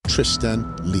Tristyn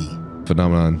Lee.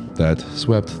 Phenomenon that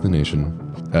swept the nation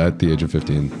at the age of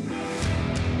 15.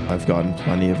 I've gotten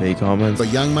plenty of hate comments. A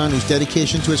young man whose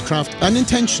dedication to his craft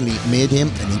unintentionally made him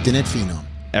an internet phenom.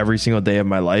 Every single day of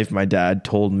my life, my dad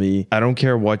told me, I don't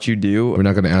care what you do. We're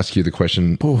not going to ask you the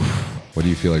question, what do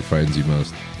you feel like frightens you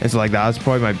most? It's like, that's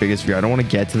probably my biggest fear. I don't want to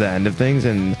get to the end of things.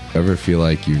 And Ever feel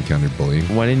like you encountered bullying?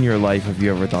 when in your life have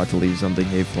you ever thought to leave something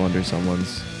hateful under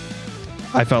someone's?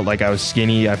 I felt like I was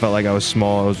skinny. I felt like I was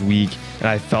small. I was weak. And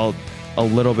I felt a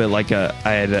little bit like I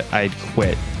had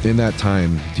quit. In that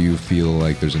time, do you feel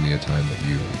like there's any time that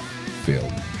you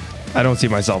failed? I don't see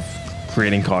myself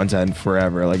creating content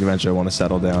forever. Like, eventually I want to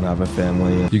settle down, have a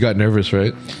family. You got nervous,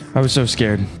 right? I was so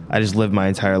scared. I just lived my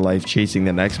entire life chasing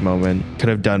the next moment. Could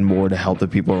have done more to help the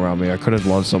people around me. I could have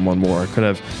loved someone more.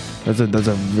 That's a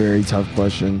very tough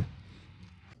question.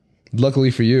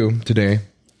 Luckily for you, today,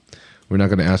 we're not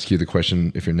going to ask you the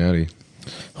question if you're natty.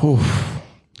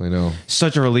 I know.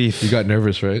 Such a relief. You got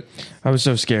nervous, right? I was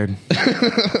so scared.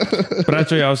 But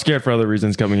actually, I was scared for other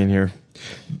reasons coming in here.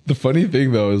 The funny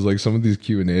thing, though, is like some of these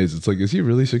Q&As, it's like, is he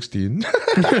really 16?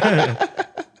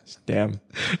 Damn.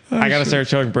 I got to start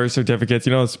showing birth certificates.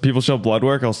 You know, as people show blood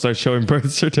work, I'll start showing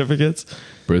birth certificates.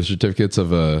 Birth certificates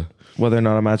of whether or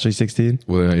not I'm actually 16.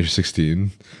 whether or not you're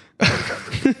 16.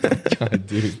 God,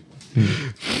 dude.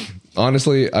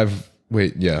 Honestly,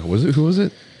 who was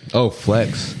it? Oh,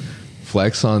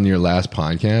 Flex on your last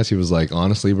podcast. He was like,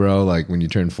 honestly, bro, like when you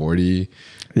turn 40,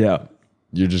 yeah,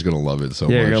 you're just going to love it so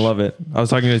much. Yeah, you're going to love it. I was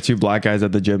talking to two black guys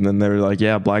at the gym, and they were like,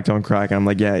 yeah, black don't crack. I'm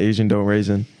like, yeah, Asian don't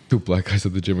raisin. Two black guys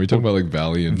at the gym. Are you talking about like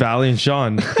Valley and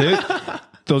Sean?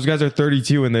 Those guys are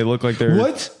 32 and they look like they're...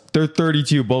 What? They're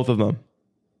 32, both of them.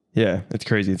 Yeah, it's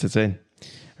crazy. It's insane.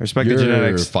 I respect You're the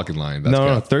genetics. You're fucking lying. That's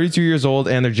no, 32 years old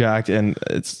and they're jacked and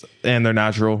they're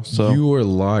natural. So you are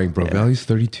lying, bro. Yeah. Valley's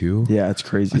 32. Yeah, it's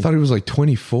crazy. I thought he was like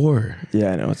 24.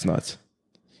 Yeah, I know. It's nuts.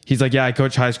 He's like, yeah, I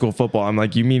coach high school football. I'm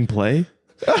like, you mean play?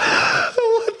 What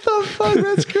the fuck?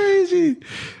 That's crazy.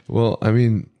 Well, I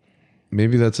mean,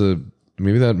 maybe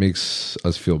that makes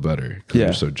us feel better because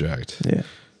we're so jacked. Yeah.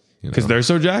 Because they're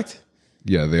so jacked?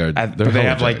 Yeah, they are. But they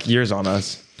have like years on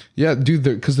us. Yeah, dude,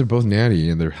 because they're both natty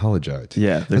and they're hella jacked.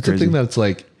 Yeah, that's crazy. the thing that's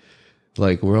like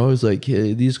we're always like,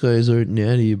 hey, these guys aren't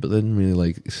natty, but then we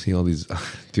like see all these,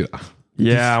 dude.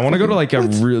 Yeah, I want to go to like a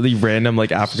really random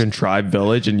like African tribe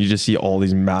village and you just see all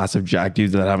these massive jack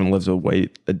dudes that haven't lived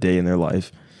a day in their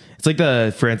life. It's like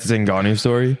the Francis Ngannou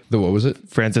story. What was it?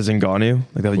 Francis Ngannou,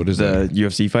 like what is the that?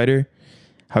 UFC fighter.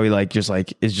 How he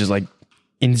is just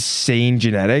insane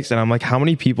genetics, and I'm like, how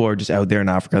many people are just out there in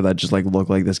Africa that just like look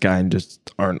like this guy and just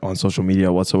aren't on social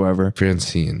media whatsoever?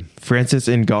 Francis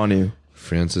Ngannou.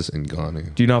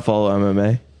 Do you not follow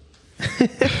MMA?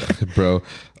 Bro,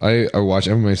 I watch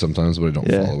MMA sometimes, but I don't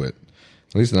follow it.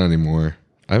 At least not anymore.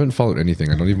 I haven't followed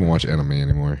anything. I don't even watch anime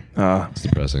anymore. It's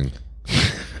depressing.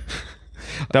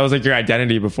 That was like your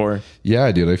identity before.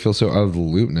 Yeah, dude. I feel so out of the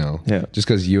loop now. Yeah. Just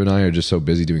because you and I are just so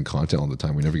busy doing content all the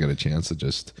time, we never get a chance to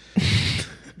just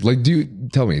like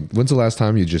tell me, when's the last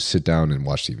time you just sit down and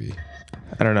watch TV?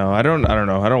 I don't know. I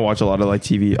don't watch a lot of like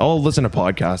TV. I'll listen to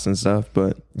podcasts and stuff,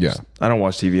 but yeah, I don't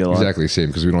watch TV a lot. Exactly the same,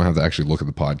 because we don't have to actually look at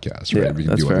the podcast, right? Yeah, we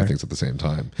can do fair. other things at the same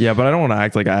time. Yeah, but I don't want to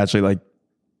act like I actually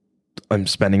I'm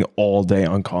spending all day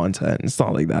on content. It's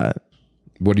not like that.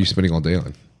 What are you spending all day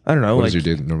on? I don't know. What does your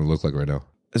day normally look like right now?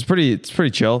 It's pretty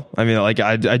chill. I mean, like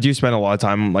I do spend a lot of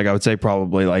time, like I would say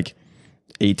probably like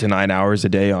 8 to 9 hours a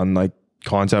day on like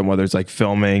content, whether it's like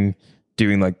filming,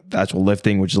 doing like the actual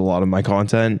lifting, which is a lot of my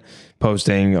content,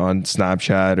 posting on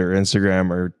Snapchat or Instagram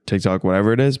or TikTok,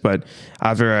 whatever it is. But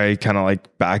after I kind of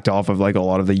like backed off of like a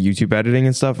lot of the YouTube editing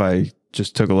and stuff, I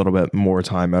just took a little bit more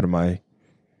time out of my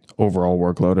overall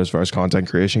workload as far as content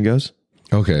creation goes.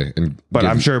 Okay. But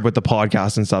I'm sure with the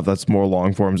podcast and stuff, that's more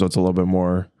long form, so it's a little bit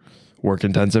more work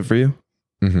intensive for you.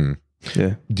 Mm-hmm.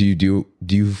 Yeah. Do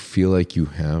you feel like you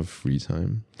have free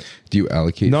time? Do you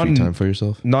allocate free time for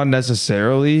yourself? Not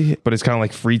necessarily, but it's kind of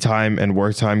like free time and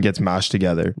work time gets mashed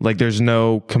together. Like there's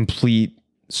no complete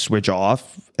switch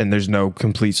off and there's no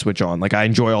complete switch on. Like I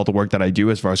enjoy all the work that I do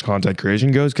as far as content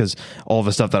creation goes, because all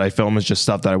the stuff that I film is just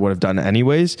stuff that I would have done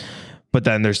anyways. But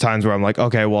then there's times where I'm like,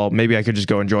 okay, well, maybe I could just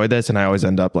go enjoy this. And I always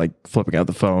end up like flipping out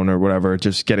the phone or whatever,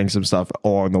 just getting some stuff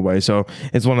along the way. So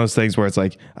it's one of those things where it's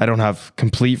like, I don't have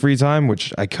complete free time,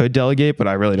 which I could delegate, but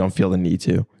I really don't feel the need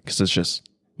to, because it's just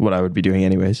what I would be doing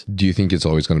anyways. Do you think it's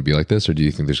always going to be like this? Or do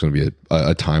you think there's going to be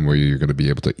a time where you're going to be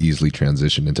able to easily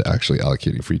transition into actually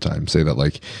allocating free time? Say that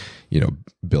like,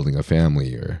 building a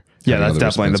family or... Yeah, that's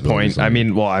definitely the point. I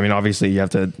mean, obviously you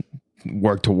have to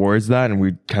work towards that. And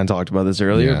we kind of talked about this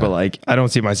earlier, but like, I don't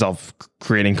see myself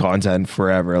creating content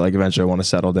forever. Like eventually I want to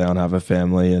settle down, have a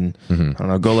family, and I don't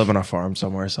know, go live on a farm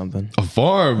somewhere or something. A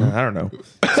farm? I don't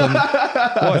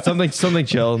know. Something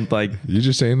chill. Like, You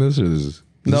just saying this or this is?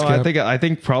 no, I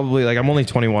think probably like I'm only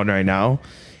 21 right now.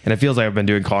 And it feels like I've been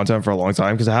doing content for a long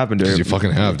time because I have been doing it. You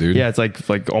fucking have, dude. Yeah, it's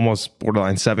like almost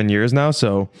borderline 7 years now.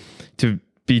 So to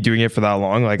be doing it for that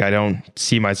long, like I don't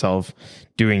see myself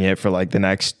doing it for like the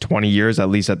next 20 years, at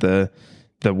least at the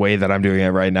way that I'm doing it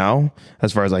right now,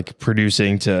 as far as like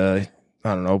producing to,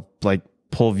 I don't know, like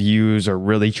pull views or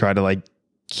really try to like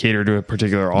cater to a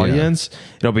particular audience.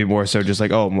 It'll be more so just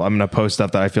like, oh, I'm going to post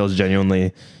stuff that I feel is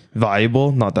genuinely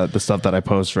valuable. Not that the stuff that I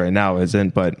post right now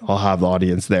isn't, but I'll have the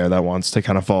audience there that wants to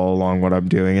kind of follow along what I'm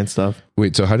doing and stuff.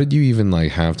 Wait, so how did you even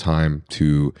like have time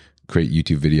to create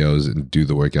YouTube videos and do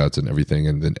the workouts and everything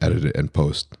and then edit it and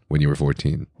post when you were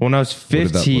 14? When I was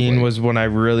 15 was when I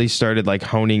really started like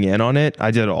honing in on it.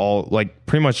 I did all like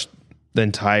pretty much the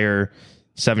entire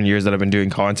 7 years that I've been doing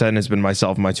content. It's been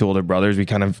myself and my two older brothers. We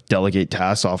kind of delegate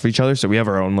tasks off each other. So we have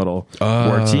our own little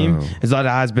work team. That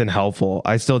has been helpful.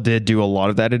 I still did do a lot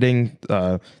of the editing.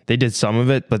 They did some of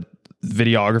it, but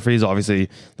videography is obviously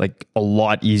like a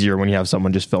lot easier when you have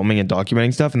someone just filming and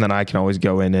documenting stuff, and then I can always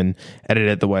go in and edit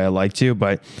it the way I like to.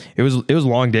 But it was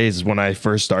long days when I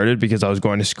first started because I was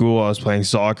going to school, I was playing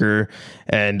soccer,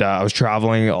 and I was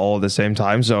traveling all at the same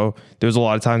time. So there was a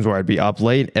lot of times where I'd be up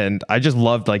late, and I just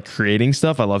loved like creating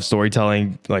stuff. I love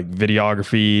storytelling, like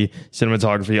videography,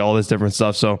 cinematography, all this different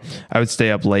stuff. So I would stay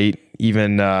up late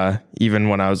even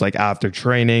when I was like after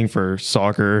training for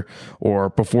soccer or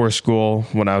before school,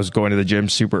 when I was going to the gym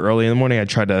super early in the morning. I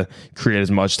tried to create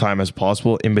as much time as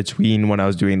possible in between when I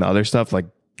was doing the other stuff, like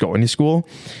going to school.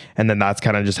 And then that's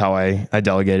kind of just how I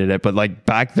delegated it. But like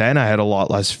back then I had a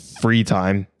lot less free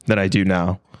time than I do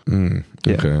now.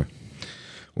 Okay.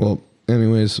 Well,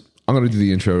 anyways, I'm going to do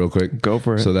the intro real quick. Go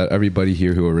for it. So that everybody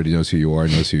here who already knows who you are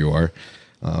knows who you are.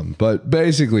 But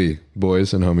basically,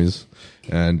 boys and homies,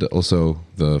 and also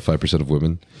the 5% of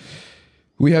women,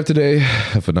 we have today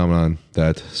a phenomenon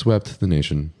that swept the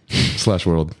nation /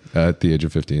 world at the age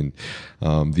of 15.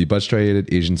 The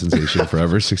butt-striated Asian sensation,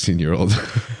 forever 16-year-old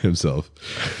himself,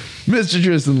 Mr.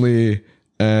 Tristyn Lee.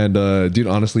 And dude,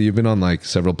 honestly, you've been on like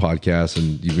several podcasts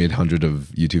and you've made hundreds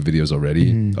of YouTube videos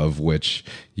already, of which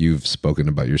you've spoken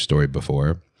about your story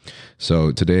before.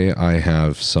 So today I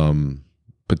have some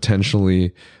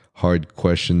potentially hard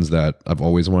questions that I've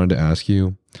always wanted to ask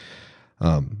you.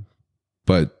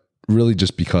 But really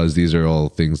just because these are all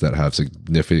things that have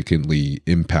significantly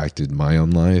impacted my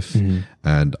own life.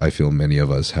 And I feel many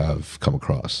of us have come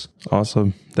across.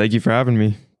 Awesome. Thank you for having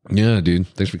me. Yeah, dude.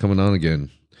 Thanks for coming on again.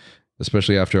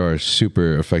 Especially after our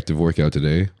super effective workout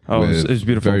today. Oh, it was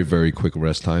beautiful. Very, very quick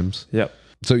rest times. Yep.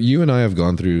 So you and I have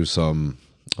gone through some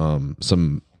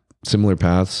similar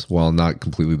paths, while not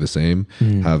completely the same,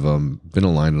 have been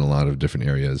aligned in a lot of different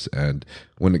areas. And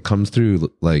when it comes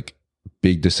through like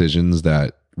big decisions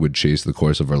that would chase the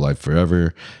course of our life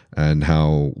forever, and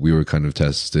how we were kind of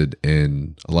tested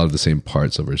in a lot of the same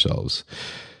parts of ourselves.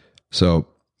 So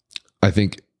I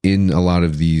think in a lot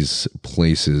of these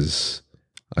places,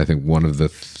 I think one of the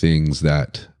things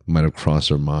that might have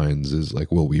crossed our minds is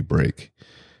like, will we break?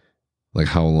 Like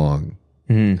how long?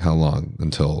 How long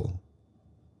until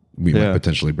we might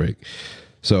potentially break?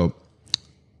 So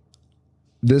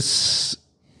this,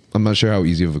 I'm not sure how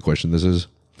easy of a question this is,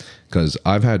 because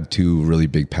I've had two really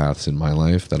big paths in my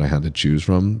life that I had to choose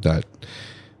from that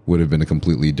would have been a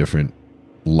completely different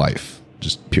life,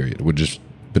 just period. It would just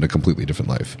been a completely different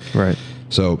life. Right.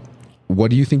 So what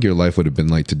do you think your life would have been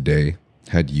like today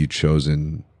had you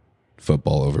chosen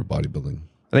football over bodybuilding?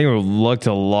 I think it would have looked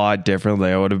a lot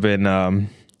differently. I would have been,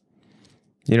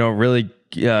 really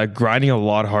grinding a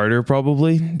lot harder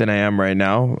probably than I am right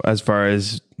now, as far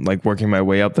as like working my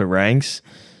way up the ranks.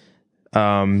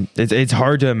 It's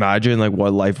hard to imagine like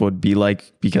what life would be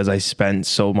like, because I spent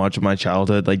so much of my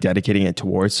childhood like dedicating it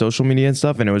towards social media and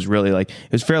stuff. And it was really like,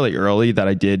 it was fairly early that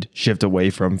I did shift away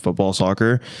from football,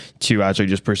 soccer to actually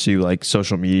just pursue like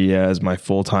social media as my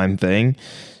full-time thing.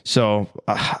 So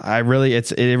it really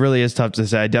is tough to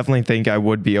say. I definitely think I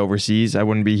would be overseas. I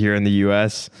wouldn't be here in the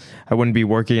US. I wouldn't be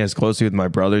working as closely with my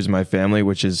brothers and my family,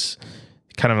 which is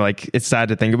kind of like, it's sad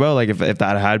to think about, like if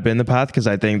that had been the path, because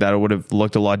I think that it would have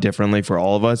looked a lot differently for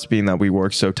all of us, being that we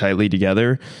work so tightly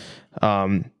together.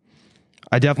 I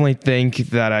definitely think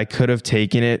that I could have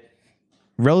taken it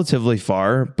relatively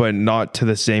far, but not to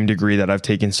the same degree that I've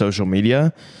taken social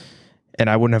media. And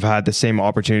I wouldn't have had the same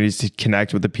opportunities to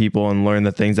connect with the people and learn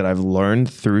the things that I've learned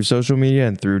through social media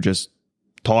and through just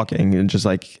talking and just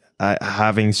like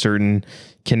having certain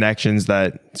connections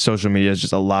that social media has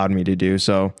just allowed me to do.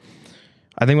 So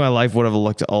I think my life would have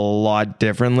looked a lot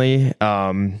differently.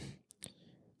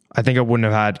 I think I wouldn't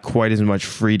have had quite as much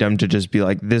freedom to just be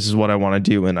like, this is what I want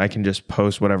to do, and I can just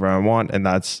post whatever I want, and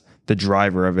that's the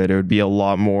driver of it. It would be a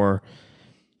lot more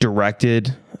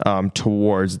directed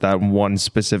towards that one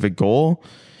specific goal.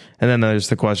 And then there's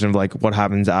the question of like, what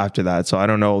happens after that? So I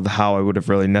don't know how I would have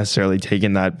really necessarily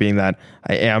taken that, being that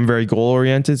I am very goal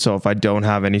oriented. So if I don't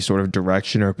have any sort of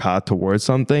direction or path towards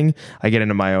something, I get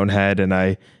into my own head and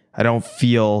I don't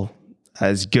feel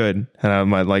as good, and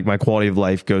my quality of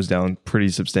life goes down pretty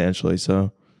substantially.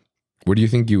 So where do you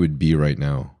think you would be right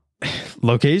now?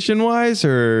 Location wise,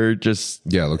 or just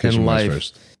location wise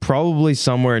first? Probably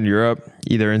somewhere in Europe,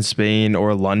 either in Spain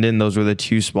or London. Those were the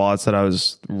two spots that I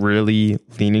was really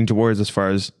leaning towards as far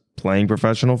as playing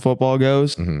professional football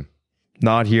goes. Mm-hmm.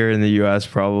 Not here in the US,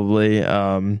 probably.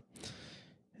 And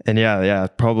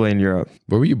probably in Europe.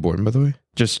 Where were you born, by the way?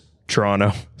 Just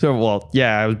Toronto. So,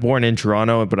 I was born in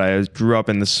Toronto, but I grew up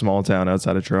in this small town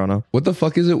outside of Toronto. What the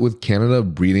fuck is it with Canada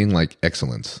breeding like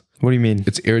excellence? What do you mean?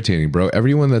 It's irritating, bro.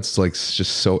 Everyone that's like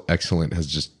just so excellent has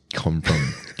just come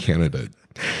from Canada.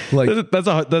 Like that's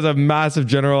a massive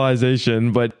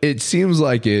generalization, but it seems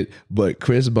like it. But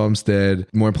Chris Bumstead,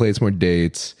 more plates, more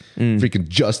dates. Freaking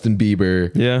Justin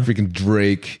Bieber, freaking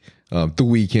Drake, The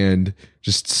Weeknd.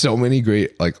 Just so many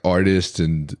great like artists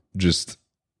and just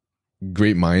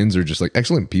great minds, or just like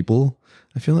excellent people.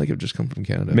 I feel like I've just come from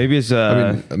Canada. Maybe it's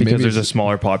because there's a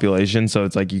smaller population, so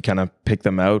it's like you kind of pick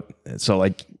them out. So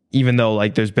like, even though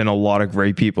like there's been a lot of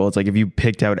great people, it's like if you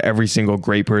picked out every single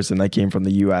great person that came from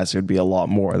the US, it would be a lot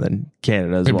more than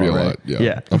Canada as well. Right?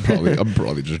 Yeah. I'm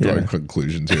probably just drawing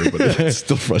conclusions here, but it's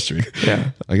still frustrating.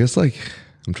 Yeah. I guess like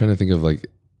I'm trying to think of like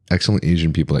excellent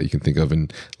Asian people that you can think of in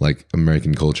like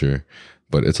American culture,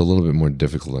 but it's a little bit more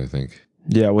difficult, I think.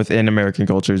 Yeah, within American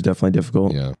culture is definitely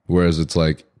difficult. Yeah. Whereas it's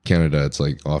like Canada, it's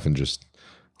like often just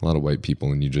a lot of white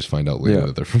people, and you just find out later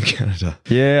that they're from Canada.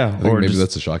 Yeah. I think maybe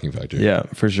that's a shocking factor. Yeah,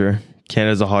 for sure.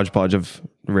 Canada's a hodgepodge of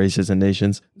races and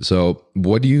nations. So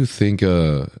what do you think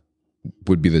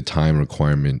would be the time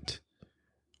requirement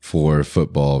for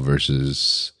football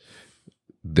versus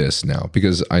this now?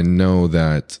 Because I know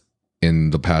that in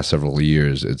the past several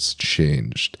years, it's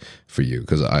changed for you.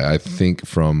 Because I think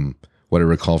from what I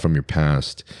recall from your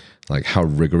past, like how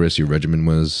rigorous your regimen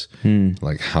was,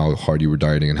 like how hard you were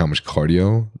dieting and how much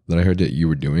cardio that I heard that you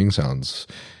were doing sounds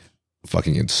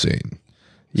fucking insane.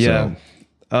 Yeah.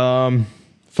 So.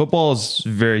 Football is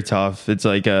very tough. It's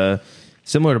like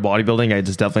similar to bodybuilding.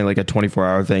 It's definitely like a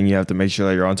 24-hour thing. You have to make sure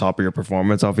that you're on top of your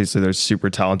performance. Obviously, there's super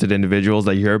talented individuals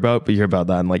that you hear about, but you hear about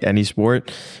that in like any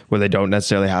sport where they don't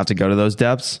necessarily have to go to those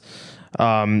depths.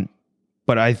 But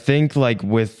I think like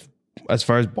as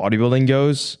far as bodybuilding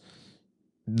goes,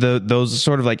 those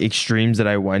sort of like extremes that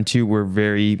I went to were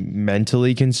very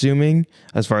mentally consuming,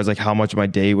 as far as like how much my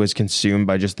day was consumed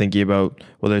by just thinking about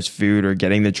whether it's food or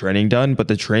getting the training done. But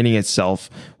the training itself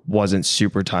wasn't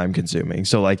super time consuming.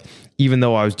 So like, even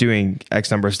though I was doing X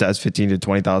number of steps, 15 to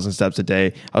 20,000 steps a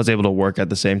day, I was able to work at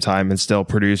the same time and still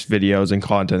produce videos and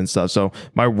content and stuff. So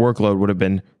my workload would have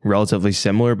been relatively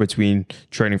similar between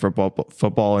training for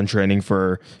football and training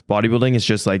for bodybuilding. It's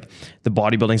just like the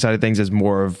bodybuilding side of things is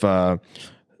more of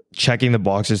checking the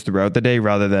boxes throughout the day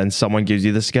rather than someone gives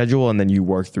you the schedule and then you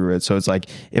work through it. So it's like,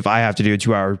 if I have to do a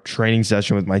 2-hour training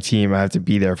session with my team, I have to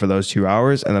be there for those 2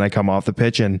 hours, and then I come off the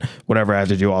pitch and whatever I have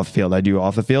to do off the field, I do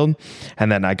off the field. And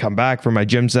then I come back for my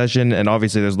gym session. And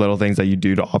obviously there's little things that you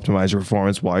do to optimize your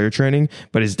performance while you're training,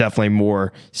 but it's definitely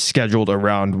more scheduled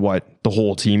around what the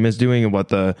whole team is doing and what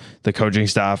the coaching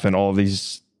staff and all of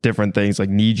these different things like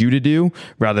need you to do,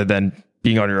 rather than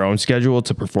being on your own schedule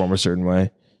to perform a certain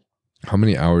way. How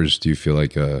many hours do you feel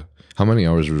like, how many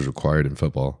hours was required in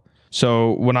football?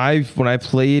 So when I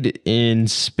played in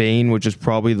Spain, which is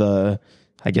probably the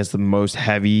most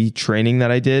heavy training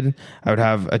that I did, I would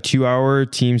have a 2-hour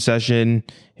team session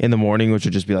in the morning, which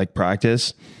would just be like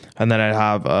practice. And then I'd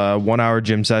have a 1-hour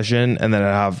gym session, and then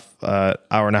I'd have an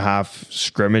hour and a half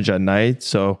scrimmage at night.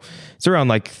 So it's around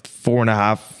like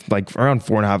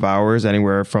 4.5 hours,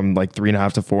 anywhere from like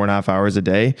 3.5 to 4.5 hours a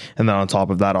day. And then on top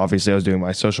of that, obviously I was doing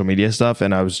my social media stuff,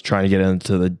 and I was trying to get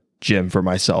into the gym for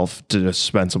myself to just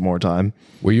spend some more time.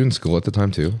 Were you in school at the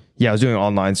time too? Yeah, I was doing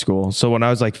online school. So when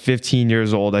I was like 15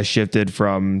 years old, I shifted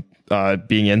from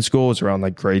being in school. It was around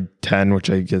like grade 10, which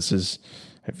I guess is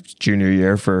junior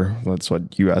year, that's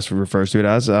what US refers to it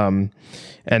as. And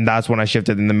that's when I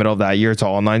shifted in the middle of that year to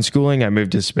online schooling. I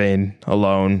moved to Spain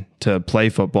alone to play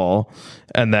football.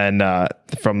 And then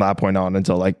from that point on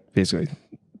until like basically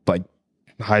like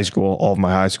high school, all of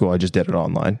my high school, I just did it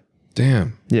online.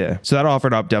 Damn. Yeah. So that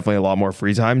offered up definitely a lot more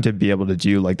free time to be able to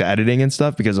do like the editing and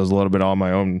stuff, because I was a little bit on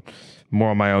my own, more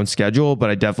on my own schedule. But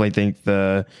I definitely think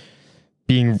the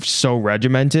being so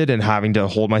regimented and having to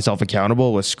hold myself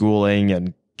accountable with schooling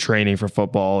and training for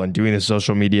football and doing the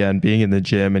social media and being in the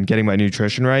gym and getting my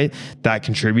nutrition right, that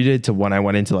contributed to when I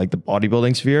went into like the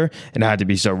bodybuilding sphere, and I had to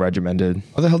be so regimented.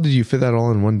 How the hell did you fit that all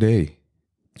in one day?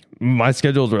 My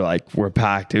schedules were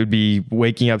packed. It would be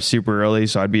waking up super early.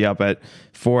 So I'd be up at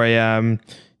 4 a.m.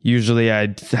 Usually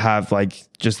I'd have like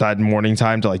just that morning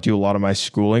time to like do a lot of my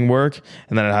schooling work.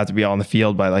 And then I'd have to be on the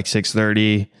field by like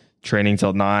 6:30, training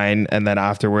till 9. And then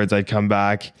afterwards I'd come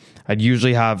back. I'd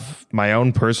usually have my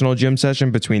own personal gym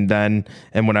session between then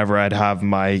and whenever I'd have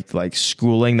my like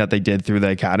schooling that they did through the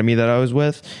academy that I was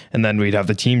with. And then we'd have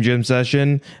the team gym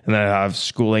session, and then I'd have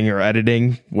schooling or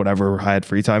editing, whatever I had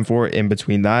free time for in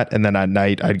between that. And then at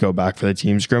night I'd go back for the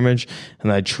team scrimmage,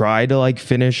 and I'd try to like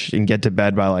finish and get to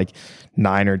bed by like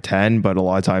 9 or 10. But a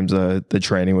lot of times the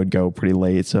training would go pretty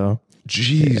late. So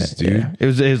jeez, dude. Yeah. It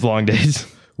was long days.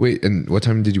 Wait, and what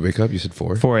time did you wake up? You said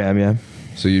 4? 4 a.m. Yeah.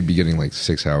 So you'd be getting like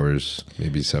 6 hours,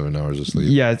 maybe 7 hours of sleep.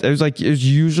 Yeah, it was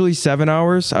usually 7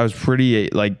 hours. I was pretty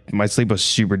like, my sleep was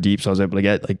super deep, so I was able to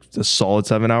get like a solid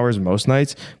 7 hours most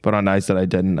nights. But on nights that I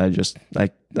didn't, I just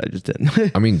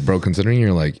didn't. I mean, bro, considering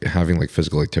you're like having like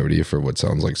physical activity for what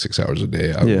sounds like 6 hours a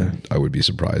day, I would be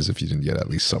surprised if you didn't get at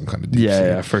least some kind of deep sleep.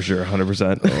 Yeah, for sure,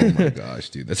 100%. Oh my gosh,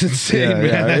 dude, that's insane, man.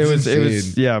 Yeah, That's it insane.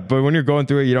 was. Yeah, but when you're going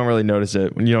through it, you don't really notice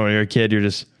it. When you're a kid, you're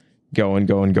just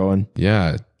going.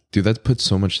 Yeah. Dude, that puts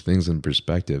so much things in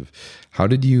perspective. How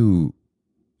did you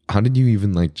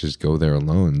even like just go there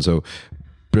alone? So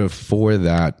before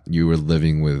that, you were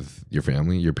living with your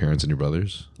family, your parents and your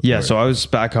brothers? Yeah, Or- so I was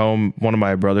back home. One of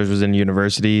my brothers was in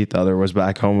university. The other was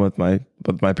back home with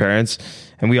my parents.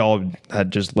 And we all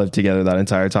had just lived together that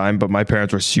entire time. But my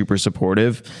parents were super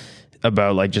supportive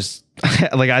about like just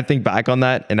like, I think back on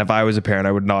that, and if I was a parent,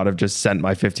 I would not have just sent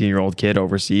my 15-year-old kid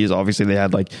overseas. Obviously they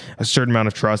had like a certain amount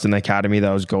of trust in the academy that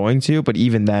I was going to, but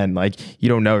even then, like, you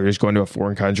don't know, you're just going to a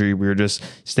foreign country. We were just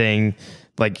staying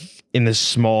like in this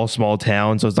small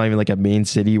town, so it's not even like a main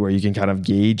city where you can kind of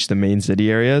gauge the main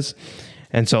city areas.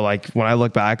 And so like when I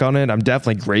look back on it, I'm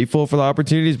definitely grateful for the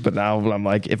opportunities, but now I'm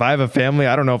like, if I have a family,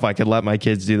 I don't know if I could let my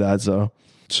kids do that.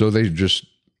 So they just,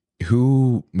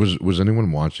 who was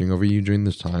anyone watching over you during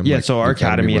this time? Yeah, like, so our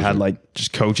academy had wasn't- like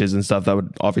just coaches and stuff that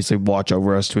would obviously watch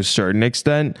over us to a certain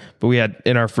extent, but we had,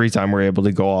 in our free time, we were able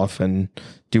to go off and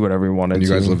do whatever we wanted. And you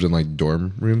guys to. lived in like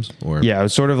dorm rooms, or Yeah, it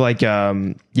was sort of like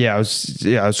it was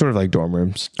sort of like dorm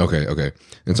rooms. Okay.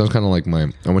 It sounds kind of like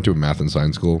I went to a math and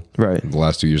science school. Right. The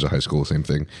last 2 years of high school, same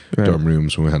thing. Right. Dorm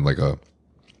rooms. We had like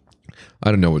I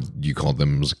don't know what you called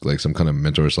them. It was like some kind of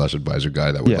mentor / advisor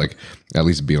guy that would like at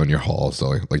least be on your hall.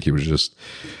 So like he was just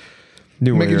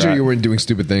making sure you weren't doing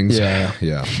stupid things.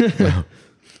 Yeah.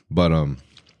 But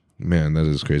man, that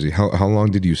is crazy. How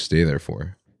long did you stay there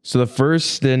for? So the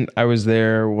first stint I was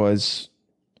there was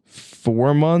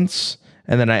 4 months.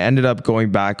 And then I ended up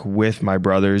going back with my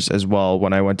brothers as well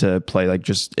when I went to play like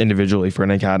just individually for an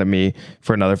academy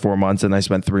for another 4 months. And I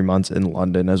spent 3 months in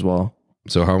London as well.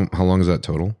 So how long is that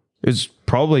total? It was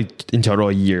probably in total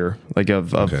a year, like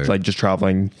of Okay. like just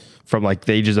traveling from like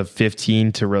the ages of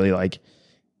 15 to really like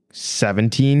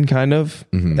 17, kind of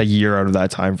a year out of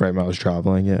that time frame I was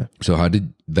traveling. Yeah. So how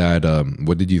did that,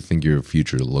 what did you think your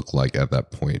future looked like at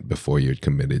that point before you had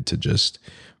committed to just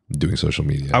doing social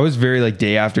media? I was very like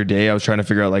day after day, I was trying to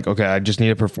figure out like, okay, I just need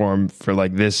to perform for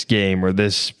like this game or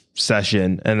this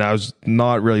session. And I was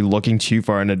not really looking too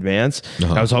far in advance.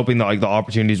 I was hoping that like the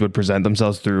opportunities would present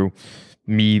themselves through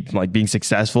me like being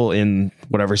successful in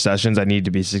whatever sessions I need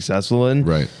to be successful in.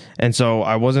 Right. And so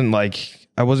I wasn't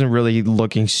really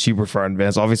looking super far in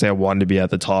advance. Obviously I wanted to be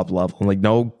at the top level. Like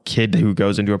no kid who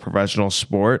goes into a professional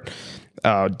sport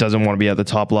doesn't want to be at the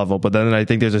top level. But then I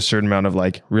think there's a certain amount of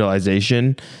like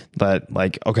realization that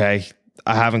like, okay,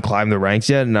 I haven't climbed the ranks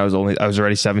yet. And I was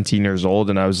already 17 years old,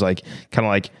 and I was like kind of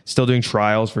like still doing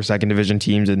trials for second division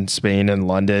teams in Spain and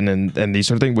London and these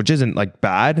sort of things, which isn't like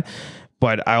bad.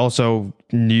 But I also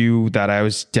knew that I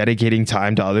was dedicating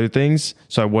time to other things.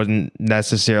 So I wasn't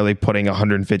necessarily putting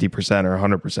 150% or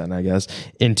 100%, I guess,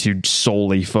 into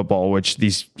solely football, which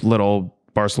these little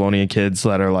Barcelonian kids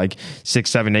that are like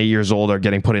 6, 7, 8 years old are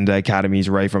getting put into academies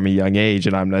right from a young age.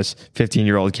 And I'm this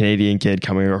 15-year-old Canadian kid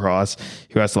coming across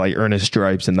who has to like earn his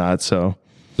stripes in that. So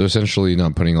essentially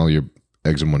not putting all your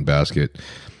eggs in one basket.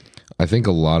 I think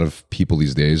a lot of people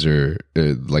these days are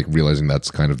like realizing that's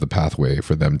kind of the pathway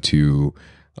for them to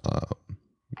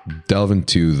delve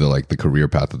into the career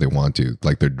path that they want to,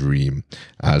 like their dream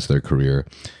as their career.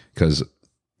 Because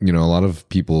you know, a lot of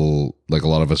people, like a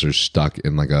lot of us are stuck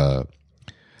in like a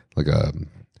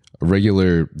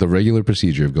regular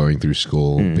procedure of going through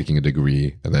school, picking a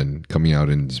degree, and then coming out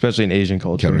and especially in Asian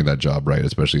culture, encountering that job, right?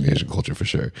 Especially in Asian culture, for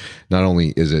sure. Not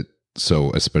only is it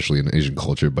so, especially in Asian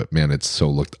culture, but man, it's so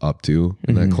looked up to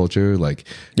in that culture. Like,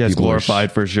 it's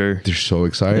glorified for sure. They're so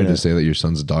excited to say that your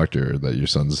son's a doctor, or that your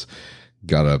son's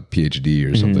got a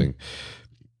PhD or something.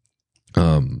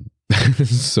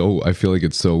 So I feel like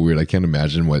it's so weird. I can't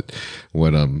imagine what a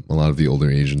lot of the older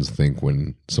Asians think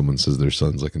when someone says their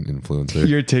son's like an influencer.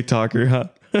 You're a TikToker, huh?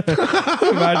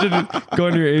 Imagine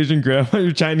going to your Asian grandma,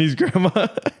 your Chinese grandma.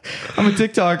 I'm a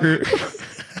TikToker.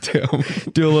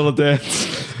 Damn. Do a little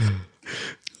dance.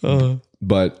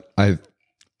 But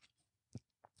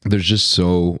there's just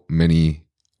so many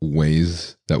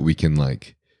ways that we can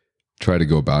like try to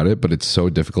go about it, but it's so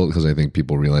difficult because I think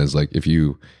people realize like if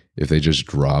they just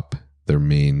drop their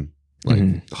main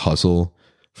like hustle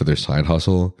for their side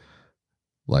hustle,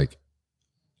 like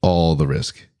all the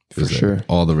risk is there. Sure.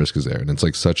 All the risk is there. And it's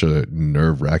like such a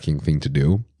nerve-wracking thing to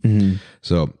do.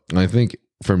 So I think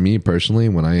for me personally,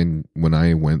 when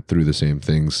I went through the same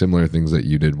things, similar things that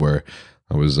you did, where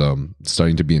I was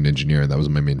starting to be an engineer, that was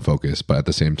my main focus. But at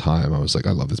the same time, I was like,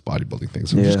 I love this bodybuilding thing,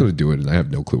 so I'm just going to do it, and I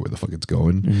have no clue where the fuck it's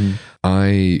going.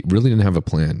 I really didn't have a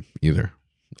plan either.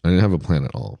 I didn't have a plan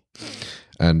at all.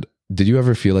 And did you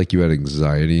ever feel like you had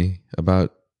anxiety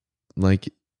about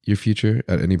like your future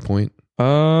at any point?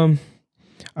 I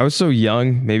was so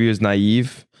young, maybe it was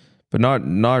naive, but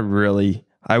not really.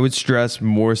 I would stress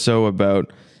more so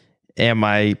about, am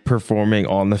I performing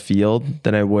on the field,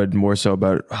 than I would more so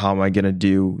about how am I going to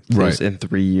do this in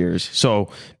 3 years. So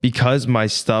because my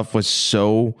stuff was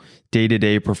so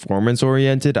day-to-day performance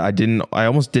oriented, I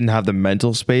almost didn't have the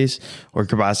mental space or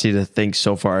capacity to think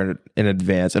so far in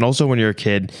advance. And also when you're a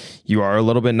kid, you are a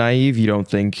little bit naive. You don't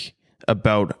think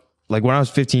about, like when I was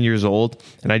 15 years old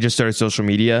and I just started social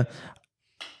media,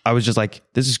 I was just like,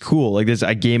 this is cool. Like this,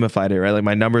 I gamified it, right? Like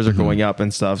my numbers are going up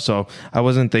and stuff. So I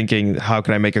wasn't thinking, how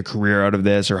can I make a career out of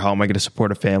this? Or how am I going to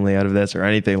support a family out of this? Or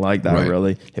anything like that,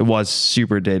 really. It was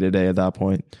super day to day at that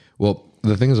point. Well,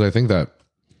 the thing is, I think that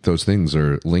those things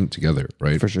are linked together,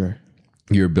 right? For sure.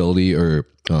 Your ability or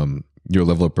your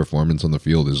level of performance on the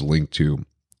field is linked to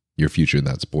your future in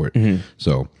that sport.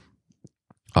 So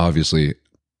obviously,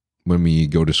 when we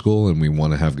go to school and we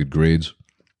want to have good grades,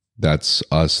 that's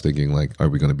us thinking like, are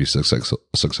we going to be successful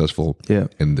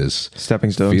in this stepping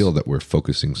stones field that we're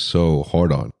focusing so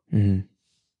hard on?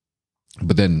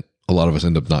 But then a lot of us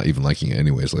end up not even liking it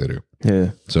anyways later.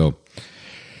 So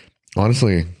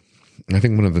honestly, I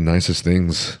think one of the nicest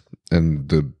things and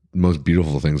the most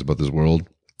beautiful things about this world,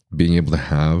 being able to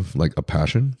have like a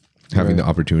passion, having the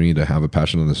opportunity to have a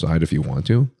passion on the side if you want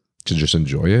to just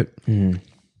enjoy it. And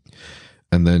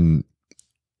then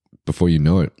before you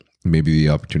know it, maybe the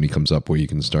opportunity comes up where you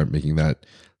can start making that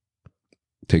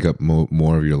take up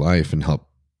more of your life and help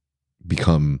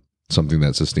become something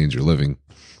that sustains your living.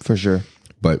 For sure.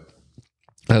 But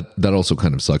that also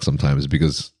kind of sucks sometimes,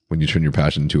 because when you turn your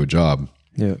passion into a job,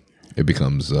 it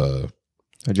becomes a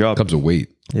job, becomes a weight.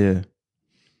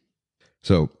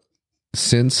 So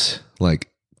since like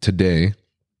today,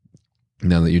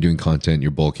 now that you're doing content,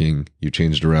 you're bulking, you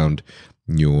changed around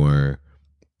your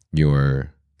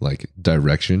like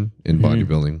direction in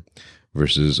bodybuilding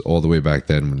versus all the way back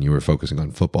then when you were focusing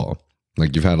on football.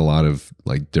 Like you've had a lot of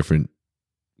like different,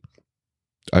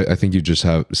 I think you just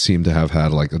seem to have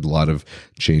had like a lot of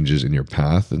changes in your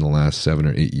path in the last 7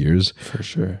 or 8 years. For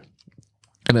sure.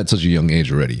 And at such a young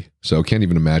age already. So I can't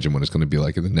even imagine what it's going to be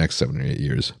like in the next 7 or 8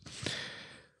 years.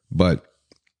 But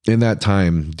in that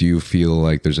time, do you feel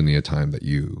like there's any time that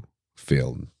you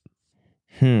failed?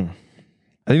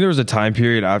 I think there was a time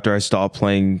period after I stopped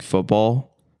playing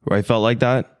football where I felt like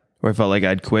that, where I felt like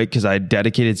I'd quit because I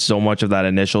dedicated so much of that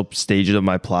initial stages of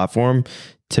my platform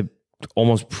to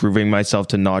almost proving myself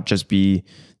to not just be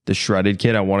the shredded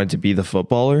kid. I wanted to be the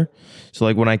footballer. So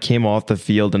like when I came off the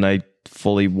field and I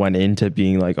fully went into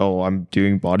being like, oh, I'm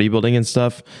doing bodybuilding and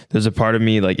stuff, there's a part of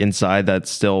me like inside that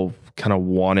still kind of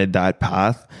wanted that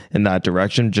path in that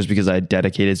direction just because I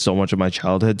dedicated so much of my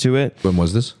childhood to it. When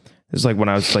was this? It's like when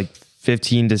I was like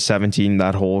 15 to 17,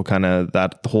 that whole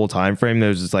time frame, there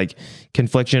was this like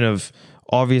confliction of,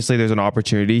 obviously there's an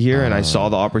opportunity here, and I saw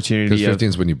the opportunity. Because 15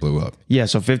 is when you blew up. Yeah,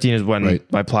 so 15 is when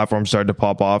my platform started to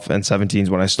pop off, and 17 is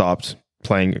when I stopped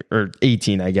playing, or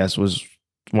 18 I guess was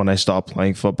when I stopped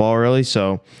playing football really.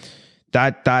 So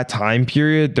that time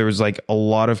period, there was like a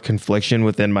lot of confliction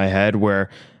within my head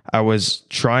where I was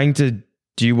trying to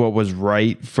do what was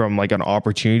right from like an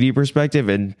opportunity perspective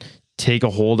and take a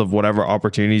hold of whatever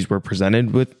opportunities were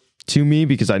presented to me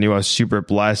because I knew I was super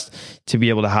blessed to be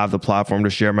able to have the platform to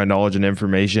share my knowledge and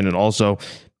information, and also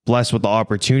blessed with the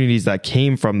opportunities that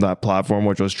came from that platform,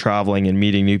 which was traveling and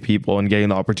meeting new people and getting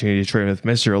the opportunity to train with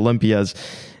Mr. Olympias.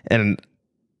 And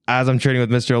as I'm training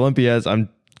with Mr. Olympias, I'm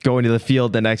going to the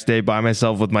field the next day by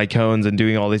myself with my cones and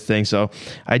doing all these things. So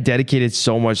I dedicated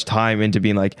so much time into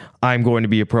being like, I'm going to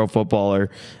be a pro footballer.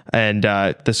 And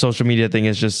the social media thing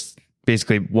is just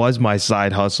basically was my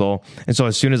side hustle. And so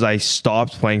as soon as I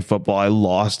stopped playing football, I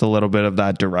lost a little bit of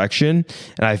that direction.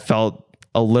 And I felt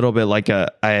a little bit like I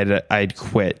had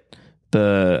quit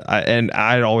and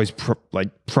I'd always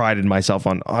prided myself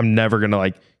on, I'm never going to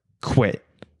like quit,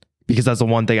 because that's the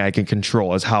one thing I can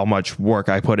control is how much work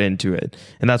I put into it.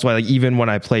 And that's why, like, even when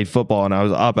I played football and I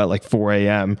was up at like 4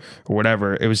 a.m. or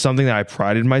whatever, it was something that I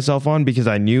prided myself on, because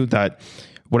I knew that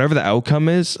whatever the outcome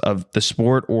is of the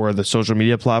sport or the social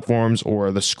media platforms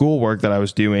or the schoolwork that I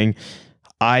was doing,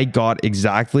 I got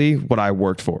exactly what I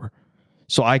worked for.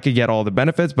 So I could get all the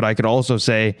benefits, but I could also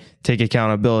take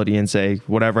accountability and say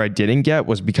whatever I didn't get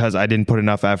was because I didn't put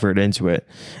enough effort into it.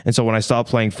 And so when I stopped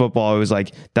playing football, it was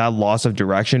like that loss of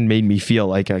direction made me feel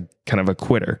like a kind of a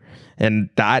quitter. And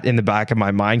that in the back of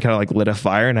my mind kind of like lit a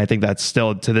fire. And I think that's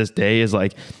still to this day is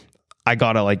like, I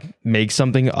got to like make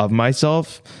something of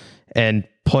myself and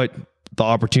put the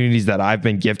opportunities that I've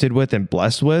been gifted with and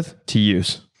blessed with to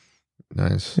use.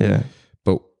 Nice. Yeah.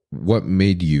 What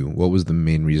was the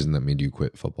main reason that made you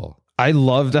quit football? I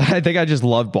think I just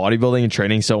loved bodybuilding and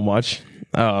training so much.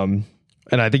 And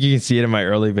I think you can see it in my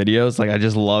early videos. Like, I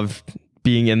just loved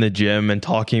being in the gym and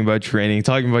talking about training,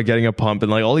 talking about getting a pump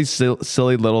and like all these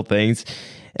silly little things.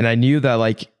 And I knew that,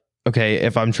 like, okay,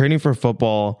 if I'm training for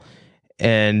football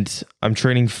and I'm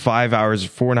training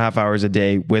 4.5 hours a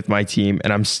day with my team,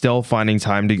 and I'm still finding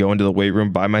time to go into the weight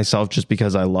room by myself just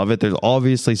because I love it, there's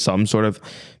obviously some sort of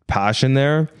passion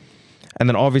there. And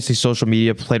then obviously social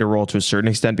media played a role to a certain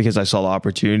extent, because I saw the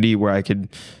opportunity where I could,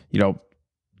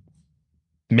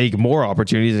 make more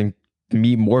opportunities and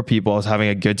meet more people. I was having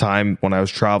a good time when I was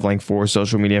traveling for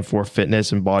social media, for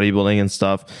fitness and bodybuilding and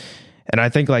stuff. And I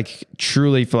think, like,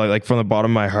 truly, for like from the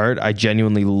bottom of my heart, I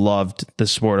genuinely loved the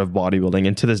sport of bodybuilding.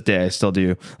 And to this day, I still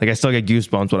do. Like, I still get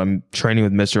goosebumps when I'm training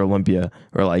with Mr. Olympia,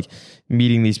 or like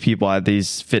meeting these people at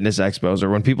these fitness expos, or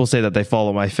when people say that they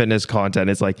follow my fitness content.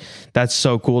 It's like, that's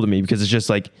so cool to me, because it's just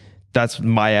like, that's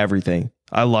my everything.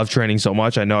 I love training so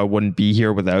much. I know I wouldn't be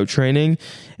here without training.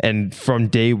 And from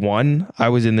day one, I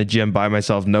was in the gym by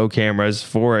myself, no cameras,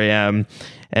 4 a.m.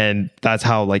 And that's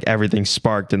how like everything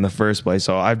sparked in the first place.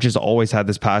 So I've just always had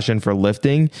this passion for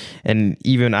lifting. And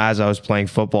even as I was playing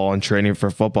football and training for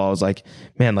football, I was like,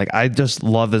 man, like, I just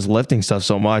love this lifting stuff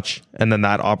so much. And then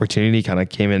that opportunity kind of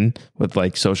came in with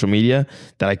like social media,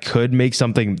 that I could make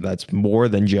something that's more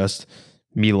than just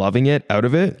me loving it out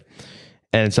of it.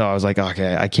 And so I was like,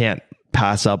 okay, I can't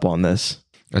pass up on this.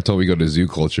 Until we go to zoo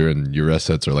culture and your rest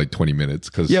sets are like 20 minutes.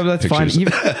 Yeah, but that's pictures.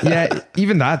 fine.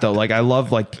 Even that though, like, I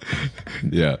love, like,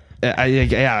 yeah,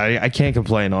 I can't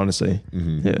complain, honestly.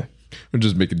 Mm-hmm. Yeah. I'm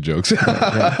just making jokes.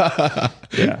 Yeah.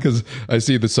 Because I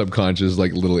see the subconscious,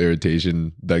 like, little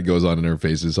irritation that goes on in our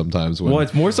faces sometimes. Well,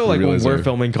 it's more so like when we're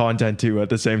filming content too at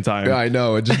the same time. Yeah, I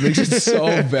know. It just makes it so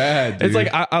bad, dude. It's like,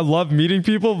 I love meeting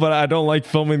people, but I don't like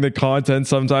filming the content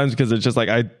sometimes, because it's just like,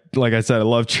 like I said, I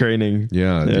love training.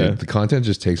 Yeah. Dude, the content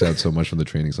just takes out so much from the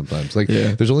training sometimes. Like,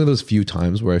 there's only those few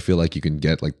times where I feel like you can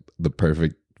get like the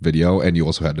perfect video, and you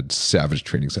also had a savage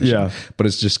training session. Yeah. But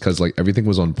it's just because like everything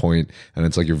was on point, and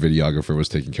it's like your videographer was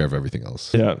taking care of everything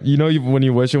else. Yeah. When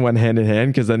you wish it went hand in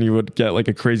hand, because then you would get like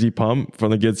a crazy pump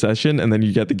from the good session, and then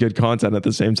you get the good content at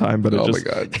the same time. But my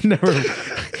God. Never.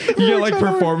 You get like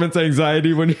performance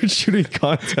anxiety when you're shooting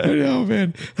content. I know,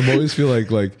 man. I always feel like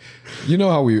you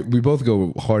know how we both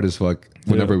go hard as fuck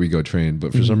whenever we go train,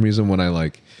 but for some reason when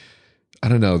I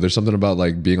don't know, there's something about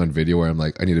like being on video where I'm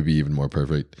like, I need to be even more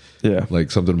perfect. Yeah. Like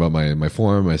something about my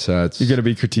form, my sets. You're going to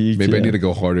be critiqued. Maybe I need to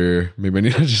go harder. Maybe I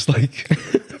need to just like,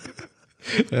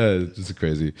 it's just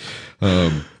crazy.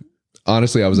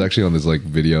 Honestly, I was actually on this like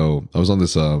video. I was on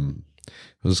this,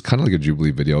 it was kind of like a Jubilee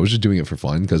video. I was just doing it for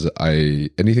fun, because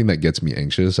anything that gets me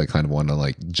anxious, I kind of want to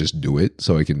like just do it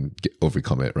so I can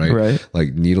overcome it. Right.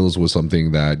 Like needles was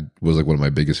something that was like one of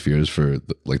my biggest fears for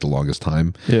the longest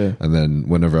time. Yeah. And then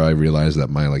whenever I realized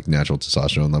that my like natural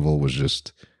testosterone level was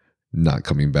just not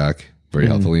coming back very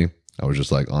healthily, I was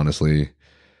just like, honestly,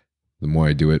 the more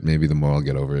I do it, maybe the more I'll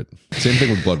get over it. Same thing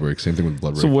with blood work. So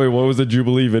wait, what was the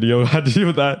Jubilee video? How'd you do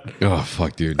with that? Oh,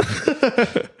 fuck, dude.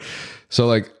 So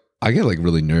like, I get like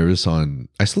really nervous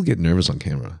I still get nervous on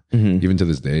camera, even to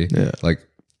this day. Yeah. Like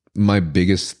my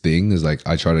biggest thing is like,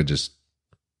 I try to just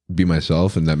be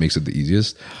myself, and that makes it the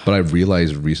easiest. But I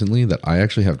realized recently that I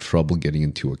actually have trouble getting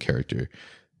into a character.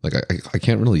 Like I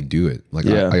can't really do it. Like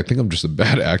I think I'm just a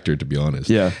bad actor, to be honest.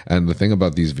 Yeah. And the thing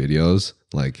about these videos,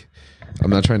 like,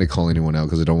 I'm not trying to call anyone out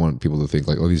because I don't want people to think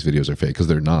like, oh, these videos are fake, because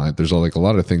they're not. There's like a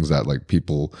lot of things that like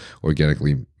people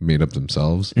organically made up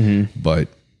themselves. But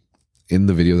in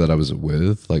the video that I was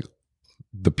with, like,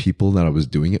 the people that I was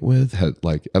doing it with had,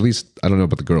 like, at least, I don't know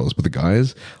about the girls, but the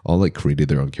guys all like created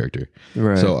their own character.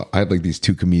 Right. So I had like these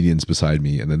two comedians beside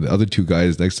me, and then the other two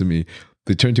guys next to me,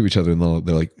 they turned to each other and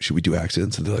they're like, should we do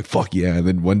accents? And they're like, fuck yeah. And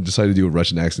then one decided to do a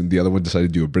Russian accent. The other one decided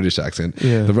to do a British accent.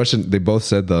 Yeah. The Russian, they both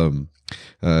said the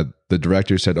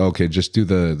director said, oh, okay, just do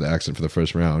the accent for the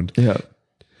first round. Yeah.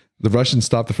 The Russian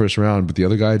stopped the first round, but the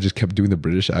other guy just kept doing the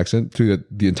British accent through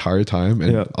the entire time.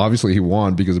 And obviously he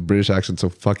won because the British accent's so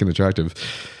fucking attractive.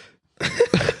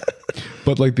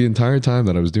 But like the entire time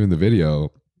that I was doing the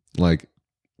video, like,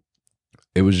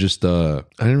 it was just, I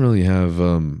didn't really have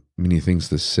many things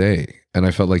to say. And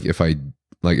I felt like if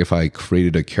I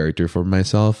created a character for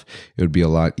myself, it would be a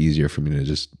lot easier for me to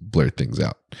just blurt things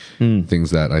out. Things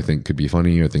that I think could be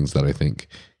funny, or things that I think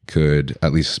could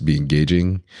at least be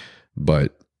engaging.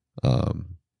 But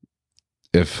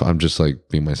if I'm just like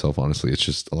being myself, honestly, it's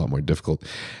just a lot more difficult.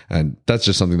 And that's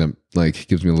just something that like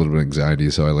gives me a little bit of anxiety.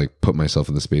 So I like put myself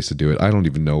in the space to do it. I don't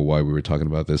even know why we were talking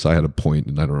about this. I had a point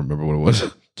and I don't remember what it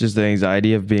was. Just the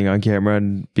anxiety of being on camera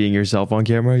and being yourself on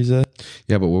camera, you said?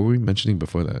 Yeah, but what were we mentioning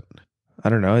before that? I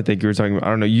don't know. I think you were talking about,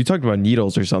 I don't know. You talked about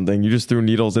needles or something. You just threw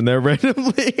needles in there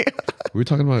randomly. We were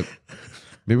talking about,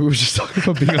 maybe we were just talking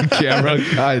about being on camera.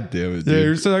 God damn it, dude. Yeah,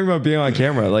 you're still talking about being on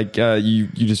camera. Like you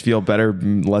just feel better,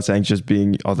 less anxious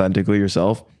being authentically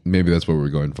yourself. Maybe that's what we're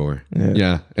going for.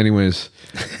 Yeah. Anyways,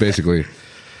 basically.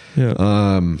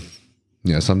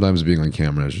 Yeah, sometimes being on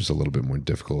camera is just a little bit more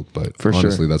difficult, but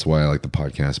honestly, that's why I like the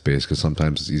podcast space, because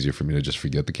sometimes it's easier for me to just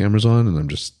forget the camera's on and I'm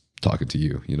just talking to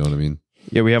you. You know what I mean?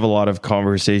 Yeah, we have a lot of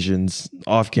conversations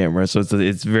off camera, so it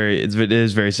is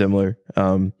very similar.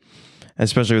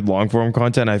 Especially with long form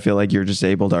content, I feel like you're just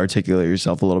able to articulate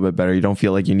yourself a little bit better. You don't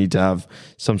feel like you need to have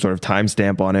some sort of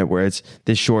timestamp on it where it's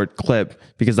this short clip,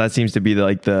 because that seems to be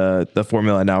the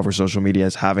formula now for social media,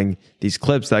 is having these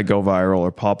clips that go viral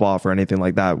or pop off or anything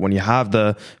like that. When you have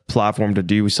the platform to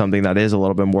do something that is a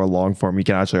little bit more long form, you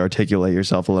can actually articulate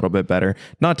yourself a little bit better.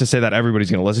 Not to say that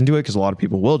everybody's going to listen to it, because a lot of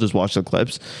people will just watch the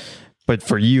clips. But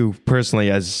for you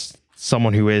personally, as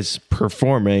someone who is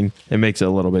performing, it makes it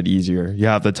a little bit easier. You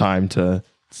have the time to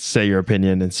say your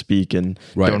opinion and speak, and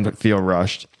don't feel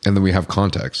rushed. And then we have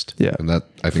context. Yeah. And that,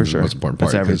 I think, is the most important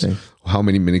part. That's everything. How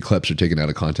many mini clips are taken out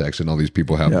of context, and all these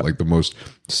people have like the most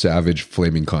savage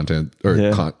flaming content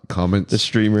or comments. The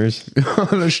streamers.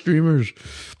 The streamers.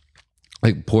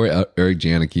 Like poor Eric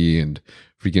Janicki and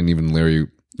freaking even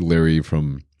Larry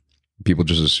from people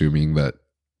just assuming that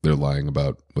they're lying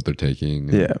about what they're taking.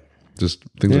 Yeah. Just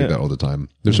things like that all the time.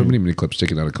 There's so many clips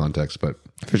taken out of context, but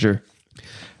for sure.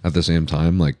 At the same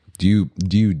time, like, do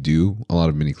you do a lot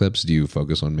of mini clips? Do you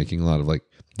focus on making a lot of like?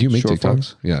 Do you make short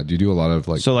TikToks? Form? Yeah. Do you do a lot of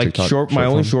like? So like TikTok, my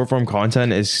only short form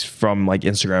content is from like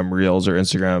Instagram Reels or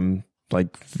Instagram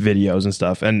like videos and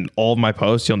stuff. And all of my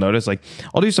posts, you'll notice, like,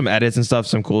 I'll do some edits and stuff,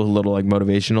 some cool little like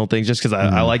motivational things, just because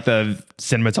I like the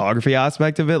cinematography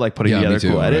aspect of it, like putting together a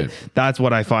cool edit. Right. That's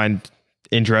what I find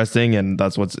interesting, and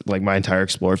that's what's like my entire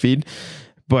explore feed.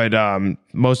 But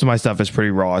most of my stuff is pretty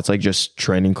raw. It's like just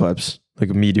training clips,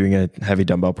 like me doing a heavy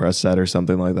dumbbell press set or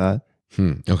something like that.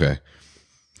 Okay.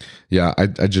 Yeah,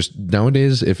 I just,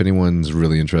 nowadays, if anyone's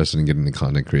really interested in getting into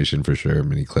content creation, for sure,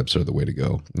 mini clips are the way to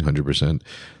go. 100%.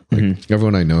 Like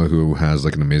everyone I know who has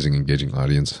like an amazing engaging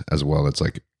audience as well, it's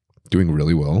like doing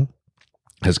really well,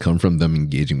 has come from them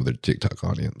engaging with their TikTok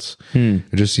audience.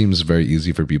 It just seems very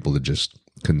easy for people to just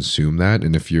consume that.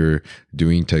 And if you're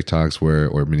doing TikToks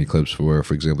or mini clips where,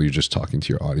 for example, you're just talking to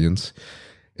your audience,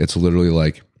 it's literally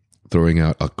like throwing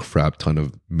out a crap ton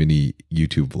of mini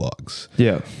YouTube vlogs.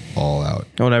 Yeah. All out.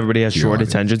 Oh, and everybody has short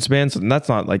attention spans. And that's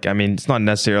not like, I mean, it's not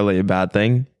necessarily a bad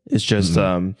thing. It's just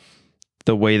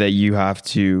the way that you have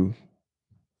to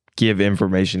give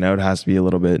information out has to be a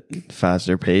little bit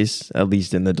faster pace, at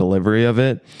least in the delivery of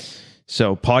it.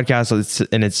 So podcast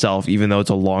in itself, even though it's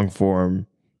a long form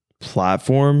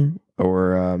platform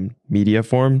or media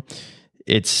form,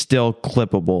 it's still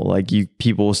clippable. Like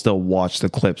people will still watch the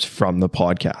clips from the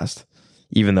podcast,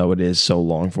 even though it is so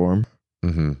long form.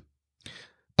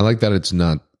 I like that it's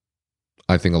not,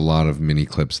 I think a lot of mini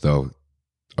clips though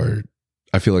are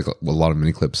I feel like a lot of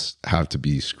mini clips have to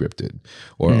be scripted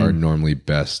or are normally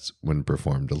best when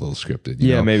performed a little scripted.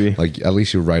 You know? Maybe. Like at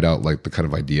least you write out like the kind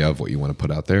of idea of what you want to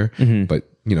put out there. But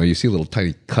you know, you see little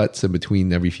tiny cuts in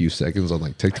between every few seconds on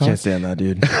like TikTok. I can't stand that,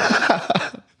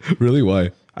 dude. Really?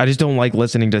 Why? I just don't like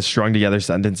listening to strung together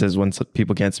sentences when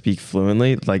people can't speak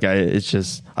fluently. Like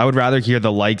I would rather hear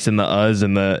the likes and the uhs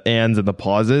and the ands and the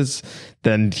pauses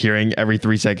than hearing every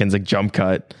 3 seconds a jump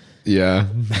cut. Yeah,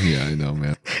 I know,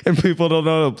 man. And people don't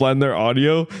know how to blend their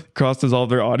audio, cross dissolve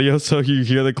their audio, so you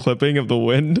hear the clipping of the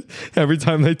wind every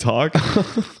time they talk.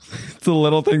 It's the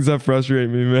little things that frustrate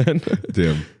me, man.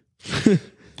 Damn.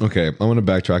 Okay, I want to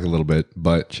backtrack a little bit,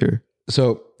 but Sure.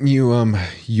 So you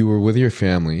were with your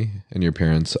family and your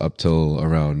parents up till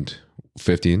around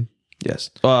 15?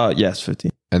 Yes. Yes,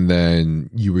 15. And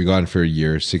then you were gone for a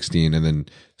year, 16, and then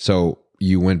so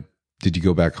did you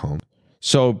go back home?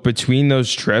 So between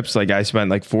those trips, like I spent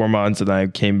like 4 months and then I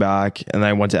came back and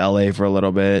I went to LA for a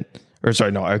little bit.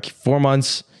 4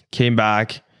 months, came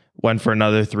back, went for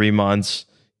another 3 months,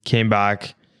 came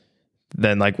back,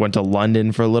 then like went to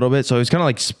London for a little bit. So it was kind of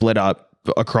like split up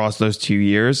across those 2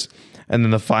 years. And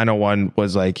then the final one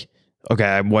was like, okay,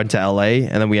 I went to LA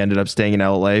and then we ended up staying in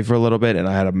LA for a little bit. And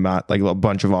I had a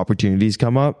bunch of opportunities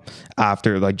come up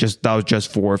after that was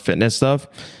just for fitness stuff.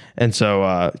 And so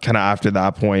kind of after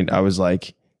that point, I was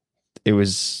like, it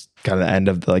was kind of the end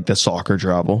of the soccer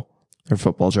travel or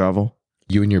football travel.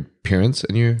 You and your parents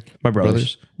and my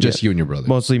brothers? Just you and your brother?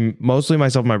 Mostly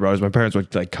myself and my brothers. My parents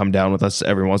would like come down with us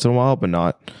every once in a while, but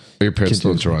not. Are your parents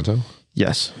still in Toronto?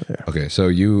 Yes. Yeah. Okay, so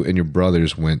you and your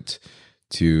brothers went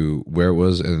to where it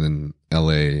was and then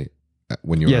LA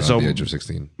when you were around the age of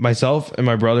 16. Myself and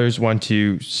my brothers went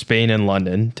to Spain and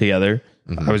London together.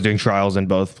 I was doing trials in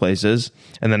both places.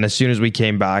 And then as soon as we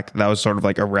came back, that was sort of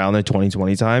like around the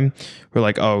 2020 time. We're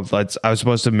like, I was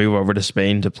supposed to move over to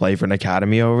Spain to play for an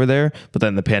academy over there. But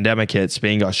then the pandemic hit,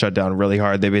 Spain got shut down really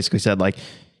hard. They basically said like,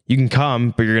 you can come,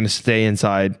 but you're going to stay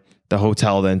inside the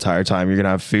hotel the entire time. You're going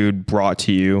to have food brought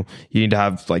to you. You need to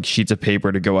have like sheets of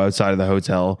paper to go outside of the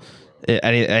hotel,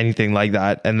 anything like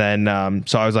that. And then,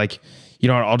 so I was like, you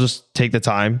know what, I'll just take the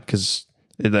time because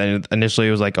then initially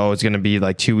it was like, oh, it's going to be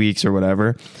like 2 weeks or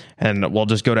whatever. And we'll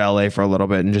just go to LA for a little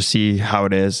bit and just see how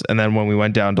it is. And then when we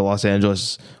went down to Los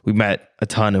Angeles, we met a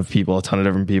ton of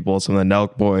different people, some of the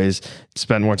Nelk boys,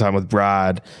 spent more time with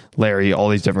Brad, Larry, all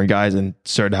these different guys, and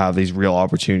started to have these real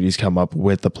opportunities come up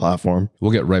with the platform.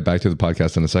 We'll get right back to the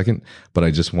podcast in a second, but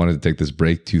I just wanted to take this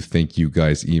break to thank you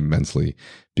guys immensely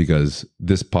because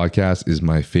this podcast is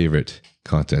my favorite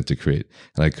content to create,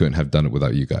 and I couldn't have done it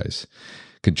without you guys.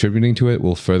 Contributing to it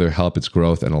will further help its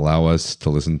growth and allow us to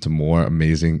listen to more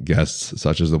amazing guests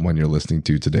such as the one you're listening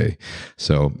to today.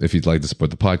 So if you'd like to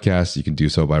support the podcast, you can do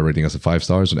so by rating us 5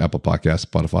 stars on Apple Podcasts,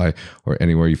 Spotify, or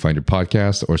anywhere you find your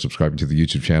podcast, or subscribing to the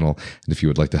YouTube channel. And if you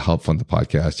would like to help fund the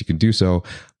podcast, you can do so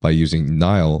by using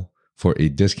Nile for a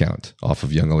discount off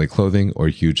of Young LA clothing or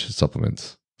huge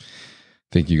supplements.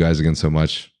 Thank you guys again so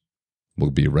much. We'll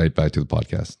be right back to the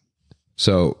podcast.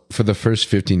 So for the first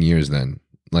 15 years then,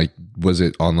 like, was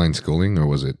it online schooling or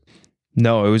was it?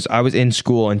 No, I was in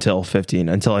school until 15,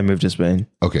 until I moved to Spain.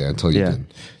 Okay, until you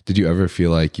did. Did you ever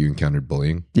feel like you encountered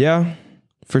bullying? Yeah,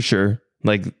 for sure.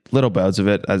 Like little bouts of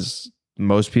it, as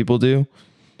most people do,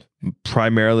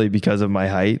 primarily because of my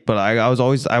height. But I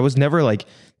was never like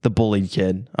the bullied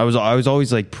kid. I was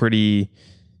always like pretty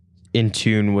in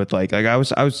tune with I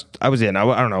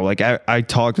don't know. Like I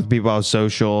talked with people, I was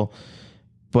social,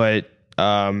 but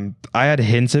I had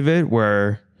hints of it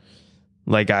where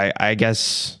like I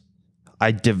guess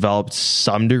I developed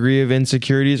some degree of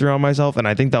insecurities around myself, and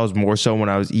I think that was more so when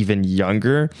I was even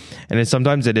younger. And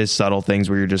sometimes it is subtle things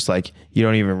where you're just like you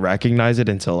don't even recognize it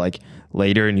until like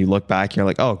later, and you look back and you're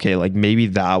like, oh, okay, like maybe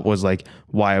that was like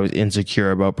why I was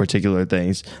insecure about particular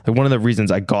things. Like one of the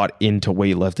reasons I got into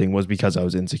weightlifting was because I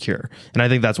was insecure, and I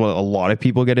think that's what a lot of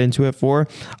people get into it for.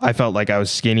 I felt like I was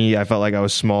skinny, I felt like I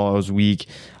was small, I was weak,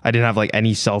 I didn't have like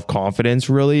any self-confidence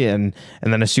really, and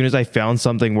then as soon as I found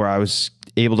something where I was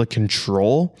able to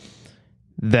control,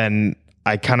 then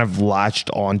I kind of latched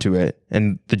onto it,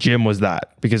 and the gym was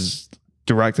that, because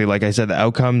directly, like I said, the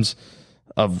outcomes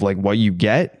of like what you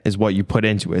get is what you put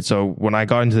into it. So when I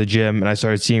got into the gym and I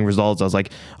started seeing results, I was like,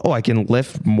 oh, I can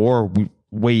lift more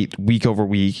weight week over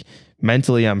week.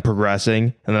 Mentally, I'm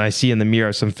progressing. And then I see in the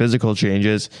mirror some physical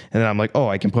changes. And then I'm like, oh,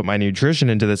 I can put my nutrition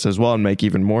into this as well and make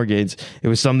even more gains. It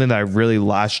was something that I really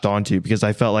latched onto because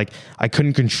I felt like I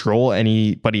couldn't control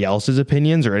anybody else's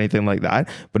opinions or anything like that.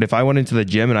 But if I went into the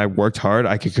gym and I worked hard,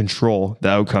 I could control the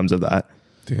outcomes of that.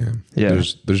 Damn. Yeah.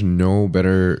 There's no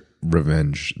better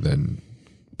revenge than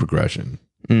progression.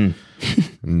 No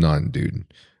None, dude.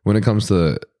 When it comes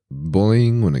to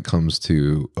bullying, when it comes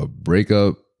to a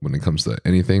breakup, when it comes to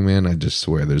anything, man, I just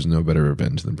swear there's no better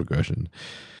revenge than progression.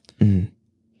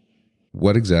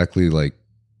 What exactly, like,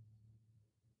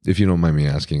 if you don't mind me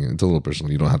asking, it's a little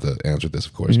personal. You don't have to answer this,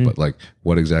 of course, but like,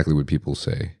 what exactly would people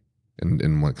say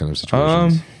in what kind of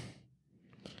situations?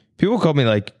 People call me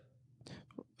like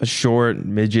a short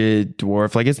midget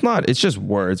dwarf. Like it's just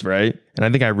words, right? And I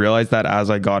think I realized that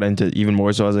as I got into, even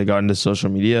more so as I got into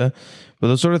social media. But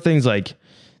those sort of things, like,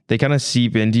 they kind of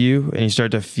seep into you, and you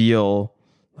start to feel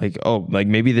like, oh, like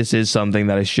maybe this is something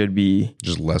that I should be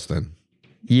Just less than.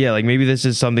 Yeah, like maybe this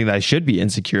is something that I should be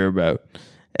insecure about.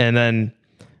 And then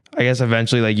I guess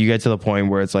eventually, like, you get to the point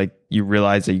where it's like you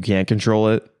realize that you can't control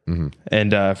it.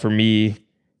 And for me,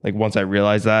 like, once I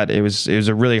realized that, it was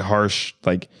a really harsh,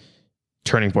 like,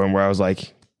 turning point where I was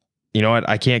like, you know what,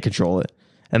 I can't control it.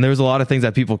 And there was a lot of things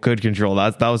that people could control.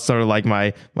 That was sort of like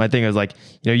my thing. I was like,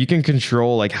 you know, you can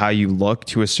control like how you look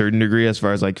to a certain degree as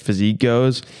far as like physique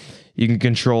goes. You can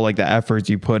control like the efforts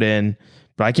you put in,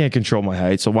 but I can't control my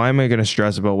height. So why am I going to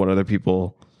stress about what other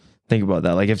people think about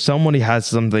that? Like, if somebody has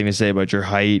something to say about your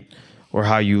height or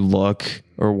how you look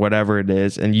or whatever it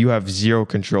is, and you have zero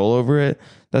control over it,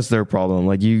 that's their problem.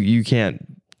 Like, you can't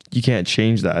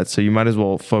change that. So you might as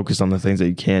well focus on the things that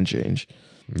you can change.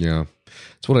 Yeah.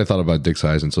 That's what I thought about dick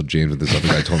size until James with this other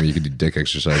guy told me you could do dick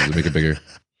exercises to make it bigger.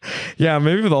 Yeah,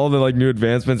 maybe with all the like new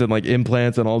advancements and like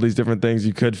implants and all these different things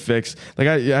you could fix. Like,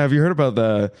 have you heard about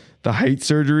the height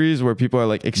surgeries where people are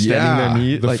like extending their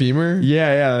knee, the like, femur?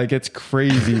 Yeah, like it's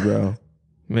crazy, bro.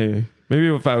 Maybe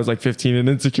if I was like 15 and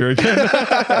insecure again.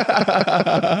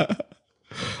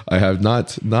 I have not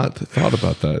thought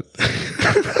about that.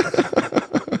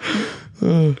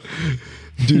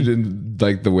 Dude, and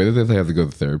like the way that they have to go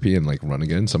to therapy and like run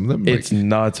again, some of them, like, it's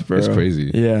nuts, bro. It's crazy.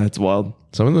 Yeah, it's wild.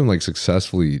 Some of them like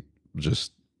successfully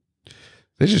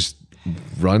they just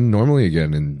run normally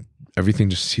again and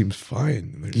everything just seems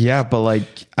fine. Yeah, but like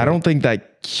I don't think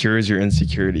that cures your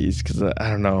insecurities, because I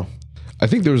don't know. I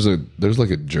think there's like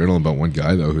a journal about one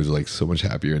guy though who's like so much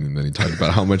happier, and then he talked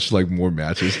about how much like more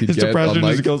matches he'd His get. depression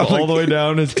just goes all the way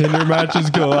down. His Tinder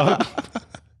matches go up.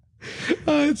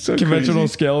 It's so Conventional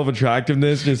crazy. scale of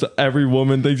attractiveness, just every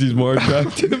woman thinks he's more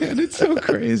attractive. Man, it's so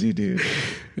crazy, dude.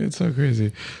 It's so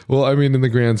crazy. Well, I mean, in the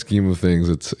grand scheme of things,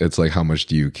 it's like how much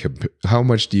do you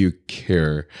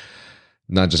care?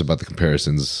 Not just about the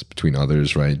comparisons between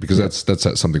others, right? Because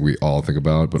that's something we all think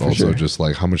about, but also just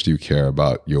like how much do you care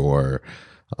about your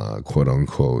quote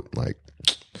unquote like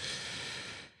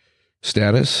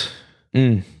status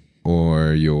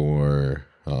or your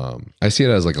I see it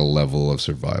as like a level of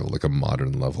survival, like a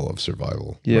modern level of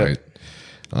survival, right?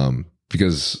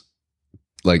 Because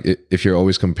like if you're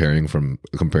always comparing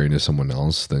to someone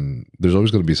else, then there's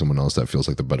always going to be someone else that feels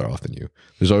like they're better off than you.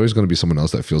 There's always going to be someone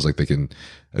else that feels like they can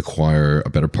acquire a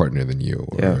better partner than you,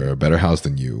 or a better house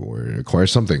than you, or acquire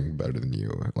something better than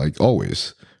you. Like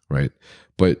always, right?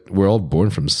 But we're all born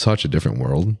from such a different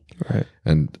world, Right.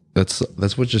 and that's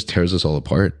what just tears us all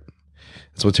apart.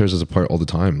 That's what tears us apart all the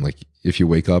time. Like if you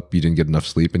wake up, you didn't get enough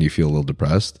sleep, and you feel a little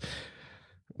depressed.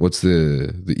 What's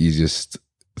the easiest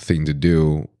thing to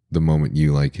do the moment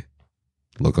you like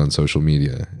look on social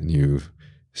media and you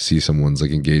see someone's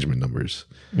like engagement numbers?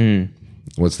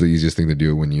 What's the easiest thing to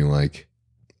do when you like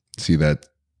see that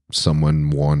someone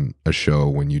won a show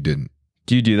when you didn't?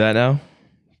 Do you do that now?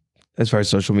 As far as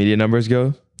social media numbers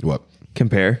go? What?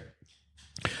 Compare?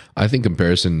 I think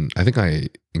I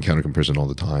encounter comparison all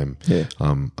the time. Yeah.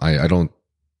 I don't,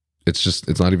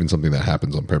 it's not even something that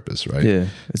happens on purpose, right? Yeah.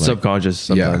 It's like, subconscious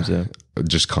sometimes. Yeah. It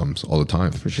just comes all the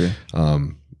time. For sure.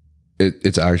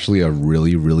 It's actually a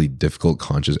really, really difficult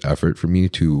conscious effort for me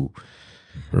to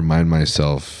remind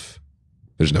myself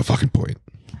there's no fucking point.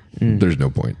 There's no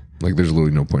point. Like there's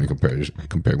literally no point in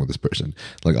comparing with this person.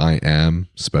 Like I am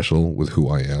special with who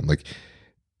I am. Like,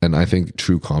 and I think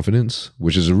true confidence,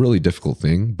 which is a really difficult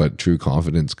thing, but true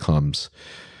confidence comes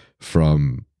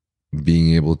from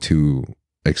being able to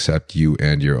accept you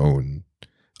and your own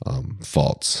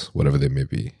faults, whatever they may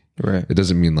be. Right. It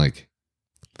doesn't mean like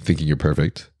thinking you're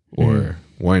perfect or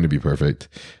wanting to be perfect,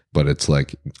 but it's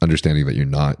like understanding that you're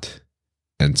not,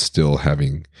 and still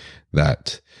having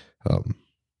that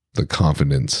the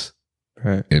confidence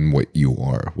in what you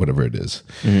are, whatever it is.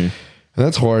 And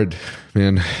that's hard,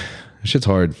 man. Shit's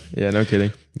hard. Yeah, no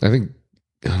kidding. I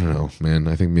don't know, man.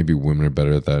 I think maybe women are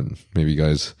better at that. Maybe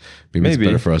guys, maybe it's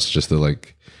better for us just to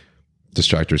like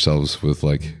distract ourselves with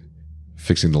like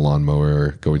fixing the lawnmower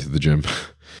or going to the gym.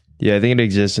 Yeah, I think it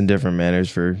exists in different manners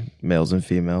for males and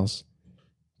females.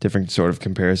 Different sort of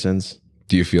comparisons.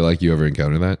 Do you feel like you ever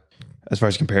encounter that? as far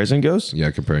as comparison goes.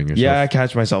 Yeah, comparing yourself. Yeah, I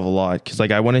catch myself a lot because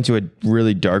like I went into a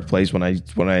really dark place when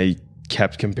I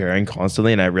kept comparing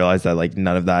constantly, and I realized that like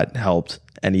none of that helped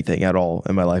anything at all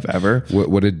in my life ever.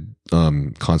 What did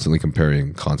constantly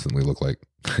comparing constantly look like?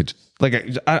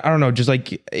 Like I don't know, just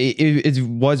like it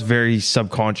was very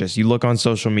subconscious. You look on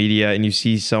social media and you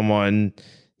see something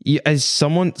as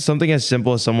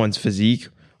simple as someone's physique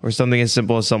or something as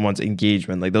simple as someone's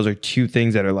engagement. Like those are two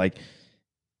things that are like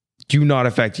do not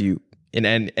affect you in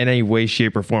any way,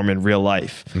 shape, or form in real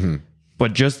life. Mm-hmm.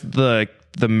 But just the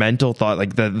mental thought,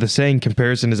 like the saying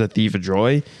comparison is a thief of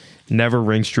joy, never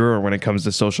rings truer when it comes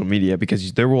to social media,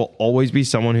 because there will always be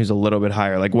someone who's a little bit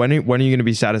higher. Like when are you going to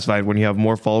be satisfied when you have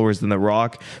more followers than The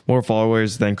Rock, more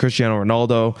followers than Cristiano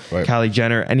Ronaldo, right, Kylie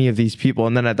Jenner, any of these people?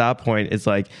 And then at that point, it's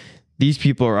like these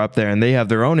people are up there and they have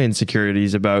their own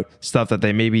insecurities about stuff that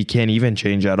they maybe can't even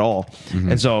change at all.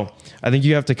 Mm-hmm. And so I think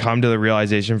you have to come to the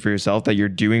realization for yourself that you're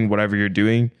doing whatever you're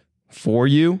doing for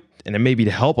you. And it may be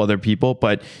to help other people,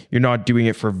 but you're not doing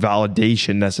it for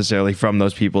validation necessarily from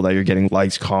those people that you're getting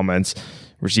likes, comments,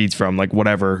 receipts from, like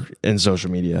whatever in social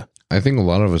media. I think a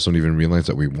lot of us don't even realize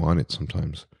that we want it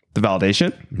sometimes. The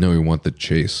validation? No, we want the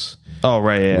chase. Oh,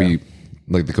 right. Yeah. We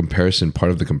like the comparison.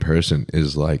 Part of the comparison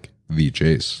is like the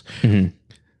chase. Mm-hmm.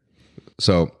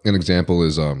 So an example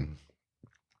is a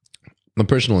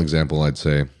personal example, I'd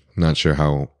say. Not sure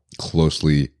how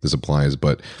closely this applies,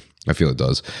 but I feel it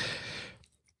does.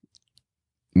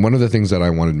 One of the things that I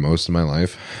wanted most in my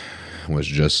life was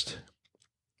just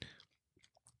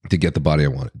to get the body I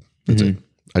wanted. That's it.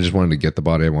 I just wanted to get the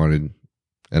body I wanted,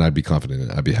 and I'd be confident in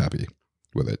it. I'd be happy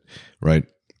with it, right?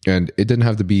 And it didn't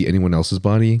have to be anyone else's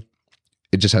body.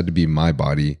 It just had to be my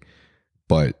body,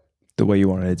 but the way you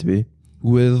wanted it to be,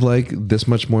 with like this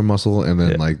much more muscle and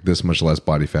then like this much less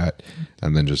body fat,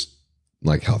 and then just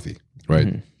like healthy, right?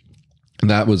 Mm-hmm. And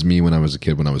that was me when I was a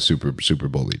kid, when I was super, super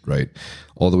bullied, right?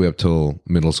 All the way up till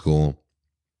middle school,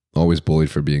 always bullied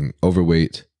for being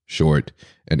overweight, short,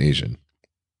 and Asian.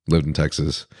 Lived in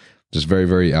Texas. Just very,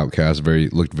 very outcast,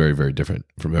 looked very, very different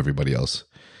from everybody else.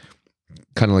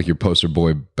 Kind of like your poster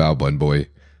boy, bow bun boy.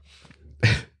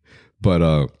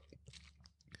 But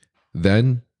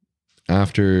then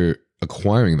after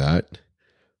acquiring that,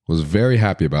 was very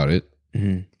happy about it.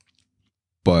 Mm-hmm.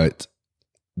 But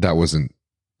that wasn't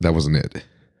it.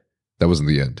 That wasn't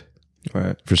the end.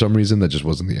 Right. For some reason, that just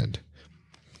wasn't the end.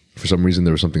 For some reason,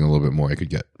 there was something a little bit more I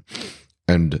could get.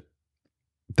 And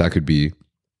that could be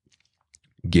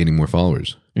gaining more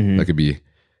followers. Mm-hmm. That could be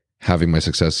having my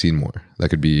success seen more. That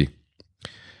could be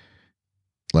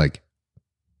like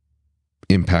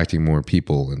impacting more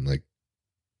people and like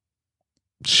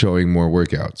showing more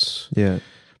workouts. Yeah.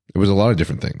 It was a lot of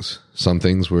different things. Some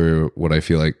things were what I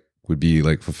feel like would be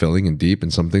like fulfilling and deep,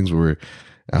 and some things were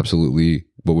absolutely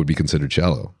what would be considered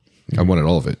shallow. Mm-hmm. I wanted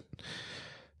all of it.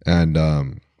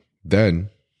 And then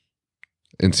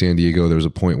in San Diego, there was a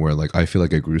point where like I feel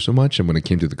like I grew so much, and when it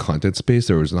came to the content space,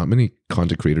 there was not many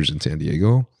content creators in San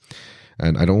Diego.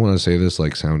 And I don't want to say this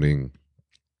like sounding,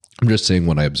 I'm just saying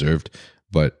what I observed,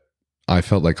 but I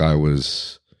felt like I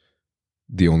was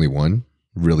the only one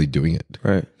really doing it.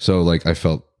 Right. So like I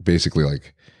felt basically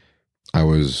like I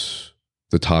was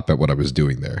the top at what I was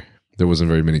doing there. There wasn't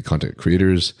very many content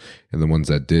creators, and the ones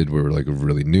that did were like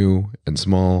really new and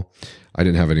small. I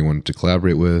didn't have anyone to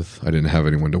collaborate with. I didn't have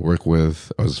anyone to work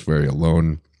with. I was very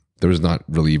alone. There was not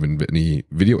really even any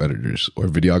video editors or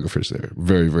videographers there.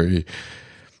 Very, very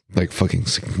like fucking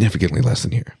significantly less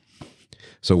than here.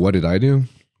 So what did I do?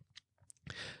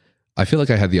 I feel like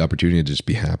I had the opportunity to just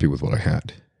be happy with what I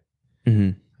had.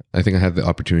 Mm-hmm. I think I had the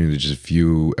opportunity to just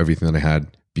view everything that I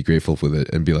had, be grateful with it,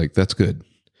 and be like, that's good.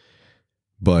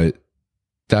 But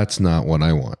that's not what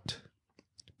I want,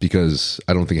 because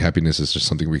I don't think happiness is just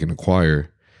something we can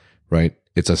acquire, right?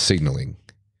 It's a signaling.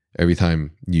 Every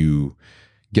time you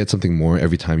get something more,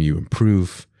 every time you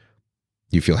improve,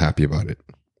 you feel happy about it.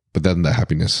 But then the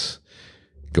happiness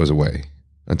goes away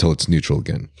until it's neutral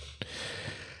again.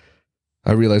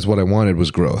 I realized what I wanted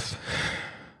was growth.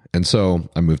 And so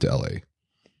I moved to LA.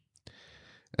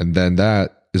 And then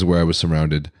that is where I was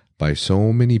surrounded by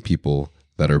so many people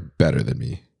that are better than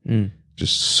me. Mm.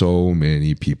 Just so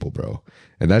many people, bro.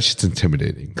 And that shit's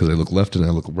intimidating, because I look left and I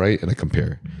look right and I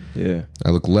compare. Yeah. I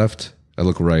look left, I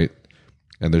look right,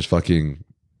 and there's fucking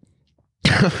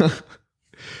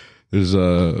there's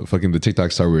fucking the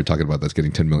TikTok star we were talking about that's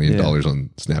getting $10 million on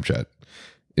Snapchat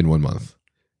in 1 month.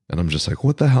 And I'm just like,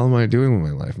 what the hell am I doing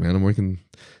with my life, man? I'm working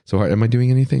so hard. Am I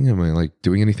doing anything? Am I like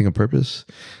doing anything on purpose?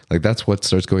 Like that's what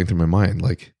starts going through my mind.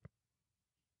 Like,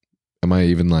 am I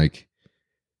even like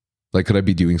could I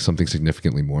be doing something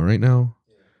significantly more right now?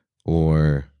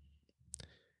 Or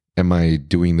am I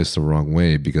doing this the wrong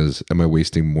way? Because am I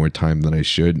wasting more time than I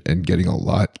should and getting a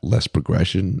lot less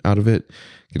progression out of it,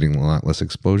 getting a lot less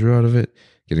exposure out of it,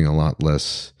 getting a lot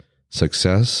less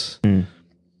success,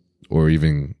 or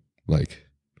even like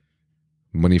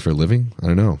money for a living? I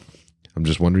don't know. I'm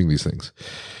just wondering these things.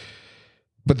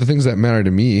 But the things that matter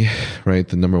to me, right?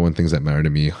 The number one things that matter to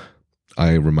me,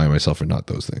 I remind myself are not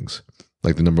those things.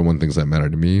 Like the number one things that matter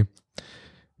to me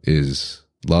is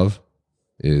love,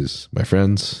 is my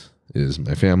friends, is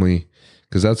my family,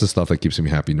 because that's the stuff that keeps me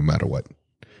happy no matter what.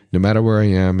 No matter where I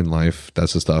am in life,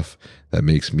 that's the stuff that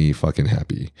makes me fucking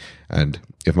happy. And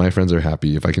if my friends are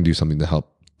happy, if I can do something to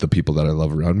help the people that I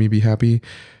love around me be happy,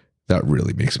 that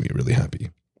really makes me really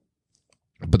happy.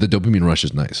 But the dopamine rush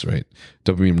is nice, right?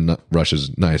 Dopamine rush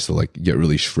is nice to like get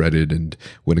really shredded and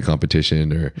win a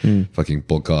competition or fucking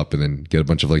bulk up and then get a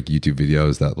bunch of like YouTube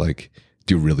videos that like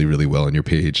do really, really well on your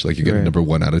page. Like you get number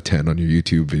 1 out of 10 on your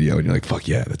YouTube video and you're like, fuck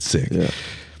yeah, that's sick. Yeah.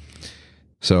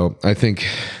 So I think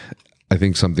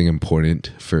something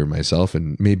important for myself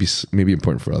and maybe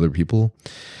important for other people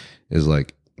is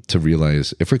like to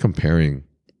realize if we're comparing,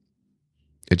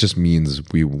 it just means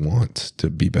we want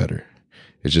to be better.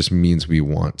 It just means we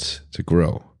want to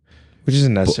grow. Which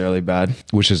isn't necessarily bad.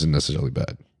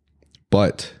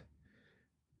 But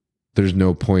there's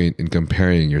no point in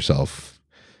comparing yourself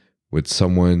with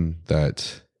someone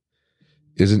that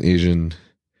isn't Asian,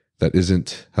 that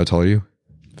isn't, how tall are you?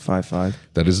 5'5".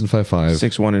 That isn't 5'5".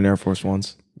 6'1" in Air Force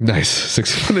Ones. Nice.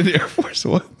 6'1" in Air Force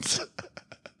Ones.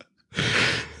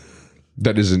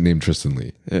 That isn't named Tristyn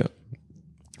Lee. Yeah.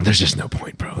 There's just no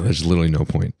point, bro. There's literally no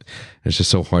point. It's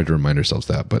just so hard to remind ourselves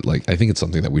that. But like, I think it's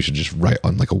something that we should just write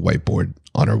on like a whiteboard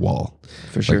on our wall.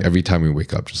 For sure. Like every time we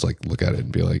wake up, just like look at it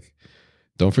and be like,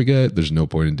 don't forget, there's no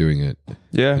point in doing it.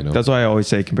 Yeah. You know? That's why I always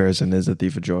say comparison is a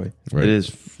thief of joy. Right. It is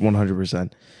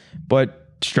 100%. But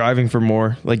striving for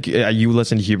more, like you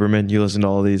listen to Huberman, you listen to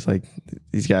all these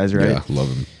guys, right? Yeah, love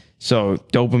them. So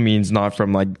dopamine's not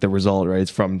from like the result, right? It's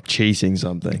from chasing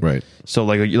something. Right. So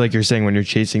like you're saying, when you're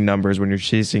chasing numbers, when you're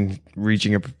chasing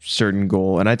reaching a certain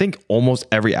goal, and I think almost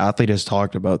every athlete has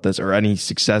talked about this, or any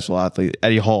successful athlete.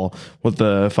 Eddie Hall with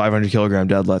the 500 kilogram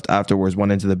deadlift afterwards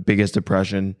went into the biggest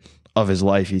depression of his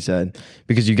life, he said,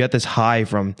 because you get this high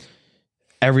from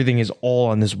everything is all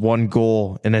on this one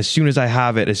goal. And as soon as I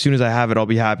have it, I'll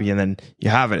be happy. And then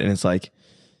you have it. And it's like,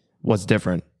 what's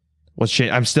different? What's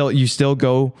changed?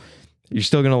 You're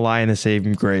still going to lie in the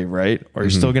same grave, right? Or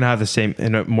you're still going to have the same,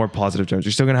 in a more positive terms,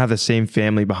 you're still going to have the same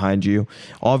family behind you.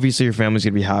 Obviously your family's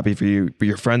going to be happy for you, but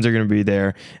your friends are going to be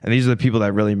there. And these are the people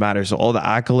that really matter. So all the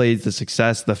accolades, the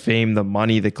success, the fame, the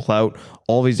money, the clout,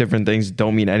 all these different things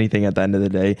don't mean anything at the end of the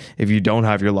day if you don't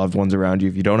have your loved ones around you,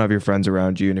 if you don't have your friends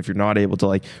around you, and if you're not able to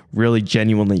like really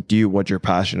genuinely do what you're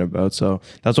passionate about. So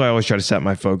that's why I always try to set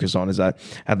my focus on, is that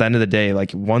at the end of the day,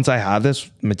 like once I have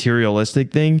this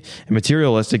materialistic thing, and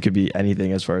materialistic could be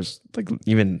anything as far as like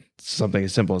even something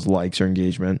as simple as likes or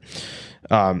engagement,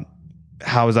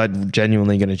 how is that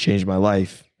genuinely going to change my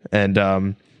life? And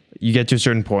you get to a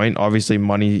certain point, obviously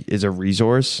money is a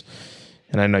resource.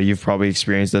 And I know you've probably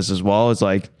experienced this as well. It's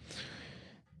like,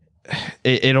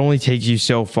 it only takes you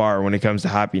so far when it comes to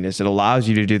happiness. It allows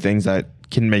you to do things that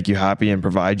can make you happy and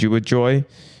provide you with joy,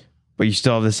 but you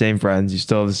still have the same friends, you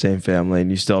still have the same family, and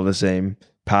you still have the same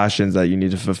passions that you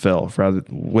need to fulfill,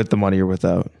 with the money or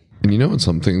without. And you know what's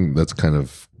something that's kind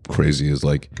of crazy is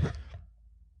like,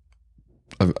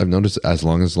 I've noticed as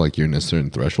long as like you're in a certain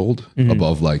threshold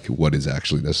above like what is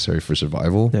actually necessary for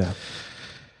survival. Yeah.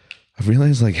 I've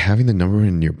realized like having the number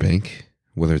in your bank,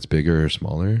 whether it's bigger or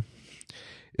smaller,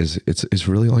 it's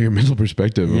really all your mental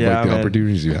perspective of like the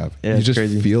opportunities you have. Yeah, you just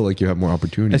crazy. feel like you have more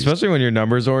opportunities. Especially when you're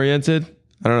numbers oriented.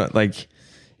 I don't know, like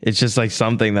it's just like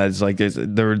something that's like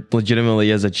there legitimately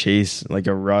is a chase, like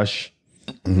a rush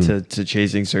to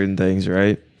chasing certain things,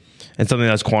 right? And something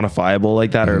that's quantifiable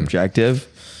like that or objective.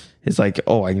 It's like,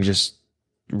 oh, I can just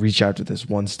reach out to this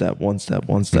one step. And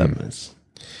it's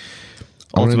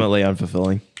ultimately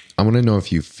unfulfilling. I want to know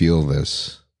if you feel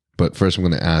this, but first I'm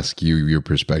going to ask you your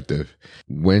perspective.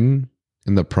 When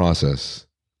in the process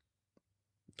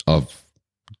of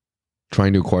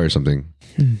trying to acquire something,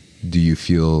 do you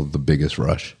feel the biggest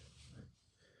rush?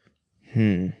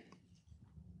 I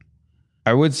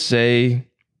would say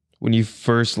when you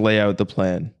first lay out the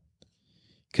plan,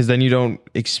 because then you don't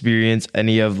experience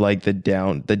any of like the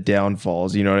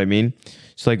downfalls. You know what I mean?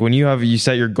 So like when you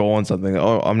set your goal on something,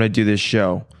 oh, I'm going to do this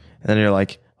show. And then you're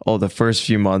like, oh, the first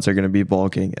few months are going to be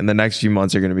bulking, and the next few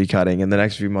months are going to be cutting, and the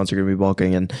next few months are going to be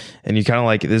bulking. And you kind of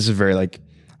like, this is very like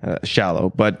shallow,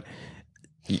 but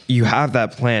you have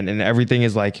that plan and everything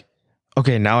is like,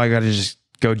 okay, now I got to just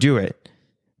go do it.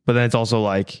 But then it's also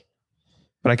like,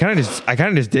 but I kind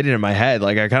of just did it in my head.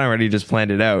 Like I kind of already just planned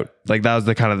it out. Like that was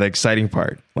the kind of the exciting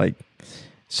part. Like,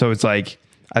 so it's like,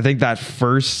 I think that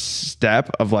first step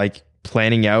of like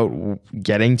planning out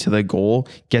getting to the goal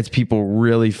gets people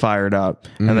really fired up.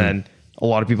 And then a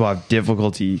lot of people have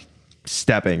difficulty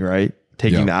stepping, right?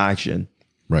 Taking the action.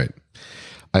 Right.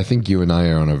 I think you and I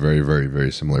are on a very, very,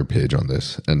 very similar page on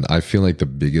this. And I feel like the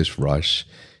biggest rush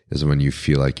is when you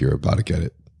feel like you're about to get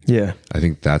it. Yeah. I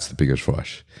think that's the biggest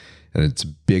rush. And it's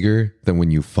bigger than when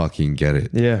you fucking get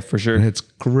it. Yeah, for sure. And it's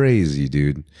crazy,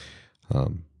 dude.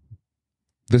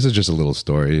 This is just a little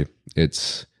story.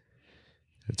 It's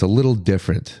a little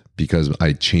different because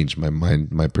I changed my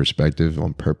mind, my perspective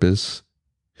on purpose.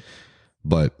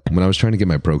 But when I was trying to get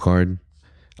my pro card,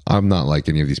 I'm not like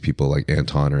any of these people like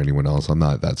Anton or anyone else. I'm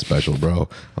not that special, bro.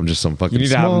 I'm just some fucking You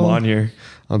need to have him on here.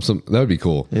 That would be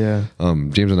cool. Yeah.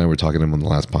 James and I were talking to him on the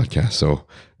last podcast, so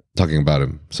talking about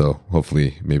him. So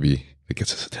hopefully maybe it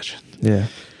gets his attention. Yeah.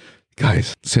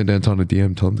 Guys, send Anton a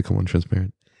DM, tell him to come on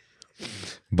Transparent.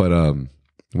 But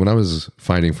when I was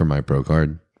fighting for my pro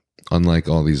card, unlike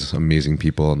all these amazing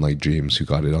people and like James who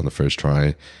got it on the first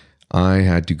try, I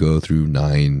had to go through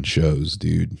 9 shows,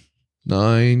 dude.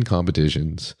 9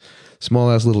 competitions.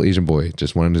 Small ass little Asian boy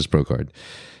just wanted his pro card.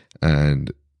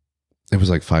 And it was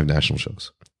like 5 national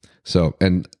shows. So,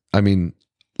 and I mean,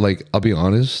 like, I'll be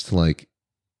honest, like,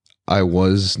 I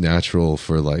was natural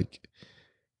for like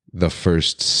the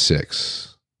first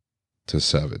 6 to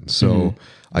 7. So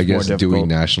I guess doing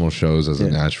national shows as a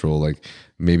natural, like,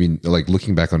 maybe like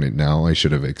looking back on it now, I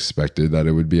should have expected that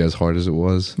it would be as hard as it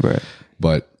was. Right.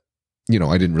 But you know,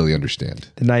 I didn't really understand.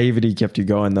 The naivety kept you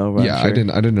going though. Yeah, sure. I didn't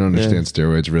understand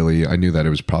steroids really. I knew that it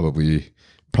was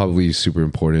probably super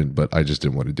important, but I just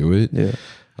didn't want to do it. Yeah.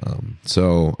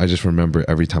 So I just remember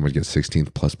every time I'd get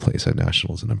 16th plus place at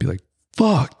nationals and I'd be like,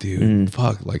 fuck, dude,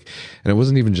 fuck. Like, and it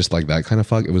wasn't even just like that kind of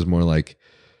fuck. It was more like,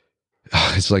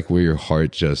 it's like where your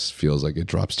heart just feels like it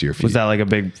drops to your feet. Was that like a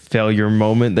big failure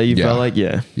moment that you felt like?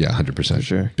 Yeah. Yeah, 100%. For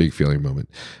sure. Big failure moment.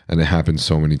 And it happened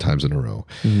so many times in a row.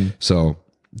 So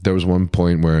there was one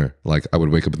point where like I would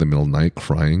wake up in the middle of the night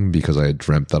crying because I had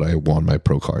dreamt that I won my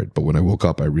pro card. But when I woke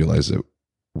up, I realized it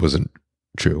wasn't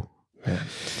true. Man.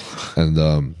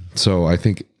 And so I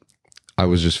think I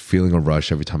was just feeling a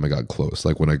rush every time I got close.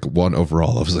 Like when I won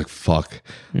overall, I was like, fuck,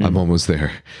 I'm almost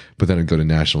there. But then I'd go to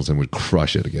nationals and would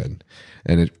crush it again.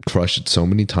 And it crushed it so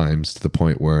many times to the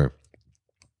point where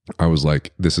I was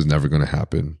like, this is never going to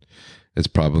happen. It's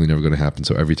probably never going to happen.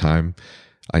 So every time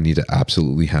I need to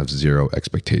absolutely have 0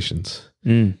 expectations.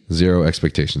 0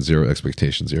 expectations, 0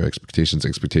 expectations, 0 expectations,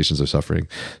 expectations of suffering.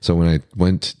 So when I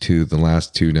went to the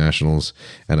last 2 nationals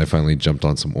and I finally jumped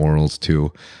on some orals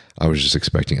too, I was just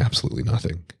expecting absolutely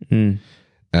nothing.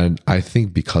 And I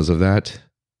think because of that,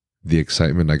 the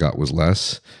excitement I got was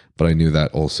less, but I knew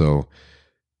that also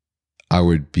I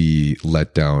would be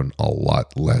let down a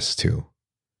lot less too.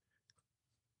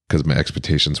 Because my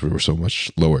expectations were so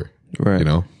much lower. Right. You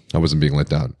know, I wasn't being let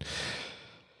down.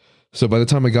 So by the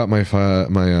time I got my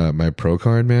my pro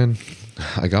card, man,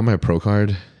 I got my pro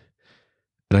card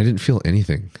and I didn't feel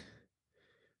anything.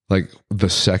 Like the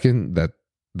second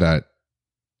that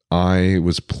I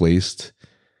was placed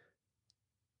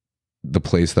the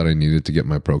place that I needed to get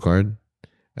my pro card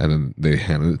and then they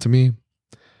handed it to me,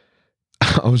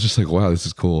 I was just like, wow, this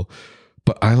is cool.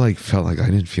 But I like felt like I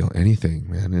didn't feel anything,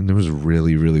 man. And it was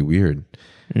really, really weird.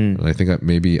 And I think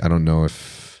I don't know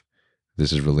if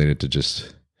this is related to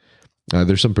just,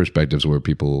 there's some perspectives where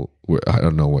I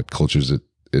don't know what cultures it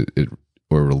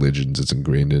or religions it's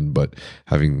ingrained in, but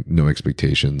having no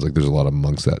expectations, like there's a lot of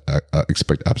monks that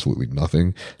expect absolutely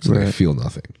nothing. So they feel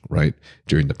nothing, right?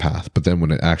 During the path. But then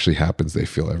when it actually happens, they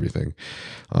feel everything.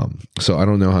 So I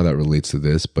don't know how that relates to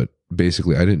this, but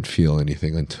basically I didn't feel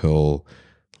anything until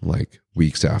like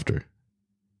weeks after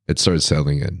it started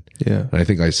settling in. Yeah. And I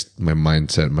think my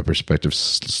mindset, my perspective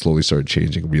slowly started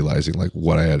changing, realizing like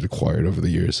what I had acquired over the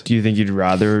years. Do you think you'd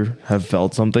rather have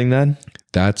felt something then?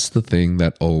 That's the thing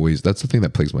that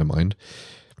plagues my mind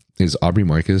is Aubrey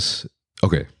Marcus.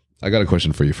 Okay. I got a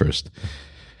question for you first.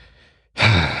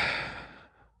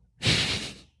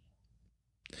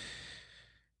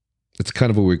 It's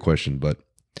kind of a weird question, but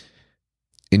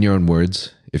in your own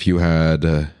words, if you had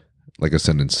like a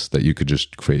sentence that you could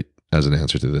just create as an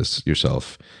answer to this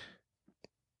yourself,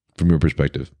 from your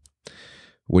perspective,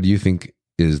 what do you think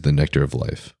is the nectar of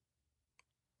life?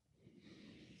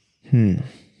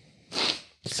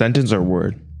 Sentence or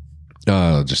word?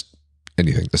 Just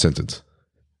anything, a sentence.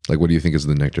 Like, what do you think is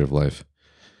the nectar of life?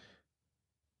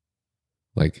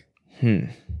 Like,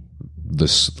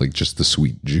 this, like just the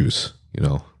sweet juice, you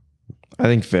know? I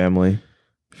think family.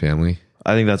 Family.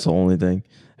 I think that's the only thing.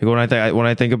 Like when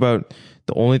I think about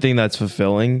the only thing that's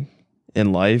fulfilling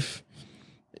in life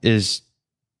is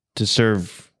to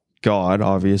serve God,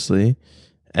 obviously,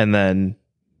 and then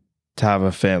to have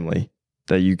a family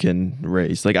that you can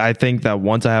raise. Like I think that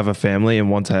once I have a family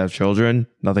and once I have children,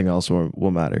 nothing else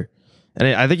will matter. And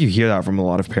I think you hear that from a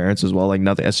lot of parents as well. Like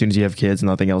nothing, as soon as you have kids,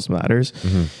 nothing else matters.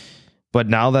 Mm-hmm. But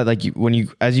now that like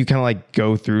as you kind of like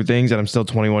go through things, and I'm still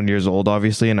 21 years old,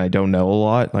 obviously, and I don't know a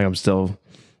lot. Like I'm still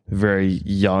very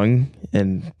young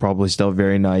and probably still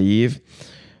very naive.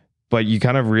 But you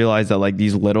kind of realize that like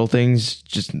these little things,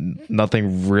 just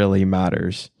nothing really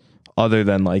matters other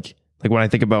than like when I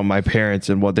think about my parents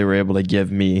and what they were able to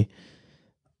give me.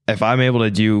 If I'm able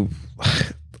to do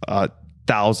a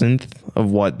thousandth of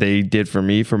what they did for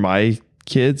me, for my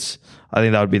kids, I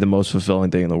think that would be the most fulfilling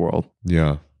thing in the world.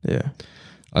 Yeah. Yeah.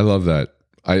 I love that.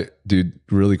 Dude,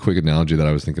 really quick analogy that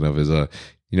I was thinking of is,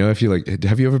 you know, if you like,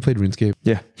 have you ever played RuneScape?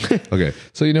 Yeah. Okay.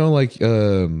 So, you know, like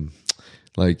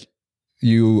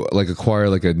you like acquire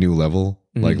like a new level,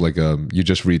 mm-hmm. You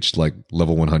just reached like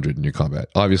level 100 in your combat.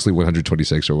 Obviously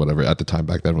 126 or whatever at the time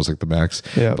back then was like the max.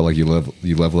 Yeah. But like you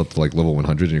level up to like level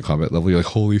 100 in your combat level. You're like,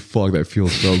 holy fuck, that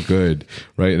feels so good.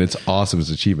 Right. And it's awesome. It's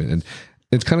an achievement. And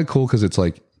it's kind of cool because it's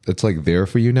like there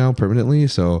for you now permanently.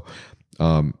 So,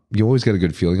 you always get a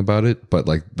good feeling about it, but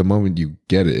like the moment you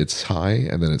get it, it's high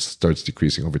and then it starts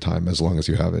decreasing over time as long as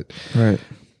you have it. Right.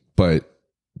 But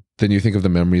then you think of the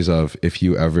memories of if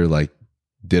you ever like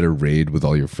did a raid with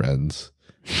all your friends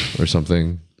or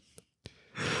something.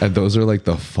 And those are like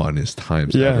the funnest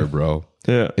times ever, bro.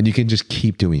 Yeah. And you can just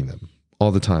keep doing them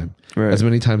all the time. Right. As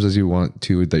many times as you want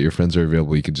to, that your friends are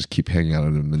available, you can just keep hanging out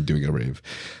on them and doing a rave.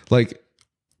 Like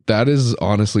that is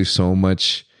honestly so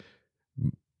much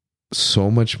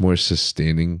more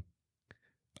sustaining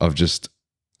of just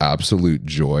absolute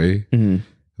joy mm-hmm.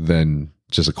 than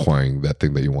just acquiring that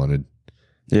thing that you wanted.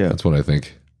 Yeah. That's what I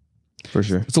think. For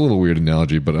sure. It's a little weird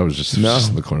analogy, but I was just in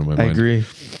the corner of my mind. I agree.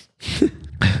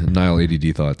 Nile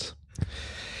ADD thoughts.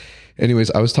 Anyways,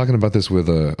 I was talking about this with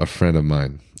a friend of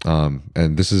mine.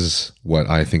 And this is what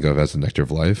I think of as the nectar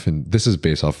of life. And this is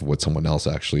based off of what someone else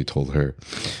actually told her.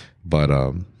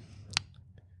 But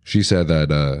she said that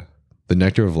the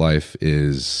nectar of life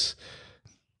is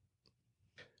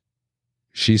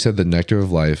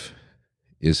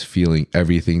feeling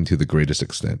everything to the greatest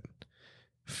extent.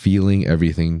 Feeling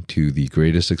everything to the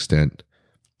greatest extent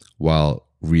while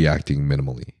reacting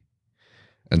minimally.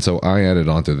 And so I added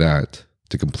onto that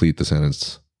to complete the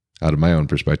sentence out of my own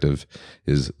perspective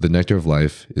is the nectar of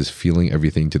life is feeling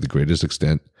everything to the greatest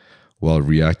extent while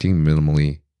reacting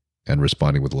minimally and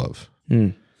responding with love.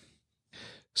 Mm.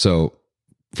 So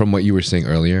from what you were saying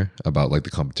earlier about like the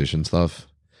competition stuff,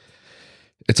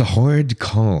 it's a hard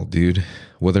call, dude,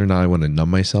 whether or not I want to numb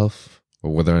myself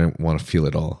or whether I want to feel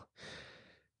it all.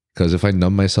 Because if I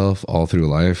numb myself all through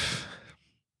life,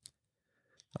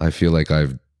 I feel like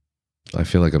I'm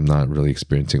not really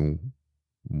experiencing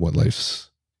what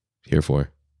life's here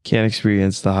for. Can't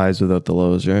experience the highs without the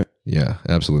lows, right? Yeah,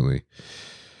 absolutely.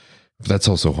 But that's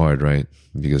also hard, right?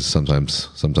 Because sometimes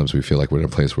we feel like we're in a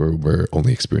place where we're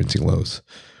only experiencing lows,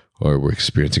 or we're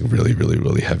experiencing really, really,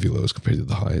 really heavy lows compared to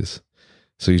the highs.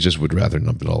 So you just would rather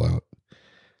numb it all out.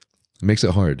 It makes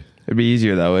it hard. It'd be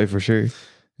easier that way for sure.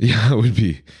 Yeah, it would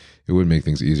be. It would make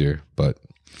things easier. But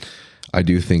I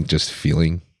do think just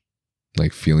feeling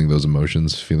those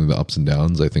emotions, feeling the ups and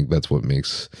downs, I think that's what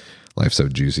makes life so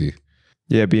juicy.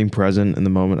 Yeah, being present in the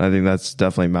moment. I think that's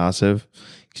definitely massive.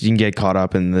 Because you can get caught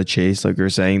up in the chase. Like you're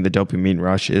saying, the dopamine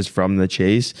rush is from the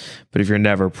chase. But if you're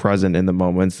never present in the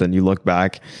moments, then you look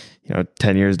back,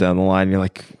 10 years down the line, you're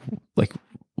like,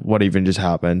 what even just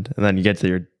happened? And then you get to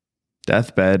your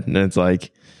deathbed and it's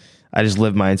like, I just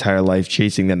lived my entire life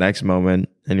chasing the next moment,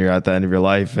 and you're at the end of your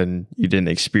life and you didn't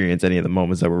experience any of the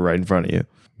moments that were right in front of you.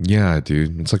 Yeah,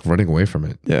 dude. It's like running away from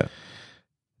it. Yeah.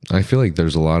 I feel like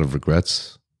there's a lot of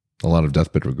regrets, a lot of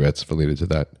deathbed regrets related to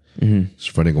that. Mm-hmm.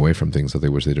 Just running away from things that they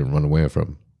wish they didn't run away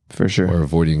from. For sure. Or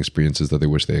avoiding experiences that they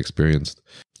wish they experienced.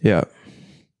 Yeah.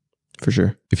 For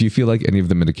sure. If you feel like any of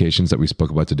the medications that we spoke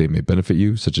about today may benefit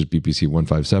you, such as BPC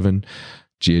 157,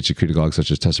 GH secretagogues such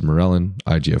as tesamorelin,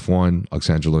 IGF-1,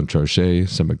 oxandrolone trochet,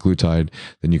 semaglutide,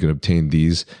 then you can obtain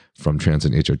these from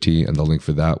Transcend HRT, and the link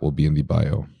for that will be in the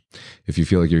bio. If you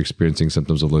feel like you're experiencing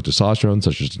symptoms of low testosterone,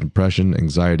 such as depression,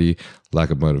 anxiety,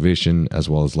 lack of motivation, as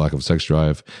well as lack of sex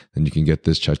drive, then you can get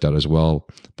this checked out as well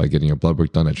by getting your blood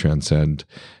work done at Transcend,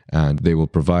 and they will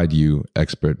provide you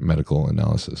expert medical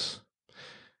analysis.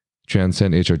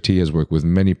 Transcend HRT has worked with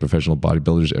many professional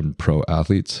bodybuilders and pro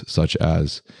athletes, such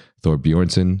as Thor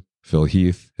Bjornsson, Phil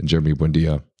Heath, and Jeremy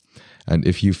Buendia. And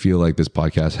if you feel like this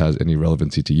podcast has any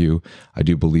relevancy to you, I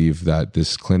do believe that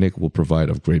this clinic will provide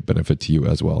of great benefit to you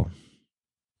as well.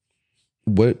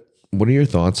 What are your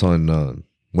thoughts on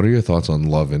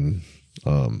love and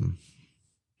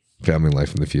family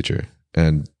life in the future?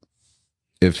 And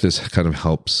if this kind of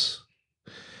helps,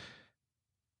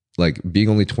 like being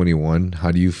only 21,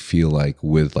 how do you feel like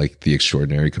with like the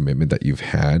extraordinary commitment that you've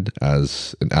had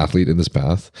as an athlete in this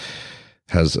path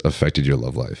has affected your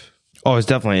love life? Oh, it's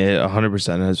definitely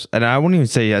 100%. And I wouldn't even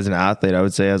say as an athlete, I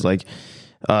would say as like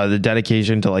the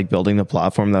dedication to like building the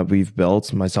platform that we've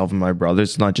built, myself and my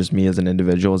brothers. It's not just me as an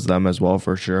individual, it's them as well,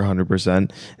 for sure,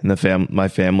 100%. And my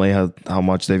family, how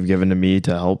much they've given to me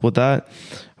to help with that.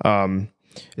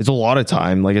 It's a lot of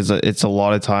time. Like it's a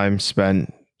lot of time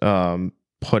spent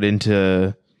put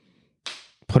into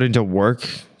work,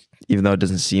 even though it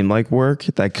doesn't seem like work,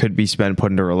 that could be spent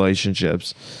put into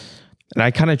relationships. And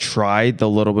I kind of tried the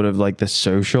little bit of like the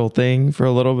social thing for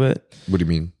a little bit. What do you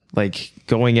mean? Like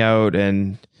going out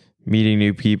and meeting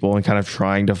new people and kind of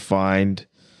trying to find,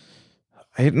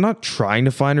 not trying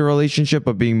to find a relationship,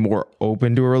 but being more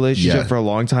open to a relationship. For a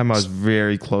long time, I was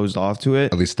very closed off to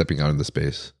it. At least stepping out in the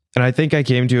space. And I think I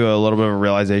came to a little bit of a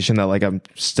realization that like I'm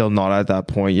still not at that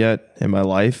point yet in my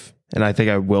life. And I think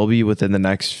I will be within the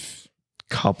next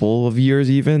couple of years,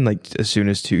 even like as soon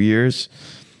as 2 years.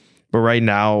 But right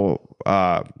now,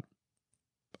 I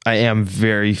am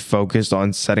very focused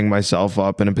on setting myself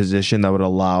up in a position that would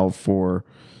allow for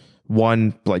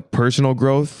one, like personal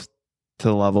growth to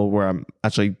the level where I'm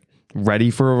actually ready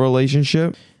for a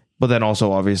relationship, but then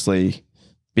also obviously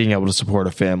being able to support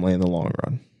a family in the long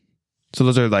run. So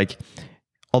those are like,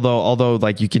 although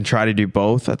like you can try to do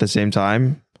both at the same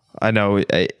time, I know,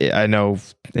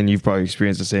 and you've probably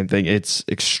experienced the same thing. It's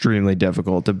extremely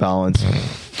difficult to balance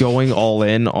going all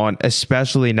in on,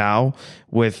 especially now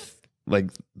with like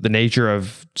the nature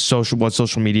of what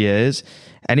social media is.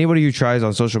 Anybody who tries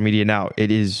on social media now, it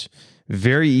is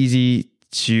very easy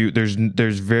to,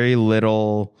 there's very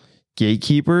little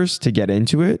gatekeepers to get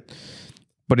into it,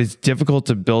 but it's difficult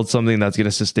to build something that's going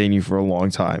to sustain you for a long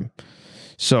time.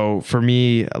 So for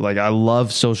me, like I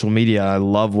love social media. I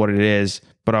love what it is,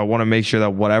 but I want to make sure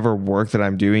that whatever work that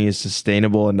I'm doing is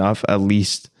sustainable enough, at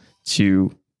least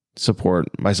to support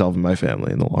myself and my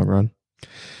family in the long run.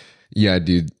 Yeah,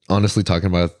 dude, honestly, talking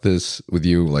about this with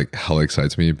you, like hella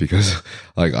excites me because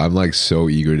like, I'm like so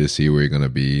eager to see where you're going to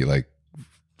be, like,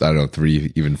 I don't know,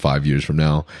 3, even 5 years from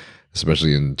now,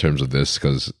 especially in terms of this.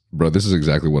 Cause bro, this is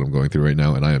exactly what I'm going through right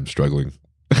now. And I am struggling.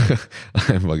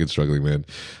 I'm fucking struggling, man.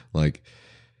 Like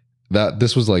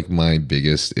this was like my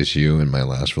biggest issue in my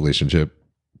last relationship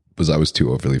was I was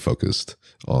too overly focused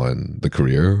on the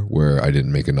career where I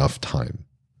didn't make enough time.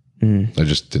 I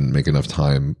just didn't make enough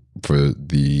time for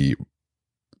the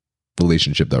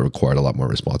relationship that required a lot more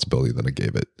responsibility than I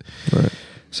gave it. Right.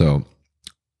 So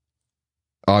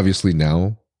obviously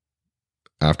now,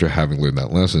 after having learned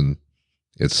that lesson,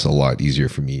 it's a lot easier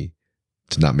for me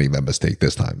to not make that mistake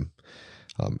this time.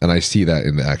 And I see that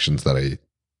in the actions that I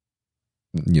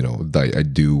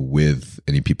do with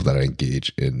any people that I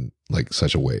engage in like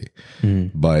such a way.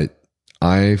 But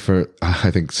I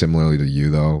think similarly to you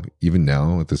though, even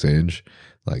now at this age,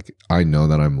 like I know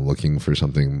that I'm looking for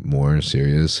something more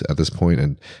serious at this point,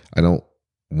 and I don't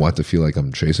want to feel like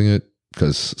I'm chasing it,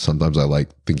 because sometimes I like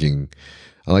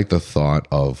the thought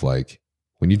of like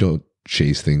when you don't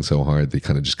chase things so hard, they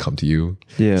kind of just come to you.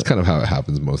 Yeah. It's kind of how it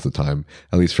happens most of the time,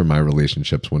 at least for my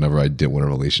relationships. Whenever I did want a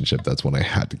relationship, that's when I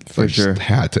had to,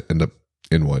 had to end up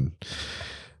in one.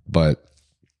 But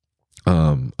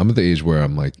I'm at the age where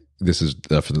I'm like, this is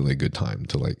definitely a good time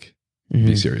to like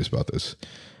be serious about this.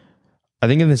 I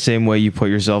think in the same way you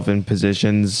put yourself in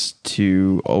positions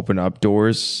to open up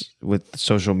doors with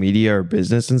social media or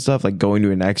business and stuff, like going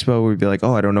to an expo where you'd be like,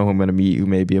 oh, I don't know who I'm going to meet, who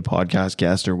may be a podcast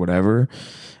guest or whatever.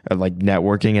 Or like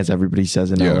networking, as everybody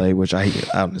says in LA, which I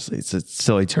honestly, it's a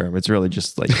silly term. It's really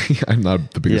just like, I'm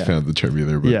not the biggest fan of the term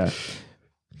either, but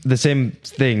the same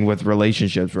thing with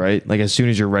relationships, right? Like as soon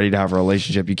as you're ready to have a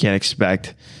relationship, you can't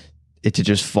expect it to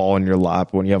just fall in your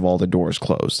lap when you have all the doors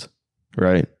closed,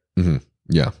 right?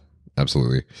 Yeah,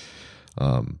 absolutely.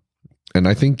 And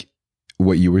I think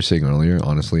what you were saying earlier,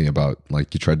 honestly, about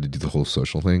like you tried to do the whole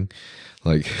social thing,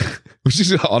 like, which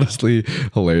is honestly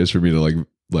hilarious for me to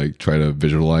like try to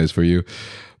visualize for you.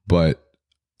 But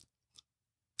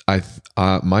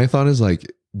my thought is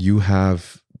like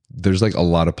there's like a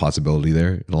lot of possibility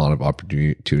there and a lot of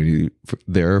opportunity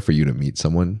there for you to meet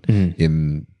someone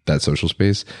in that social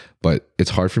space, but it's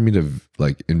hard for me to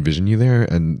like envision you there.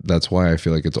 And that's why I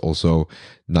feel like it's also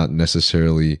not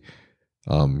necessarily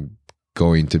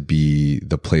going to be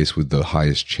the place with the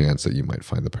highest chance that you might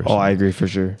find the person. Oh, I agree for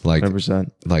sure. Like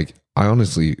 100%. Like I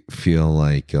honestly feel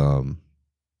like you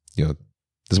know,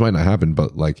 this might not happen,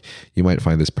 but like you might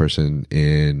find this person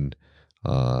in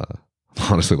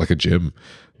honestly like a gym,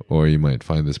 or you might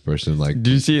find this person like.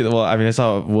 Do you see? Well, I mean, I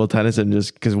saw Will Tennyson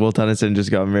because Will Tennyson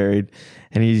just got married,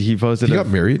 and he posted. He got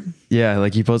married? Yeah,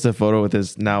 like he posted a photo with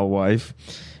his now wife,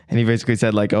 and he basically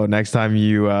said like, "Oh, next time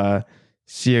you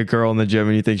see a girl in the gym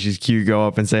and you think she's cute, go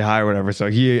up and say hi or whatever." So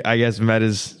he, I guess, met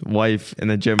his wife in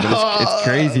the gym, but it's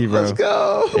crazy, bro. Let's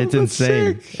go. It's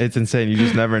insane. It's insane. You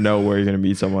just never know where you're gonna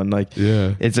meet someone. Like,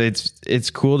 Yeah.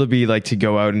 it's cool to be like to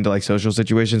go out into like social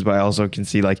situations, but I also can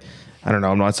see like, I don't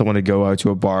know, I'm not someone to go out to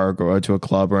a bar, or go out to a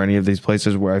club, or any of these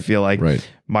places where I feel like Right.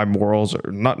 my morals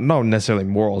are not necessarily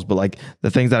morals, but like the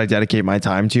things that I dedicate my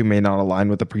time to may not align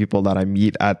with the people that I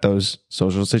meet at those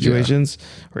social situations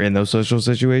or in those social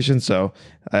situations. So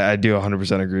I do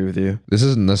 100% agree with you. This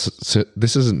isn't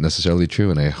necessarily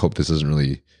true, and I hope this doesn't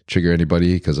really trigger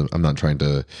anybody, because I'm not trying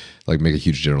to like make a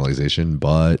huge generalization,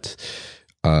 but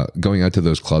going out to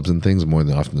those clubs and things, more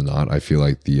than often than not, I feel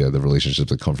like the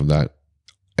relationships that come from that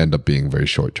end up being very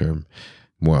short term,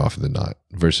 more often than not,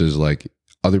 versus like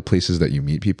other places that you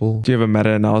meet people. Do you have a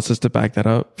meta-analysis to back that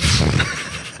up?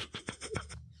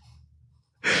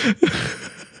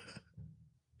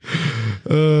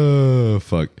 Oh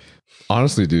fuck.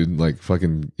 Honestly, dude, like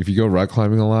fucking, if you go rock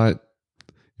climbing a lot,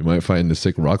 you might find a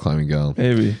sick rock climbing gal.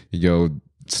 Maybe. You go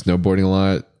snowboarding a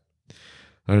lot,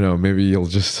 I don't know, maybe you'll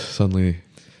just suddenly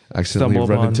accidentally Stumble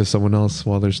run upon. into someone else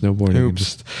while they're snowboarding and Oops.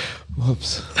 just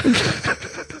whoops.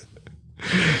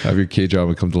 Have your K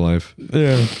drama come to life.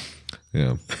 Yeah.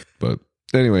 Yeah. But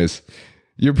anyways,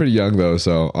 you're pretty young though,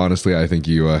 so honestly I think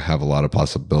you have a lot of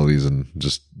possibilities, and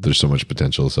just there's so much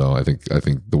potential. So I think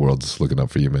the world's looking up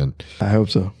for you, man. I hope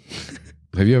so.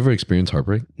 Have you ever experienced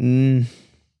heartbreak? Not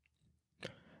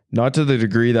to the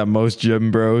degree that most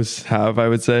gym bros have, I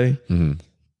would say.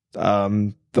 Mm-hmm.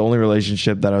 The only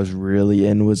relationship that I was really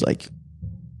in was like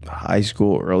high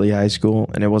school, early high school,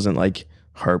 and it wasn't like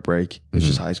heartbreak. It was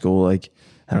just high school. Like,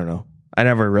 I don't know. I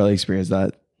never really experienced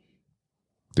that.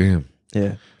 Damn.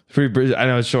 Yeah. I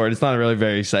know it's short. It's not really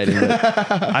very exciting.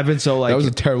 But I've been so like. That was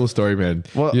a terrible story, man.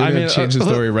 Well, You're I gonna mean, change the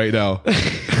story right now.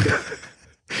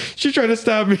 She tried to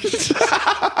stab me.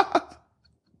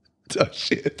 Oh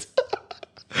shit.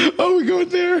 Oh, we going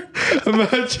there?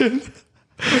 Imagine.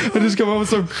 I just come up with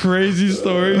some crazy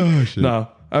story. Oh, shit. No,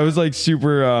 I was like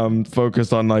super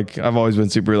focused on like, I've always been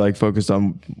super like focused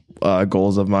on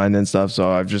goals of mine and stuff. So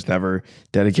I've just never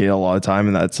dedicated a lot of time.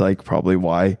 And that's like probably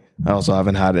why I also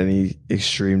haven't had any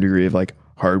extreme degree of like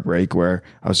heartbreak where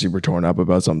I was super torn up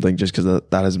about something, just because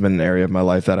that has been an area of my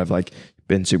life that I've like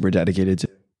been super dedicated to.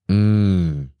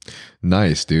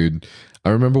 Nice, dude. I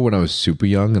remember when I was super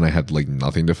young and I had like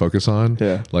nothing to focus on.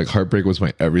 Yeah. Like heartbreak was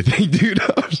my everything, dude.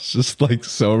 I was just like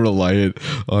so reliant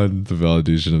on the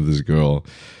validation of this girl.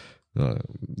 I'm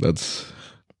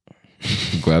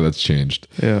glad that's changed.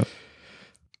 Yeah.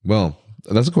 Well,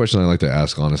 that's a question I like to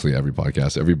ask, honestly, every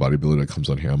podcast, every bodybuilder that comes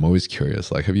on here. I'm always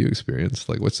curious. Like, have you experienced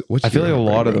like what's I feel like a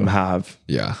lot of them have.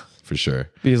 Yeah, for sure.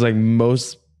 Because like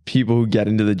most people who get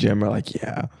into the gym are like,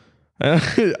 yeah. I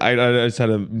just had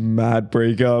a mad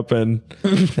breakup and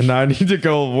now I need to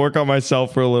go work on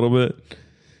myself for a little bit.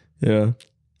 Yeah.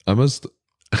 I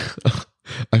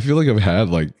feel like I've had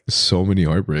like so many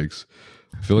heartbreaks.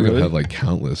 I feel like Really? I've had like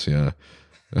countless. Yeah.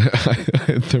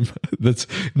 That's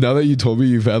now that you told me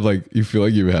you feel like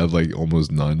you've had like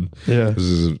almost none. Yeah. This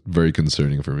is very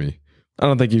concerning for me. I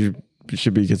don't think you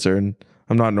should be concerned.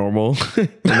 I'm not normal in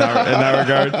that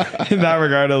regard. In that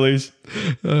regard, at least.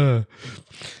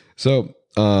 So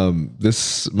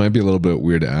this might be a little bit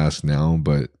weird to ask now,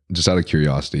 but just out of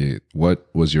curiosity, what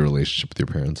was your relationship with your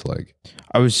parents like?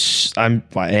 I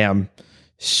am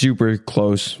super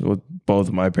close with both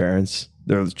of my parents.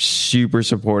 They're super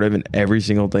supportive in every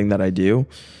single thing that I do.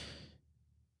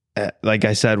 Like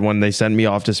I said, when they sent me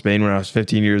off to Spain when I was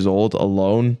 15 years old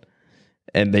alone,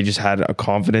 and they just had a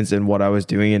confidence in what I was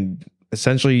doing, and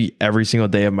essentially every single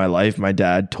day of my life, my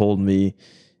dad told me,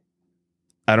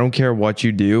 I don't care what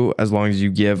you do as long as you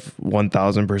give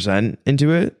 1000%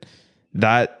 into it.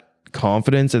 That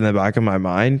confidence in the back of my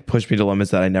mind pushed me to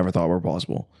limits that I never thought were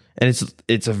possible. And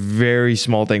it's a very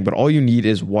small thing, but all you need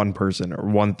is one person or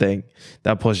one thing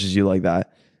that pushes you like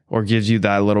that or gives you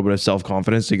that little bit of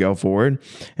self-confidence to go forward.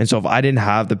 And so if I didn't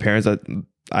have the parents that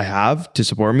I have to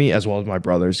support me, as well as my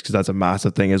brothers, because that's a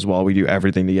massive thing as well, we do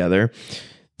everything together,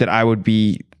 that I would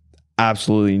be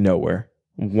absolutely nowhere.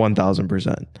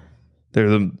 1000%. They're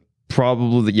the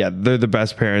probably, yeah, they're the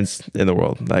best parents in the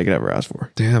world that I could ever ask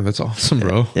for. Damn, that's awesome,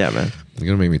 bro. Yeah, man. You're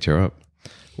gonna make me tear up.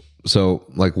 So,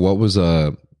 like, what was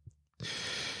I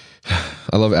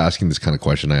love asking this kind of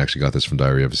question. I actually got this from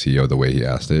Diary of a CEO, the way he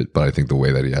asked it, but I think the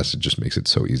way that he asked it just makes it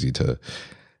so easy to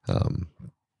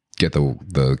get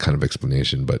the kind of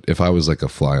explanation. But if I was like a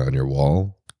fly on your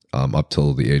wall, up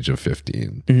till the age of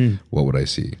 15, what would I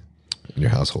see in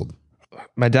your household?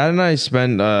 My dad and I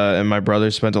and my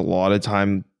brother spent a lot of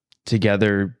time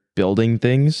together building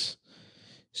things.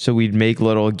 So we'd make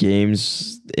little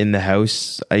games in the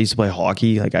house. I used to play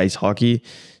hockey, like ice hockey.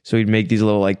 So we'd make these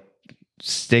little like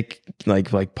stick,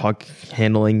 like puck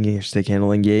handling, stick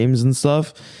handling games and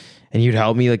stuff. And he'd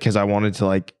help me like, cause I wanted to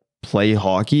like play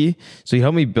hockey. So he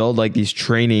helped me build like these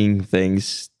training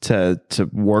things to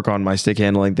work on my stick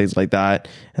handling, things like that.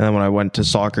 And then when I went to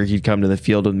soccer, he'd come to the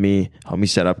field with me, help me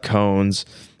set up cones.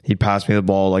 He'd pass me the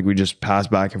ball. Like we just pass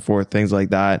back and forth, things like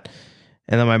that.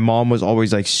 And then my mom was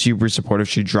always like super supportive.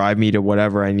 She'd drive me to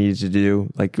whatever I needed to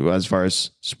do, like as far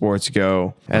as sports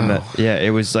go. And Wow.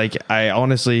 it was like, I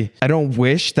don't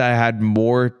wish that I had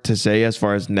more to say as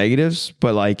far as negatives,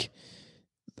 but like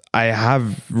I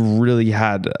have really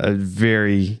had a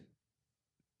very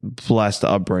blessed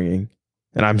upbringing,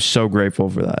 and I'm so grateful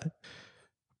for that.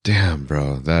 Damn,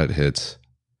 bro, that hits.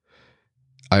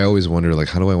 I always wonder, like,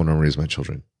 how do I want to raise my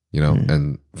children? You know,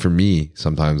 and for me,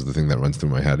 sometimes the thing that runs through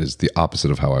my head is the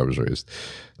opposite of how I was raised.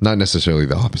 Not necessarily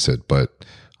the opposite, but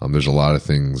there's a lot of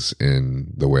things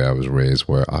in the way I was raised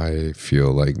where I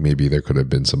feel like maybe there could have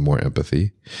been some more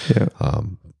empathy. Yeah.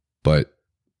 But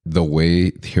the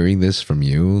way hearing this from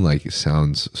you, like,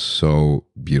 sounds so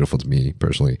beautiful to me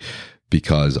personally,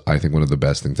 because I think one of the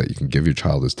best things that you can give your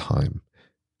child is time,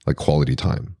 like quality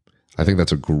time. I think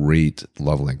that's a great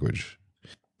love language.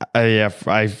 I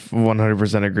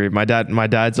 100% agree. My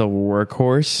dad's a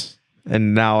workhorse,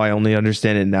 and now I only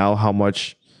understand it now how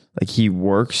much like he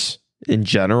works in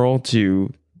general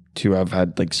to have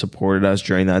had like supported us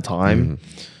during that time,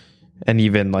 and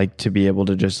even like to be able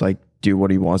to just like do what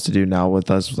he wants to do now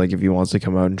with us, like if he wants to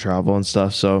come out and travel and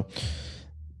stuff. So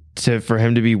for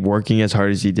him to be working as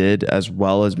hard as he did, as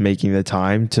well as making the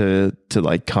time to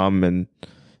like come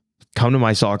to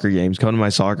my soccer games, come to my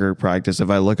soccer practice. If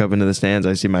I look up into the stands,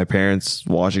 I see my parents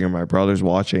watching or my brothers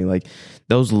watching. Like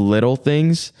those little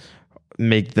things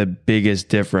make the biggest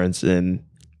difference in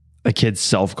a kid's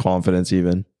self-confidence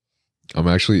even.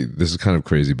 This is kind of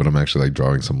crazy, but I'm actually like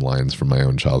drawing some lines from my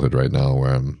own childhood right now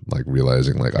where I'm like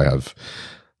realizing like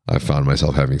I found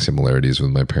myself having similarities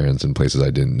with my parents in places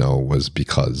I didn't know was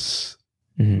because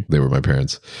they were my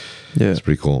parents. Yeah. It's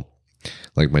pretty cool.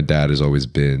 Like my dad has always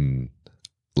been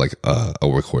like a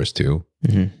workhorse too,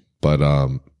 but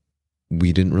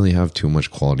we didn't really have too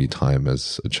much quality time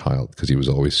as a child because he was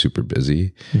always super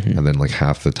busy, and then like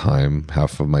half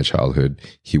of my childhood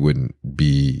he wouldn't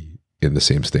be in the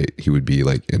same state. He would be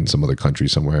like in some other country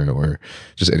somewhere or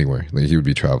just anywhere. Like he would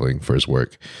be traveling for his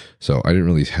work, so I didn't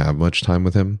really have much time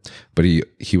with him, but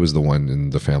he was the one in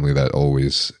the family that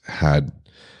always had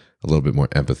a little bit more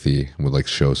empathy and would like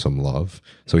show some love.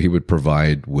 So he would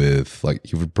provide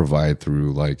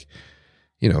through like,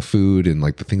 you know, food and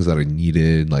like the things that I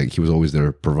needed. Like he was always there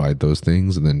to provide those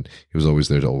things. And then he was always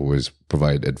there to always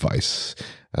provide advice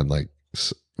and like,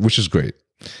 which is great.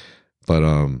 But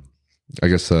I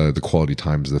guess the quality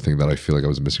time is the thing that I feel like I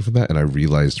was missing from that. And I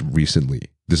realized recently,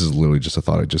 this is literally just a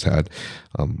thought I just had.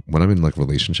 When I'm in like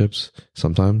relationships,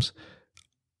 sometimes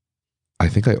I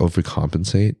think I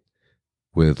overcompensate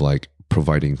with like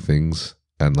providing things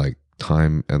and like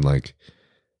time and like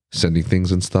sending things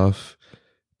and stuff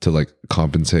to like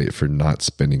compensate for not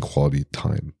spending quality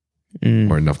time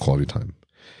or enough quality time.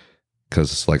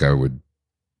 Cause like I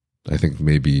think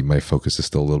maybe my focus is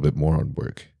still a little bit more on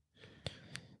work.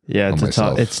 Yeah,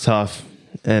 it's tough.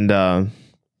 And I'm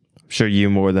sure you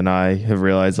more than I have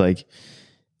realized like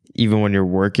even when you're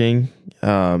working,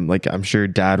 like I'm sure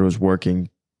dad was working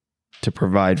to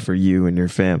provide for you and your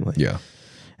family. Yeah.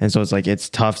 And so it's like, it's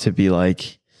tough to be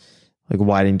like,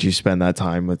 why didn't you spend that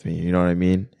time with me? You know what I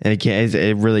mean? And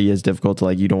it really is difficult to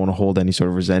like, you don't want to hold any sort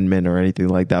of resentment or anything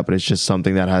like that, but it's just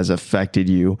something that has affected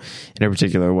you in a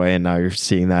particular way. And now you're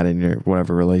seeing that in your,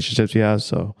 whatever relationships you have.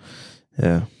 So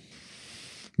yeah.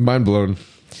 Mind blown.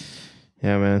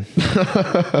 Yeah, man.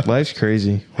 Life's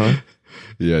crazy, huh?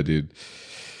 Yeah, dude.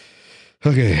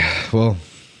 Okay. Well,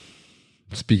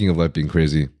 speaking of life being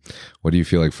crazy, what do you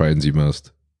feel like frightens you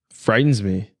most? Frightens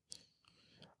me.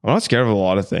 I'm not scared of a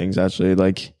lot of things, actually.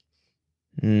 Like,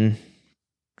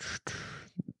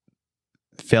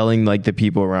 failing like the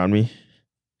people around me.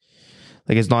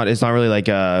 Like, it's not really like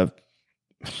do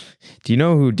you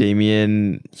know who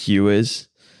Damien Hugh is?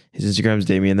 His Instagram's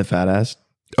Damien the Fat Ass.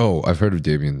 Oh, I've heard of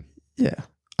Damien. Yeah.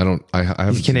 I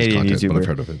haven't He's a Canadian seen his content, YouTuber. but I've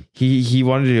heard of him. He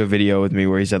wanted to do a video with me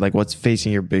where he said like, what's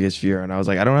facing your biggest fear? And I was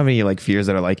like, I don't have any like fears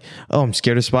that are like, oh, I'm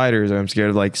scared of spiders or I'm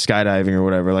scared of like skydiving or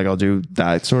whatever. Like I'll do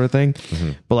that sort of thing.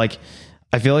 But like,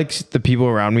 I feel like the people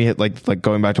around me, like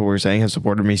going back to what we were saying, have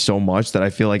supported me so much that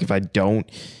I feel like if I don't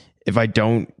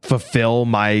fulfill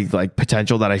my like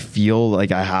potential that I feel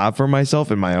like I have for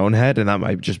myself in my own head, and that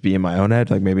might just be in my own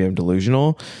head, like maybe I'm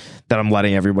delusional, that I'm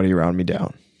letting everybody around me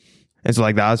down. And so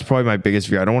like that's probably my biggest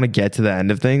fear. I don't want to get to the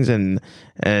end of things and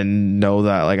know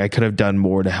that like I could have done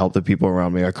more to help the people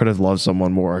around me. I could have loved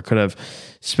someone more. I could have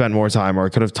spent more time, or I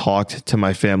could have talked to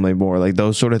my family more. Like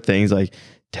those sort of things like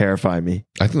terrify me.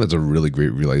 I think that's a really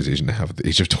great realization to have at the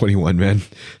age of 21, man.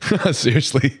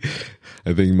 Seriously.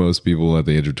 I think most people at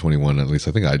the age of 21, at least,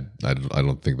 I think I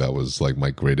don't think that was like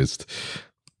my greatest.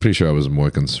 Pretty sure I was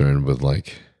more concerned with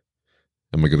like,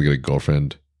 am I going to get a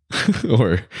girlfriend?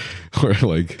 or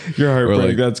like Your heartbreak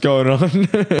like, that's going on.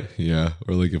 yeah.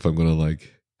 Or like if I'm going to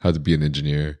like have to be an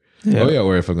engineer. Yeah. Oh yeah.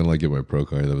 Or if I'm going to like get my pro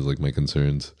car, that was like my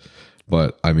concerns.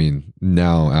 But I mean,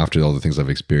 now after all the things I've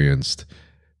experienced,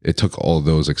 it took all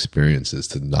those experiences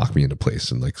to knock me into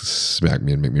place and like smack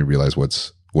me and make me realize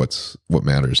what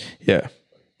matters. Yeah.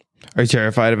 Are you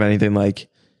terrified of anything like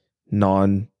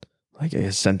I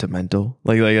guess sentimental?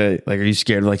 Like are you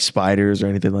scared of like spiders or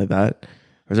anything like that?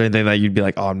 Or is there anything that you'd be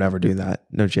like, oh, I'm never doing that?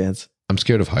 No chance. I'm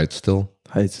scared of heights still.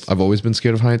 Heights. I've always been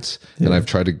scared of heights, and I've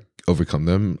tried to overcome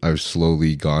them. I've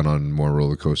slowly gone on more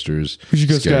roller coasters. We should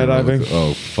go skydiving.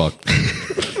 Oh, fuck.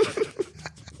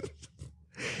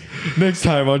 Next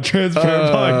time on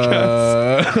Transparent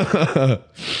Podcast.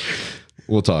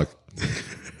 We'll talk.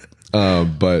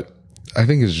 But I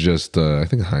think it's just, I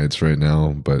think heights right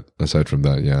now. But aside from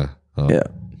that, yeah.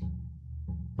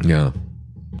 Yeah.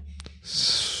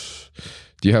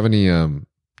 Do you have any, you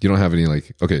don't have any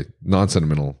like, okay,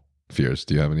 non-sentimental fears.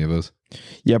 Do you have any of those?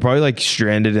 Yeah, probably like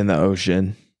stranded in the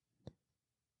ocean.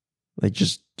 Like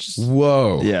just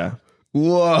Whoa. yeah.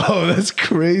 Whoa, that's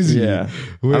crazy. Yeah.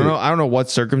 Wait. I don't know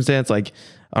what circumstance, like,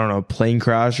 I don't know, plane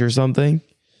crash or something,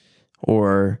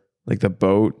 or like the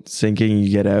boat sinking,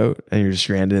 you get out and you're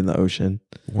stranded in the ocean.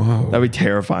 Wow. That'd be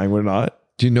terrifying, would it not?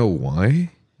 Do you know why?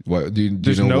 Why do you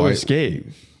There's know no why? escape.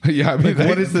 Yeah, I mean, Like,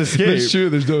 what is the escape? That's true.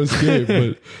 There's no escape.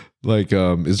 But like,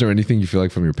 is there anything you feel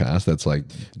like from your past that's like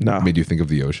made you think of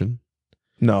the ocean?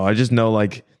 No, I just know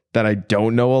like that I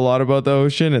don't know a lot about the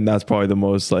ocean, and that's probably the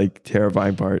most like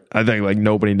terrifying part. I think like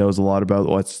nobody knows a lot about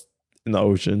what's in the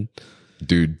ocean.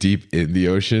 Dude, deep in the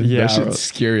ocean? Yeah, That shit's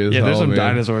scary as hell, there's some man.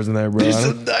 dinosaurs in there, bro. There's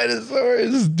some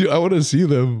dinosaurs. Dude, I want to see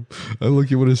them. I want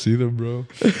to see them, bro.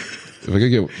 If I could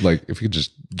get like, if you could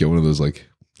just get one of those like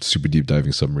super deep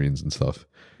diving submarines and stuff.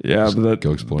 Yeah, Just but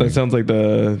go exploring. that sounds like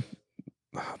the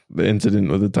incident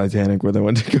with the Titanic where they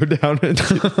went to go down.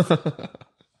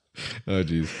 Oh,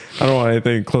 geez. I don't want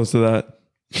anything close to that.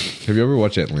 Have you ever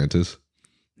watched Atlantis?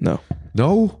 No.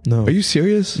 No? No. Are you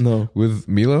serious? No. With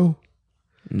Milo?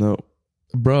 No.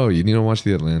 Bro, you need to watch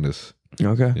the Atlantis.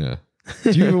 Okay. Yeah.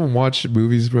 Do you even watch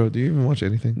movies, bro? Do you even watch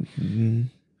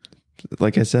anything?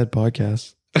 Like I said,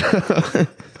 podcasts.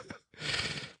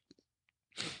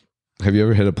 Have you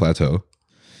ever hit a plateau?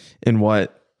 In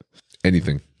what?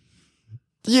 Anything?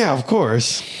 Yeah, of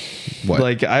course. What?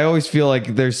 Like I always feel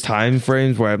like there's time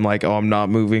frames where I'm like, oh, I'm not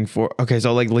moving for. Okay,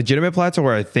 so like legitimate plateau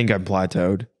where I think I'm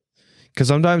plateaued. Because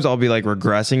sometimes I'll be like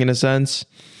regressing in a sense,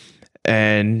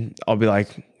 and I'll be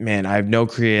like, man, I have no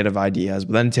creative ideas.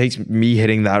 But then it takes me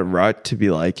hitting that rut to be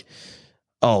like,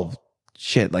 oh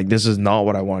shit, like this is not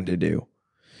what I wanted to do.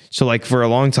 So like for a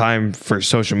long time for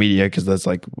social media, because that's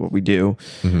like what we do.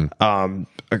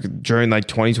 During like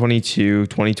 2022,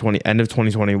 2020, end of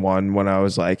 2021, when I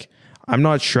was like, I'm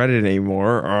not shredded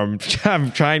anymore, or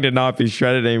I'm trying to not be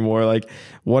shredded anymore. Like,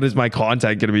 what is my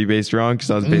content going to be based around?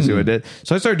 Because I was basically what I did.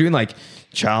 So I started doing like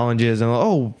challenges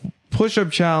and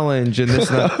push-up challenge and this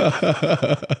and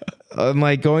that. I'm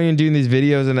like going and doing these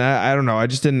videos, and I don't know. I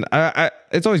just didn't.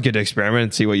 It's always good to experiment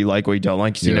and see what you like, what you don't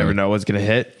like, because you never know what's going to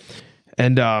hit.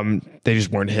 And they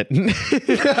just weren't hitting.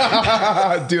 Dude,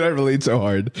 I relate so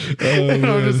hard. And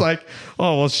I'm just like,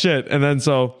 oh, well, shit. And then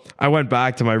so I went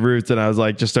back to my roots, and I was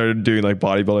like, just started doing like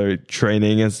bodybuilder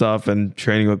training and stuff, and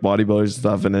training with bodybuilders and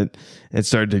stuff. And it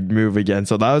started to move again.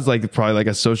 So that was like probably like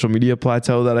a social media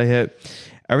plateau that I hit.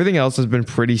 Everything else has been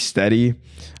pretty steady.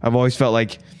 I've always felt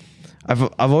like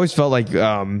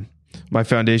my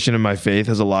foundation and my faith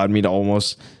has allowed me to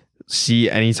almost see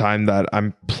any time that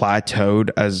I'm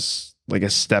plateaued as like a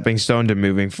stepping stone to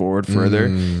moving forward further.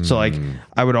 So like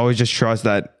I would always just trust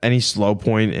that any slow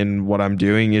point in what I'm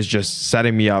doing is just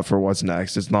setting me up for what's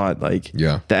next. It's not like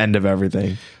the end of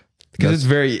everything. Because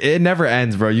it never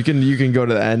ends, bro. You can go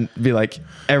to the end, be like,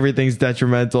 everything's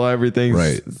detrimental, everything's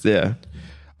right. Yeah.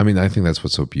 I mean, I think that's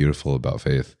what's so beautiful about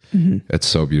faith. It's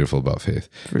so beautiful about faith.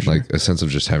 For sure. Like a sense of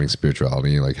just having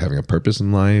spirituality, like having a purpose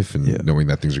in life and knowing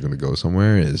that things are going to go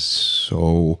somewhere is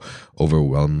so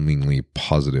overwhelmingly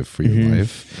positive for your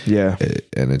life. Yeah.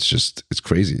 And it's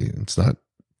crazy. It's not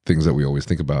things that we always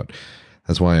think about.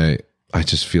 That's why I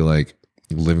just feel like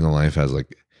living a life as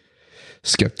like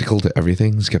skeptical to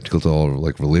everything, skeptical to all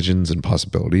like religions and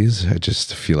possibilities. I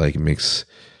just feel like it makes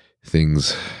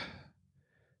things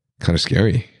kind of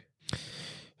scary.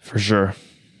 For sure.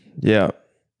 Yeah.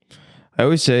 I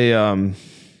always say,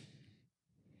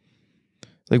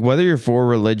 like whether you're for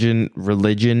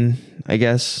religion, I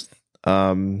guess,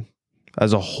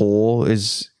 as a whole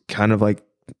is kind of like,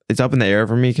 it's up in the air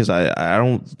for me because I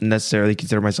don't necessarily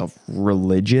consider myself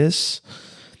religious,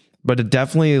 but it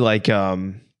definitely like,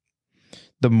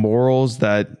 the morals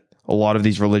that a lot of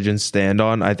these religions stand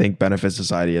on, I think benefit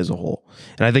society as a whole.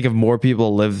 And I think if more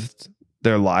people lived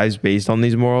their lives based on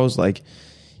these morals, like,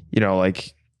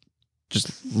 like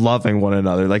just loving one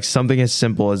another, like something as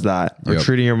simple as that, or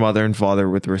treating your mother and father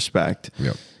with respect.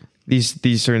 Yep.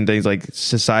 These certain things, like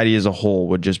society as a whole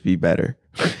would just be better.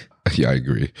 Yeah, I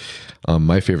agree.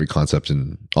 My favorite concept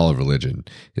in all of religion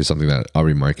is something that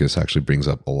Aubrey Marcus actually brings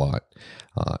up a lot.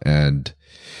 And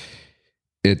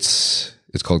it's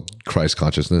called Christ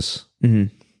consciousness.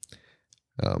 And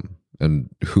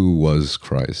who was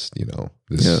Christ?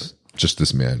 Just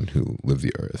this man who lived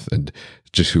the earth, and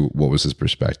just what was his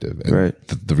perspective. And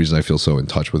the reason I feel so in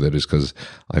touch with it is because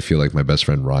I feel like my best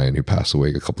friend Ryan, who passed away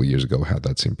a couple of years ago, had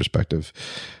that same perspective,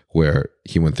 where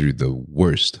he went through the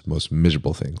worst, most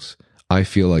miserable things. I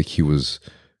feel like he was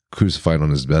crucified on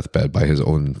his deathbed by his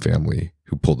own family,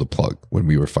 who pulled the plug when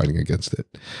we were fighting against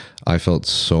it. I felt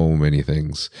so many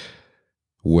things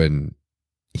when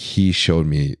he showed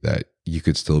me that you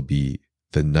could still be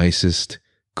the nicest,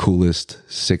 coolest,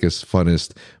 sickest,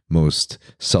 funnest, most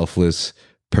selfless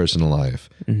person alive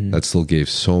that still gave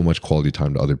so much quality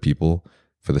time to other people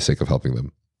for the sake of helping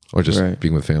them, or just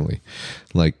being with family.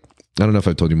 Like, I don't know if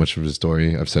I've told you much of his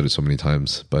story. I've said it so many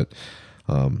times, but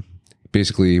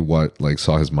basically what like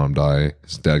saw his mom die.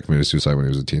 His dad committed suicide when he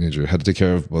was a teenager, had to take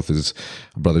care of both his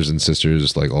brothers and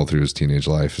sisters like all through his teenage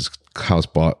life. His house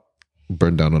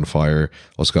burned down on fire,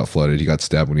 also got flooded. He got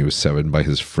stabbed when he was 7 by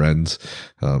his friends,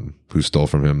 who stole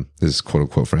from him, his quote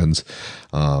unquote friends.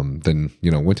 Then,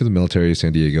 went to the military,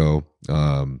 San Diego,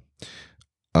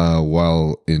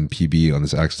 while in PB on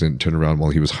this accident, turned around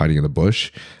while he was hiding in the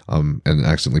bush, and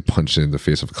accidentally punched in the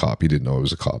face of a cop. He didn't know it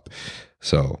was a cop.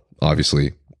 So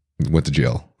obviously went to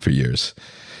jail for years.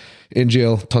 In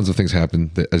jail, tons of things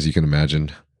happened, as you can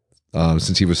imagine.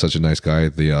 Since he was such a nice guy,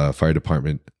 the fire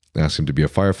department asked him to be a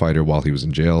firefighter while he was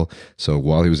in jail. So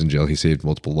while he was in jail, he saved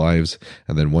multiple lives.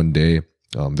 And then one day,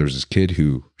 there was this kid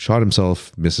who shot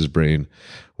himself, missed his brain,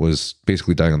 was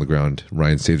basically dying on the ground.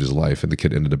 Ryan saved his life, and the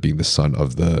kid ended up being the son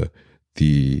of the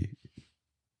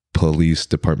police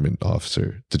department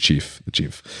officer, the chief.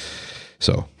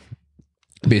 So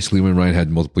basically, when Ryan had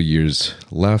multiple years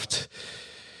left,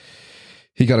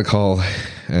 he got a call,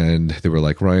 and they were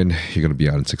like, "Ryan, you're going to be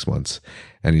out in 6 months."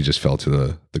 And he just fell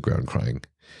to the ground crying.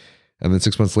 And then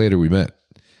 6 months later, we met.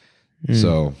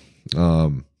 So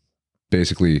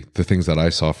basically, the things that I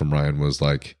saw from Ryan was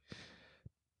like,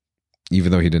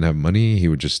 even though he didn't have money, he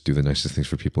would just do the nicest things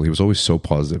for people. He was always so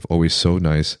positive, always so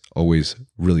nice, always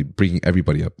really bringing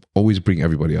everybody up, always bring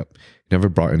everybody up. Never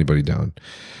brought anybody down.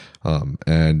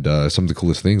 And some of the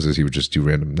coolest things is he would just do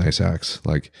random nice acts.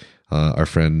 Like our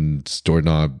friend's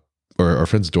our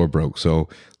friend's door broke. So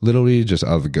literally just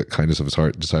out of the kindness of his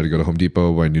heart, decided to go to Home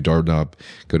Depot, buy a new doorknob,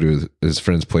 go to his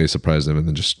friend's place, surprise them, and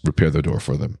then just repair the door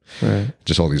for them. Right.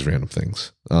 Just all these random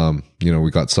things.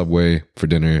 We got Subway for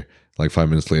dinner. Like 5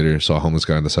 minutes later, saw a homeless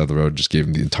guy on the side of the road, just gave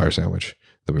him the entire sandwich.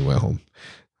 Then we went home.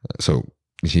 So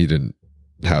he didn't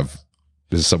have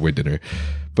his Subway dinner,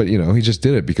 but he just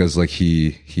did it because like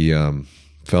he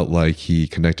felt like he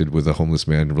connected with a homeless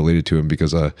man, related to him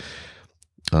because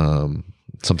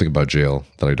something about jail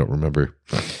that I don't remember.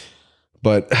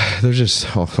 But there's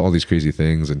just all these crazy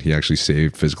things, and he actually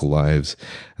saved physical lives.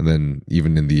 And then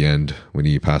even in the end, when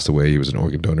he passed away, he was an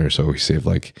organ donor, so he saved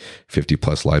like 50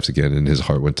 plus lives again, and his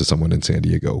heart went to someone in San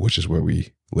Diego, which is where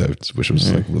we lived, which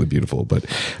was like really beautiful. But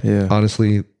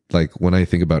honestly, like when I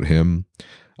think about him,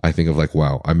 I think of like,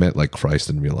 wow, I met like Christ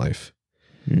in real life.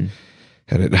 And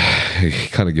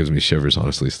it kind of gives me shivers,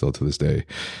 honestly, still to this day.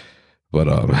 But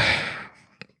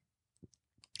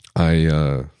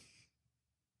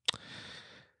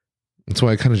That's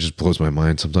why it kind of just blows my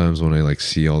mind sometimes when I like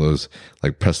see all those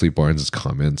like Presley Barnes'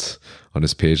 comments on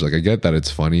his page. Like I get that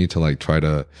it's funny to like try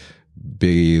to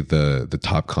be the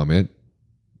top comment,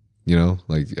 you know,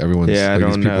 like everyone's like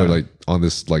these people are like on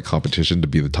this like competition to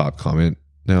be the top comment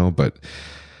now. But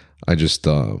I just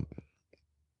I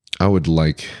would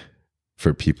like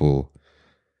for people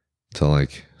to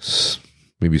like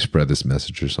maybe spread this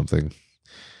message or something.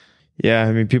 Yeah,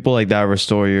 I mean, people like that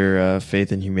restore your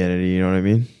faith in humanity. You know what I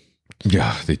mean?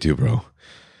 Yeah, they do, bro.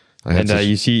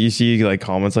 You see like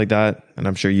comments like that, and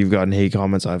I'm sure you've gotten hate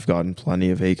comments. I've gotten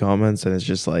plenty of hate comments, and it's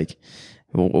just like,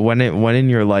 when in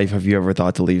your life have you ever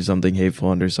thought to leave something hateful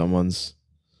under someone's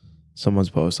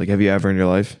post? Like, have you ever in your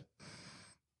life?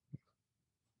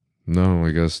 No,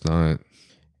 I guess not.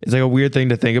 It's like a weird thing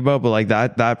to think about, but like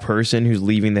that person who's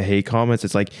leaving the hate comments,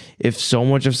 it's like if so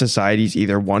much of society's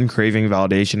either one craving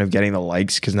validation of getting the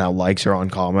likes because now likes are on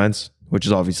comments, which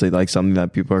is obviously like something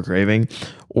that people are craving,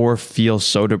 or feel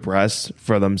so depressed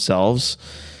for themselves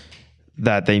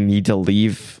that they need to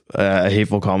leave a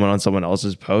hateful comment on someone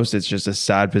else's post. It's just a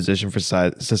sad position for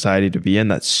society to be in,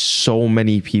 that so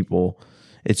many people,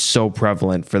 it's so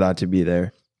prevalent for that to be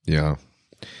there. Yeah.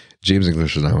 James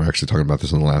English and I were actually talking about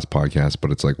this on the last podcast, but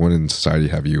it's like, when in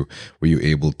society were you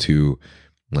able to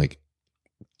like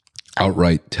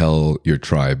outright tell your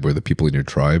tribe or the people in your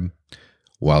tribe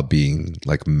while being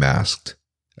like masked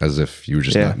as if you were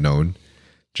just not known,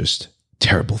 just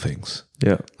terrible things.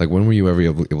 Yeah. Like, when were you ever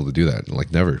able to do that?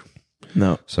 Like, never.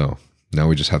 No. So now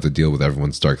we just have to deal with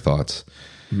everyone's dark thoughts,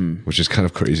 which is kind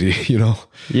of crazy, you know?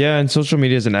 Yeah. And social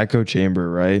media is an echo chamber,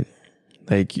 right?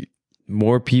 Like,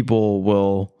 more people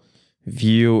will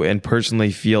view and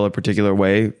personally feel a particular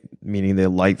way, meaning they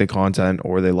like the content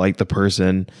or they like the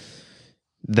person,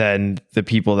 than the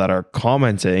people that are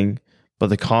commenting. But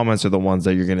the comments are the ones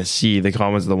that you're going to see. The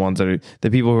comments are the ones that are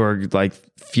the people who are like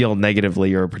feel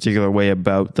negatively or a particular way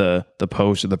about the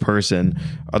post or the person.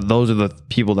 Those are the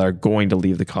people that are going to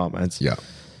leave the comments. Yeah.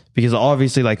 Because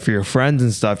obviously, like, for your friends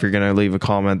and stuff, you're going to leave a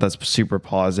comment that's super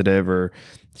positive or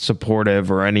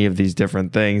supportive or any of these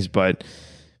different things. But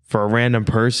for a random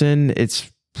person,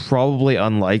 it's probably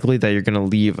unlikely that you're going to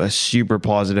leave a super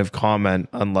positive comment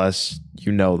unless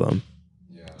you know them.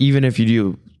 Yeah. Even if you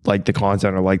do like the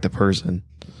content or like the person.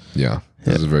 Yeah,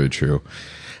 this is very true.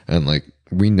 And like,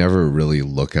 we never really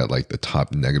look at like the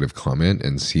top negative comment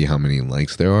and see how many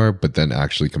likes there are, but then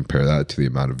actually compare that to the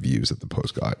amount of views that the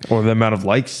post got. Or the amount of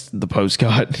likes the post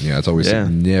got. Yeah, it's always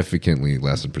significantly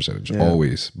less in percentage. Yeah.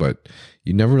 Always. But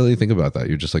you never really think about that.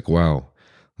 You're just like, wow,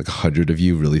 like 100 of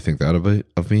you really think that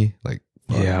of me? Like,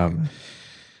 yeah.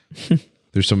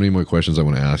 There's so many more questions I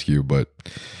want to ask you, but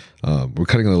we're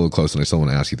cutting a little close, and I still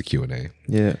want to ask you the Q&A.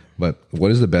 Yeah. But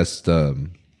what is the best?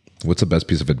 What's the best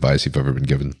piece of advice you've ever been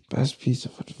given? Best piece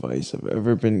of advice I've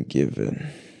ever been given.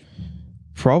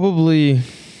 Probably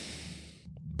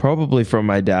from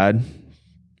my dad,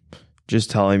 just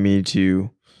telling me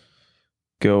to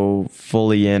go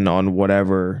fully in on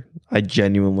whatever I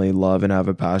genuinely love and have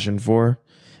a passion for.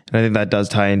 And I think that does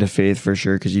tie into faith for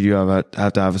sure, because you do have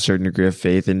to have a certain degree of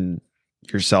faith in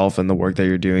yourself and the work that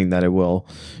you're doing, that it will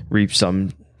reap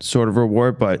some sort of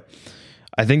reward. But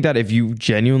I think that if you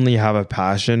genuinely have a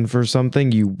passion for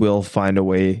something, you will find a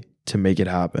way to make it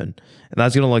happen. And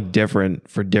that's going to look different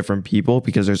for different people,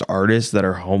 because there's artists that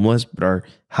are homeless but are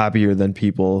happier than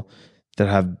people that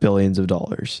have billions of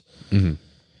dollars. Mm-hmm.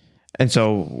 And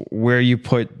so where you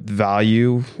put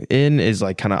value in is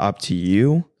like kind of up to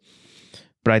you.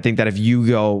 But I think that if you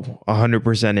go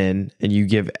 100% in and you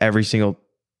give every single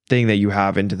thing that you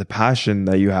have into the passion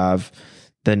that you have,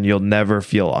 then you'll never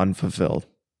feel unfulfilled.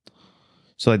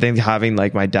 So I think having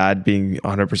like my dad being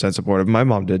 100% supportive, my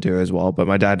mom did too as well, but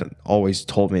my dad always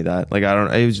told me that. Like,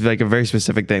 it was like a very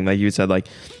specific thing. Like, you said, like,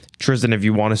 Tristyn, if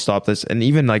you want to stop this, and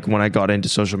even like when I got into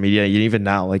social media, even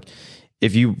now, like,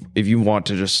 if you want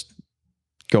to just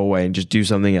go away and just do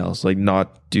something else, like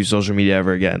not do social media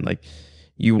ever again, like,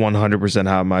 you 100%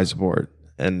 have my support.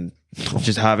 And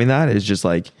just having that is just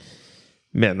like,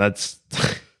 man, that's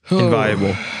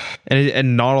invaluable.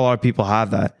 And not a lot of people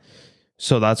have that.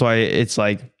 So that's why it's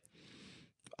like,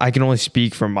 I can only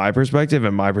speak from my perspective,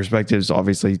 and my perspective is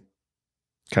obviously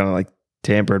kind of like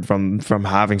tampered from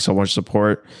having so much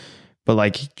support. But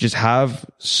like, just have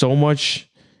so much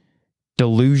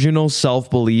delusional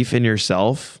self-belief in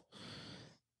yourself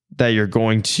that you're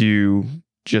going to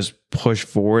just push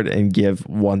forward and give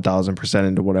 1,000%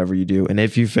 into whatever you do. And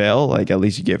if you fail, like, at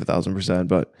least you gave 1,000%.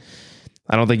 But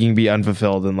I don't think you can be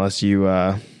unfulfilled unless you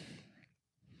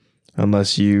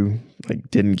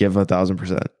like didn't give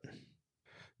 1,000%.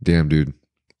 Damn, dude.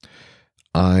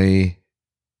 I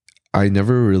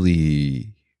never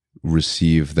really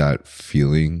receive that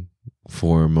feeling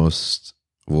for most,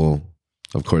 well,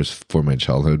 of course, for my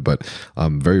childhood, but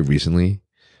very recently,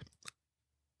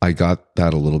 I got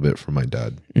that a little bit from my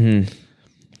dad. Mm-hmm.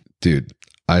 Dude,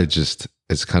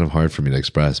 it's kind of hard for me to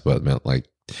express, but man, like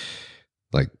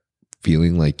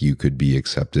feeling like you could be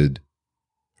accepted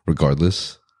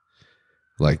regardless.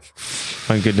 Like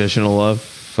Unconditional love.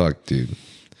 Fuck, dude.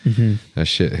 Mm-hmm. That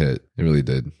shit hit. It really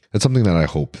did. It's something that I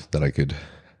hope that I could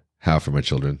have for my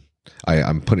children.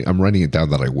 I'm writing it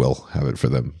down that I will have it for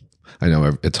them. I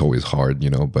know it's always hard,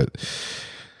 but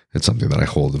it's something that I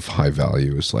hold of high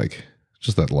value. It's like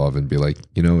just that love and be like,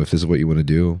 if this is what you want to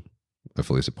do, I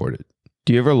fully support it.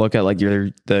 Do you ever look at like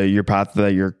your path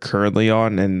that you're currently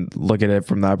on and look at it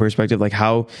from that perspective? Like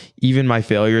how even my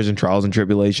failures and trials and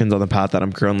tribulations on the path that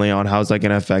I'm currently on, how is that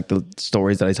going to affect the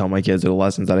stories that I tell my kids or the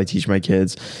lessons that I teach my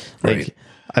kids? Like, right.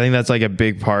 I think that's like a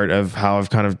big part of how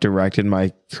I've kind of directed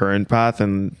my current path.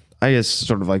 And I guess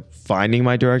sort of like finding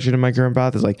my direction in my current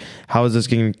path is like, how is this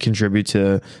going to contribute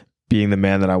to being the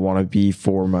man that I want to be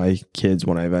for my kids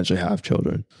when I eventually have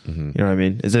children? Mm-hmm. You know what I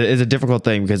mean? It's a difficult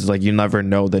thing because it's like you never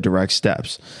know the direct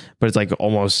steps, but it's like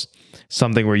almost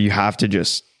something where you have to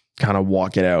just kind of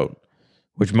walk it out,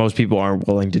 which most people aren't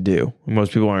willing to do.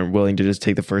 Most people aren't willing to just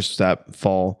take the first step,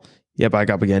 fall, get back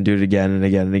up again, do it again and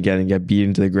again and again, and get beat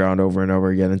into the ground over and over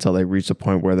again until they reach the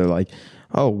point where they're like,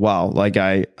 oh wow, like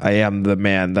I am the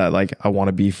man that like I want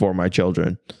to be for my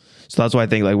children. So that's why I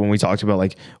think like when we talked about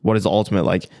like what is the ultimate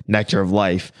like nectar of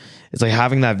life, it's like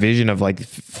having that vision of like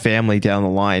family down the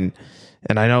line.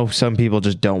 And I know some people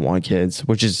just don't want kids,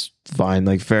 which is fine,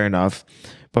 like fair enough.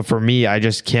 But for me, I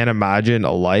just can't imagine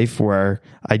a life where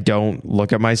I don't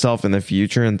look at myself in the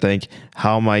future and think,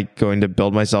 how am I going to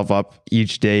build myself up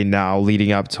each day now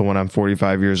leading up to when I'm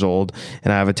 45 years old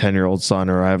and I have a 10-year-old son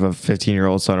or I have a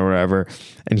 15-year-old son or whatever.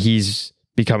 And he's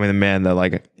becoming the man that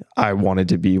like I wanted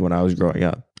to be when I was growing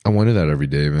up. I wanted that every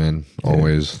day, man.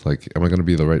 Always. Yeah. Like, am I going to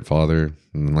be the right father?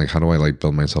 And like, how do I like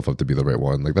build myself up to be the right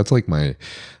one? Like, that's like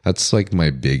my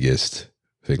biggest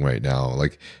thing right now.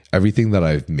 Like everything that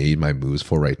I've made my moves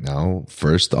for right now,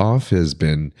 first off has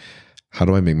been, how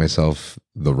do I make myself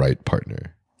the right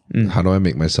partner? How do I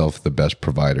make myself the best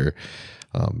provider?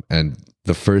 And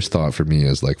the first thought for me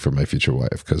is like for my future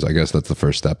wife, because I guess that's the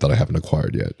first step that I haven't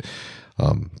acquired yet.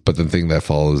 But the thing that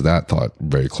follows that thought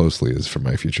very closely is for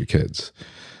my future kids.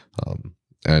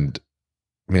 And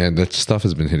man, that stuff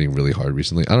has been hitting really hard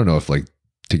recently. I don't know if like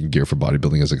taking gear for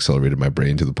bodybuilding has accelerated my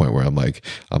brain to the point where I'm like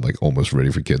almost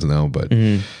ready for kids now, but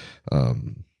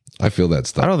I feel that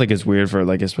stuff. I don't think it's weird for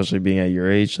like, especially being at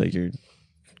your age, like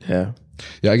yeah,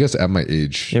 I guess at my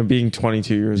age, being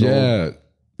 22 years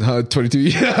old. 22.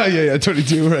 Yeah.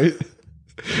 22.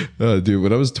 Right. Dude,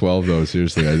 when I was 12 though,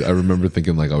 seriously, I remember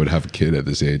thinking like I would have a kid at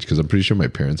this age, because I'm pretty sure my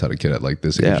parents had a kid at like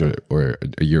this age or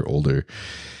a year older.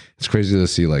 It's crazy to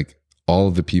see like all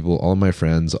of the people, all of my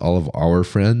friends, all of our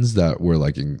friends that were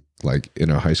like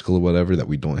in our high school or whatever that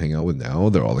we don't hang out with now,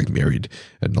 they're all like married,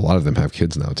 and a lot of them have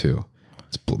kids now too.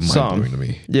 It's mind-blowing to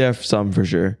me. Yeah, some for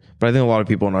sure, but I think a lot of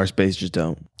people in our space just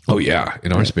don't. Oh yeah,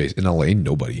 in our space, in LA,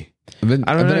 nobody. And then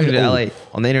I don't know in LA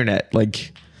on the internet,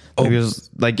 like.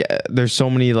 There's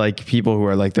so many like people who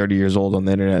are like 30 years old on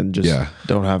the internet and just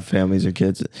don't have families or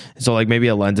kids. So like maybe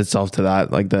it lends itself to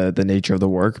that, like the nature of the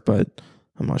work, but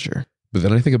I'm not sure. But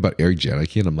then I think about Eric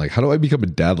Janicki and I'm like, how do I become a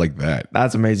dad like that?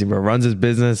 That's amazing, bro. Runs his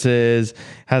businesses,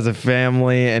 has a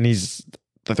family, and he's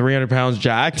the 300 pounds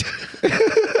jacked.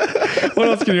 What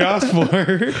else can you ask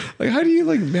for? Like, how do you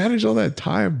like manage all that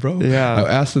time, bro? Yeah. I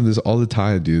ask him this all the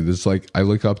time, dude. This like, I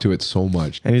look up to it so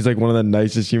much. And he's like one of the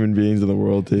nicest human beings in the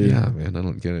world too. Yeah, man. I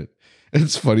don't get it.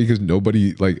 It's funny because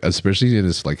nobody, like, especially in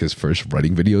his first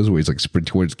running videos where he's like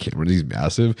sprinting towards the camera and he's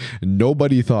massive,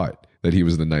 nobody thought that he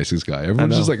was the nicest guy.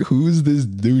 Everyone's just like, who's this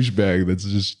douchebag that's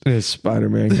just his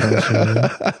Spider-Man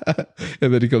costume?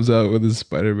 And then he comes out with his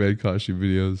Spider-Man costume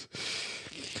videos.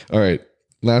 All right.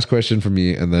 Last question for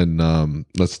me, and then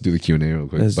let's do the Q&A real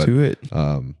quick. Let's do it.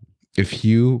 If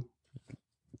you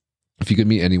could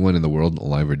meet anyone in the world,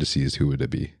 alive or deceased, who would it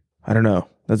be? I don't know.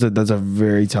 That's a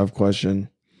very tough question.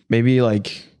 Maybe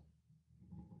like,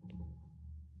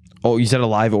 oh, you said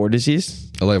alive or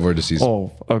deceased? Alive or deceased.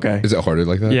 Oh, okay. Is it harder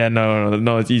like that? Yeah,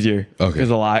 no, it's easier. Okay.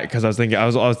 Because I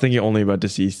was thinking only about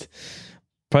deceased.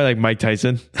 Probably like Mike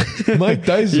Tyson. Mike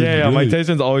Tyson. Yeah, really? Mike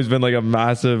Tyson's always been like a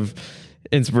massive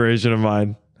inspiration of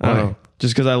mine. I don't know.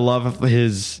 Just because I love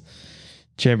his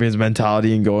champion's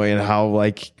mentality and going, and how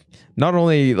like not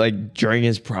only like during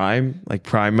his prime, like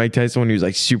prime Mike Tyson when he was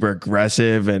like super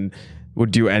aggressive and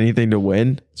would do anything to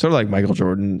win, sort of like Michael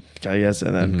Jordan, I guess,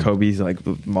 and then Kobe's like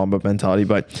Mamba mentality,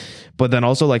 but then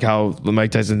also like how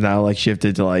Mike Tyson now like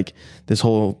shifted to like this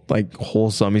whole like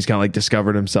wholesome. He's kind of like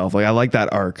discovered himself. Like I like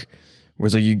that arc. Where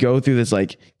it's like you go through this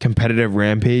like competitive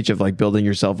rampage of like building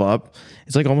yourself up.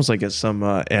 It's like almost like some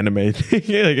anime thing,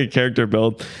 like a character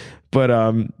build. But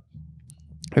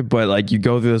like you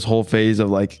go through this whole phase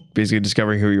of like basically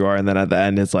discovering who you are, and then at the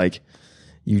end it's like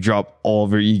you drop all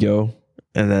of your ego,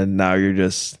 and then now you're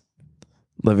just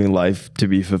living life to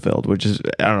be fulfilled, which is,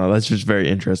 I don't know, that's just very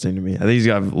interesting to me. I think he's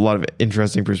got a lot of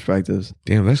interesting perspectives.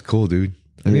 Damn, that's cool, dude.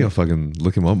 I think I'll fucking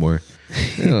look him up more.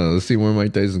 Yeah, let's see where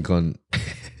Mike Tyson gone.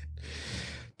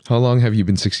 How long have you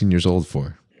been 16 years old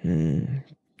for?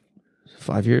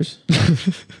 5 years?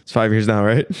 It's 5 years now,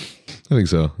 right? I think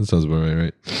so. That sounds about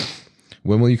right?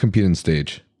 When will you compete on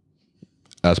stage?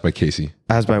 Asked by Casey.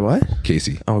 Asked by what?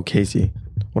 Casey. Oh, Casey.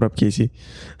 What up, Casey?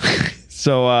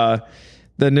 So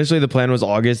initially the plan was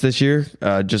August this year,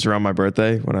 just around my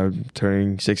birthday when I'm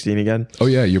turning 16 again. Oh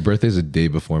yeah, your birthday's a day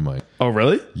before mine. Oh,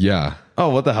 really? Yeah. Oh,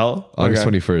 what the hell? August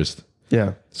 21st.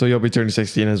 Yeah. So you'll be turning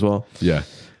 16 as well. Yeah.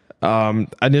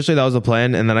 Initially that was the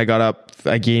plan, and then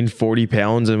I gained 40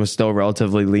 pounds and was still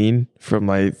relatively lean from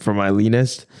my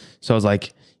leanest. So I was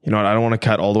like, you know what, I don't want to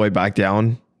cut all the way back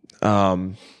down,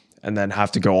 and then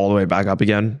have to go all the way back up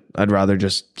again. I'd rather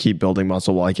just keep building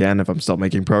muscle while I can if I'm still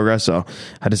making progress. So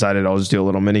I decided I'll just do a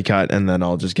little mini cut, and then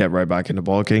I'll just get right back into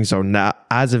bulking. So now,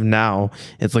 as of now,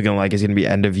 it's looking like it's going to be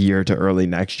end of year to early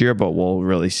next year, but we'll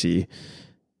really see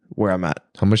where I'm at.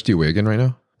 How much do you weigh again right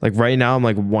now? Like right now I'm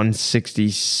like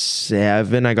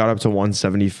 167. I got up to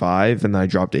 175, and then I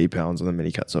dropped 8 pounds on the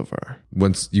mini cut so far.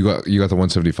 Once you got the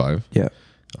 175? Yeah.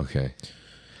 Okay.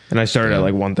 And I started at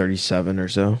like 137 or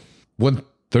so.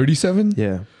 137?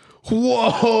 Yeah.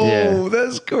 Whoa, Yeah.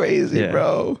 That's crazy,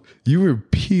 bro. You were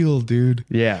peeled, dude.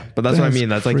 Yeah, but that's what I mean.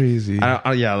 That's crazy. Like,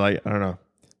 I don't know.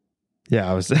 Yeah,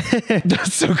 I was.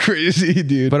 That's so crazy,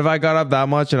 dude. But if I got up that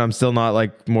much and I'm still not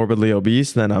like morbidly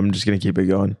obese, then I'm just gonna keep it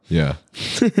going. Yeah.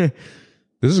 This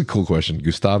is a cool question.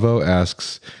 Gustavo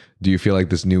asks, do you feel like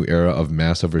this new era of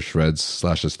mass over shreds /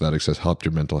 aesthetics has helped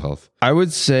your mental health? I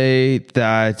would say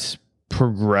that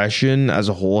progression as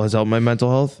a whole has helped my mental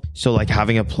health. So like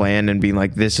having a plan and being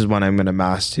like, this is when I'm going to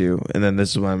mass to, and then this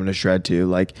is when I'm going to shred to,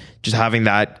 like just having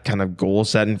that kind of goal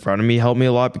set in front of me helped me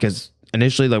a lot, because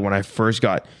initially, like when I first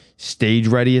got stage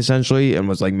ready essentially and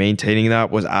was like maintaining that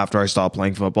was after I stopped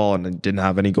playing football and didn't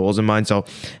have any goals in mind. So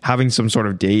having some sort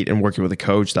of date and working with a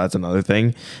coach, that's another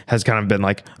thing, has kind of been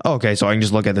like, oh, okay, so I can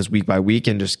just look at this week by week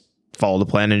and just follow the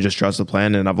plan and just trust the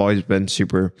plan. And I've always been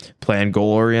super plan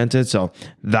goal oriented. So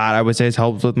that I would say has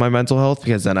helped with my mental health,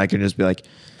 because then I can just be like,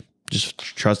 just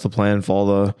trust the plan,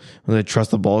 follow trust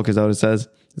the ball. Cause that's what it says.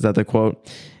 Is that the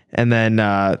quote? And then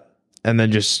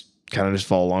just kind of just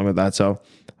follow along with that. So,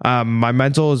 my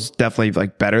mental is definitely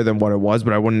like better than what it was,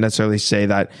 but I wouldn't necessarily say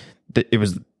that it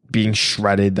was being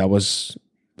shredded that was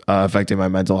affecting my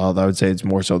mental health. I would say it's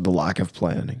more so the lack of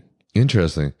planning.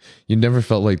 Interesting. You never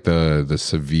felt like the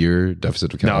severe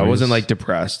deficit of calories? No, I wasn't like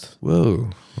depressed. Whoa.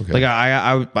 Okay. Like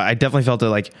I definitely felt it.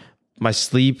 Like my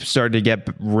sleep started to get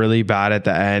really bad at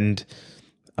the end.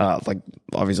 Like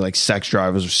obviously like sex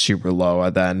drive was super low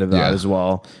at the end of that as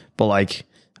well. But like,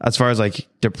 as far as like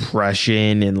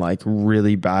depression and like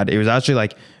really bad, it was actually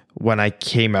like when I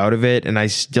came out of it and I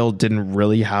still didn't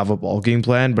really have a bulking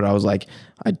plan, but I was like,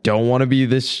 I don't want to be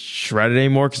this shredded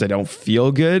anymore because I don't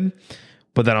feel good.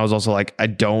 But then I was also like, I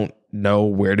don't know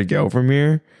where to go from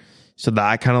here. So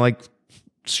that kind of like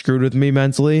screwed with me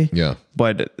mentally. Yeah.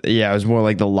 But yeah, it was more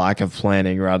like the lack of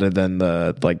planning rather than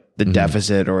the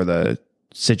deficit or the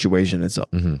situation itself.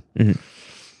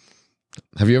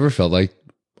 Have you ever felt like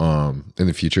in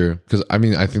the future, because I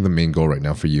mean I think the main goal right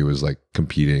now for you is like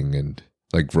competing and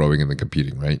like growing and then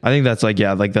competing, right? I think that's like,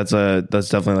 yeah, like that's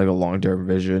definitely like a long-term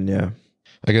vision. Yeah,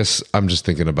 I guess I'm just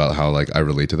thinking about how like I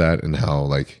relate to that, and how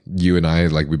like you and I,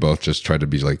 like we both just tried to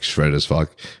be like shredded as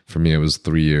fuck. For me it was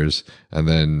 3 years, and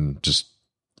then just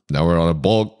now we're on a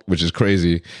bulk, which is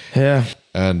crazy. Yeah.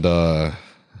 And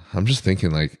I'm just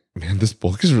thinking like, man, this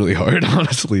bulk is really hard,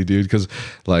 honestly, dude. Because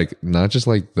like not just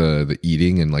like the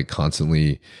eating and like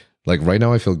constantly, like right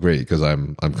now I feel great because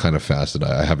I'm kind of fasted.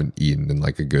 I haven't eaten in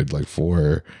like a good like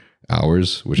 4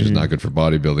 hours, which is not good for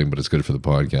bodybuilding, but it's good for the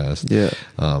podcast. Yeah.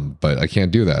 But I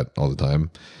can't do that all the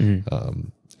time. And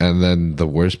then the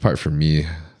worst part for me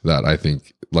that I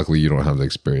think, luckily you don't have the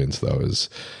experience though, is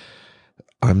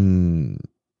I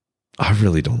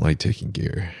really don't like taking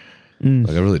gear.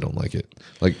 Like I really don't like it.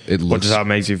 Like it looks. What, just how it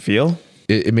makes you feel?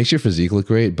 It makes your physique look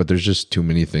great, but there's just too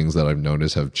many things that I've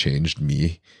noticed have changed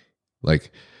me.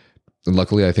 Like And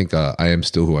luckily, I think I am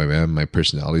still who I am. My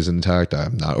personality is intact.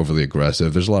 I'm not overly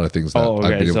aggressive. There's a lot of things that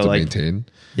I've been able to maintain.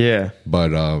 Yeah.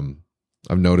 But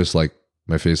I've noticed like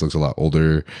my face looks a lot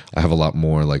older. I have a lot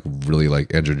more like really like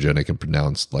androgenic and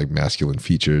pronounced like masculine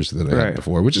features than I had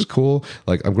before, which is cool.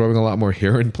 Like I'm growing a lot more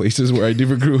hair in places where I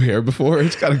never grew hair before.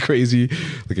 It's kind of crazy.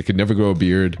 Like I could never grow a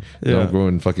beard. Yeah. Now I'm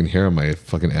growing fucking hair on my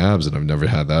fucking abs, and I've never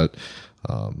had that.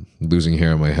 Losing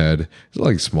hair on my head. It's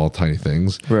like small tiny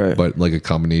things, right? But like a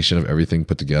combination of everything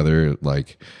put together,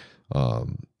 like how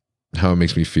it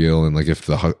makes me feel, and like if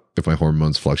my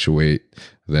hormones fluctuate,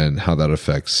 then how that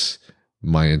affects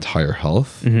my entire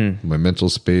health, my mental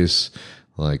space,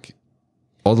 like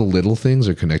all the little things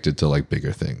are connected to like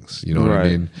bigger things. You know what I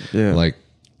mean? Yeah. Like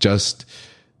just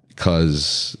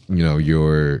because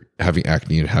you're having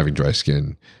acne and having dry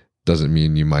skin doesn't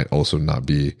mean you might also not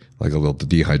be like a little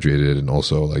dehydrated, and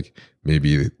also like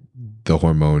maybe the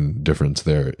hormone difference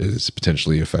there is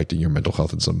potentially affecting your mental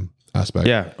health in some aspect.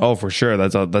 Yeah. Oh, for sure.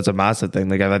 That's a massive thing.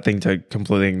 Like I think to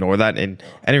completely ignore that in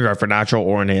any regard for natural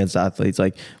or enhanced athletes.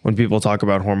 Like when people talk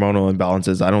about hormonal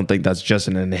imbalances, I don't think that's just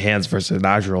an enhanced versus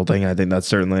natural thing. I think that's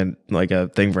certainly like a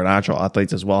thing for natural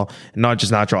athletes as well. And not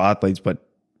just natural athletes, but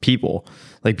people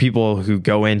who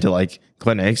go into like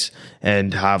clinics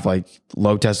and have like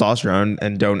low testosterone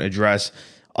and don't address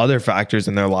other factors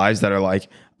in their lives that are like,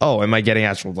 oh, am I getting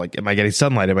sunlight? Am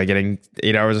I getting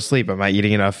 8 hours of sleep? Am I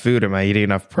eating enough food? Am I eating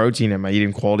enough protein? Am I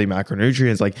eating quality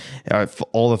macronutrients? Like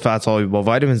all the fat soluble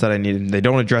vitamins that I need. And they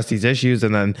don't address these issues.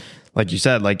 And then, like you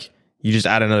said, like you just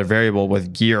add another variable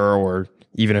with gear, or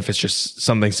even if it's just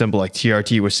something simple like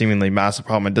TRT with seemingly massive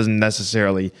problem, it doesn't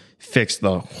necessarily fix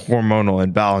the hormonal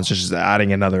imbalance. It's just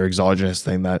adding another exogenous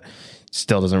thing that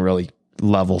still doesn't really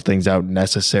level things out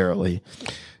necessarily.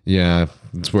 Yeah.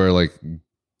 It's where like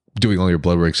doing all your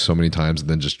blood work so many times and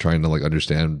then just trying to like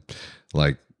understand,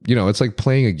 like, it's like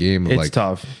playing a game. It's like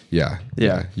tough. Yeah.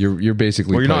 You're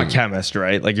basically, well, you're not a chemist,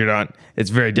 right? Like it's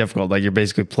very difficult. Like you're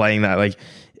basically playing that, like,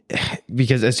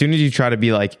 because as soon as you try to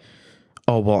be like,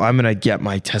 oh, well, I'm going to get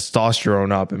my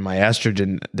testosterone up and my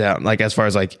estrogen down, like as far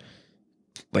as like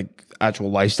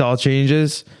actual lifestyle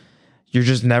changes, you're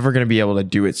just never going to be able to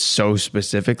do it so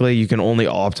specifically. You can only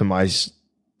optimize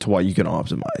to what you can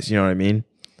optimize. You know what I mean?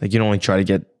 Like you can only try to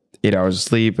get 8 hours of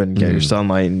sleep and get your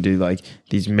sunlight and do like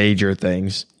these major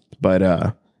things. But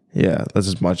yeah, that's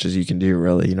as much as you can do,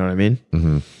 really. You know what I mean?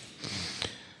 Mm-hmm.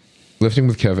 Lifting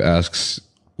with Kev asks,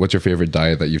 what's your favorite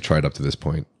diet that you've tried up to this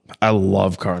point? I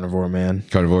love carnivore, man.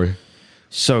 Carnivore?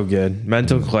 So good.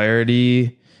 Mental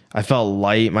clarity. I felt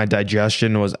light. My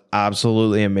digestion was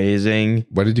absolutely amazing.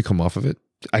 Why did you come off of it?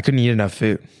 I couldn't eat enough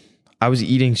food. I was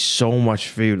eating so much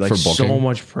food, like so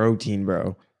much protein,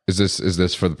 bro. Is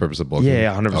this for the purpose of bulking?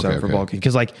 Yeah, 100% for bulking.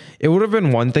 Because like it would have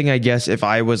been one thing, I guess, if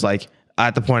I was like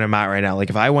at the point I'm at right now. Like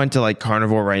if I went to like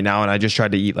carnivore right now and I just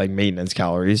tried to eat like maintenance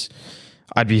calories,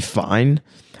 I'd be fine.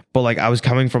 But like I was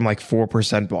coming from like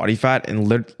 4% body fat and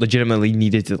legitimately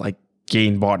needed to like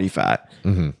gain body fat.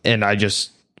 Mm-hmm. And I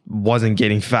just wasn't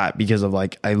gaining fat because of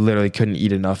like, I literally couldn't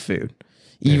eat enough food.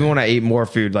 Even when I ate more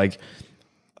food, like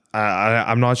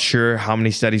I'm not sure how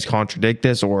many studies contradict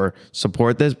this or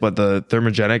support this, but the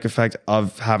thermogenic effect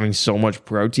of having so much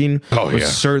protein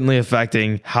was certainly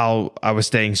affecting how I was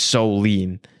staying so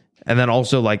lean. And then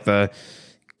also like the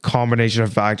combination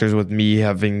of factors with me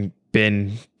having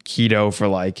been keto for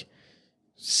like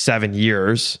 7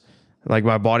 years, like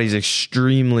my body's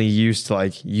extremely used to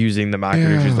like using the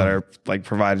macronutrients that are like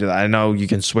provided to that. I know you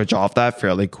can switch off that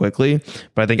fairly quickly,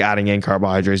 but I think adding in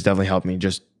carbohydrates definitely helped me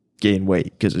just gain weight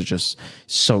because it's just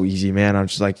so easy, man. I'm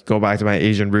just like go back to my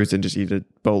Asian roots and just eat a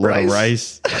boatload of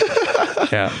rice.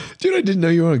 Yeah, dude, I didn't know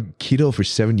you were on keto for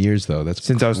 7 years though. That's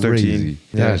since crazy. I was 13.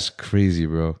 That's crazy,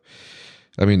 bro.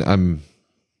 I mean,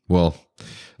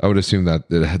 I would assume that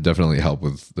it had definitely helped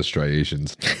with the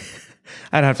striations.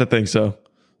 I'd have to think so.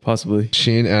 Possibly.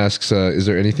 Shane asks, is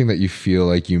there anything that you feel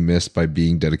like you missed by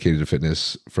being dedicated to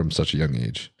fitness from such a young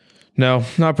age? No,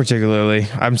 not particularly.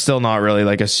 I'm still not really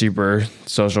like a super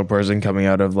social person coming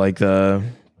out of like the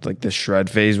shred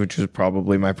phase, which was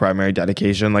probably my primary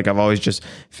dedication. Like I've always just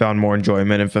found more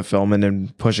enjoyment and fulfillment in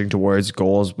pushing towards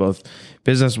goals, both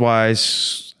business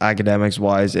wise, academics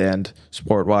wise, and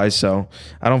sport wise. So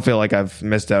I don't feel like I've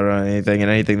missed out on anything, and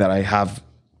anything that I have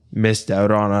missed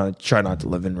out on, I try not to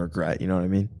live in regret. You know what I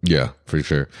mean? Yeah, for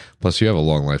sure. Plus you have a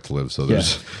long life to live. So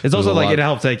it's also like, it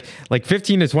helps like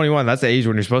 15 to 21. That's the age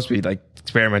when you're supposed to be like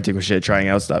experimenting with shit, trying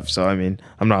out stuff. So, I mean,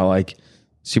 I'm not like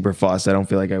super fussed. I don't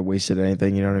feel like I wasted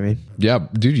anything. You know what I mean? Yeah,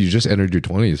 dude, you just entered your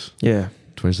 20s. Yeah.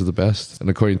 20s are the best. And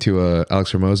according to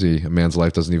Alex Hormozy, a man's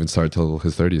life doesn't even start till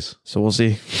his 30s. So we'll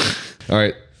see. All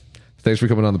right. Thanks for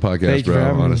coming on the podcast, Thank you for bro.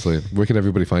 having me. Honestly, where can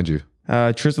everybody find you?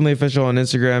 Tristyn Lee official on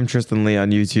Instagram, Tristyn Lee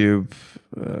on YouTube.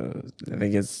 I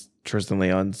think it's Tristyn Lee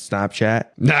on Snapchat.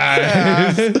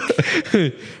 Nice.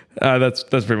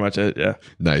 That's pretty much it. Yeah.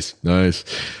 Nice.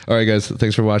 All right, guys.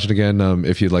 Thanks for watching again.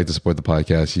 If you'd like to support the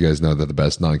podcast, you guys know that the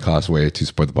best non-cost way to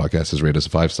support the podcast is rate us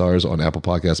 5 stars on Apple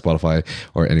Podcasts, Spotify,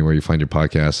 or anywhere you find your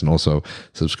podcasts. And also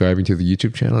subscribing to the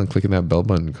YouTube channel and clicking that bell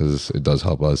button because it does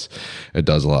help us. It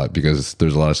does a lot because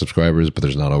there's a lot of subscribers, but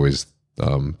there's not always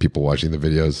people watching the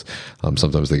videos.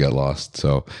 Sometimes they get lost.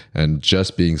 So, and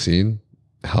just being seen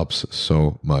helps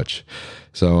so much.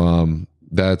 So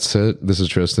that's it. This is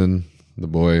Tristyn, the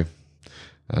boy,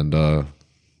 and I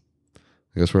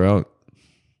guess we're out.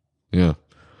 Yeah.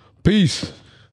 Peace.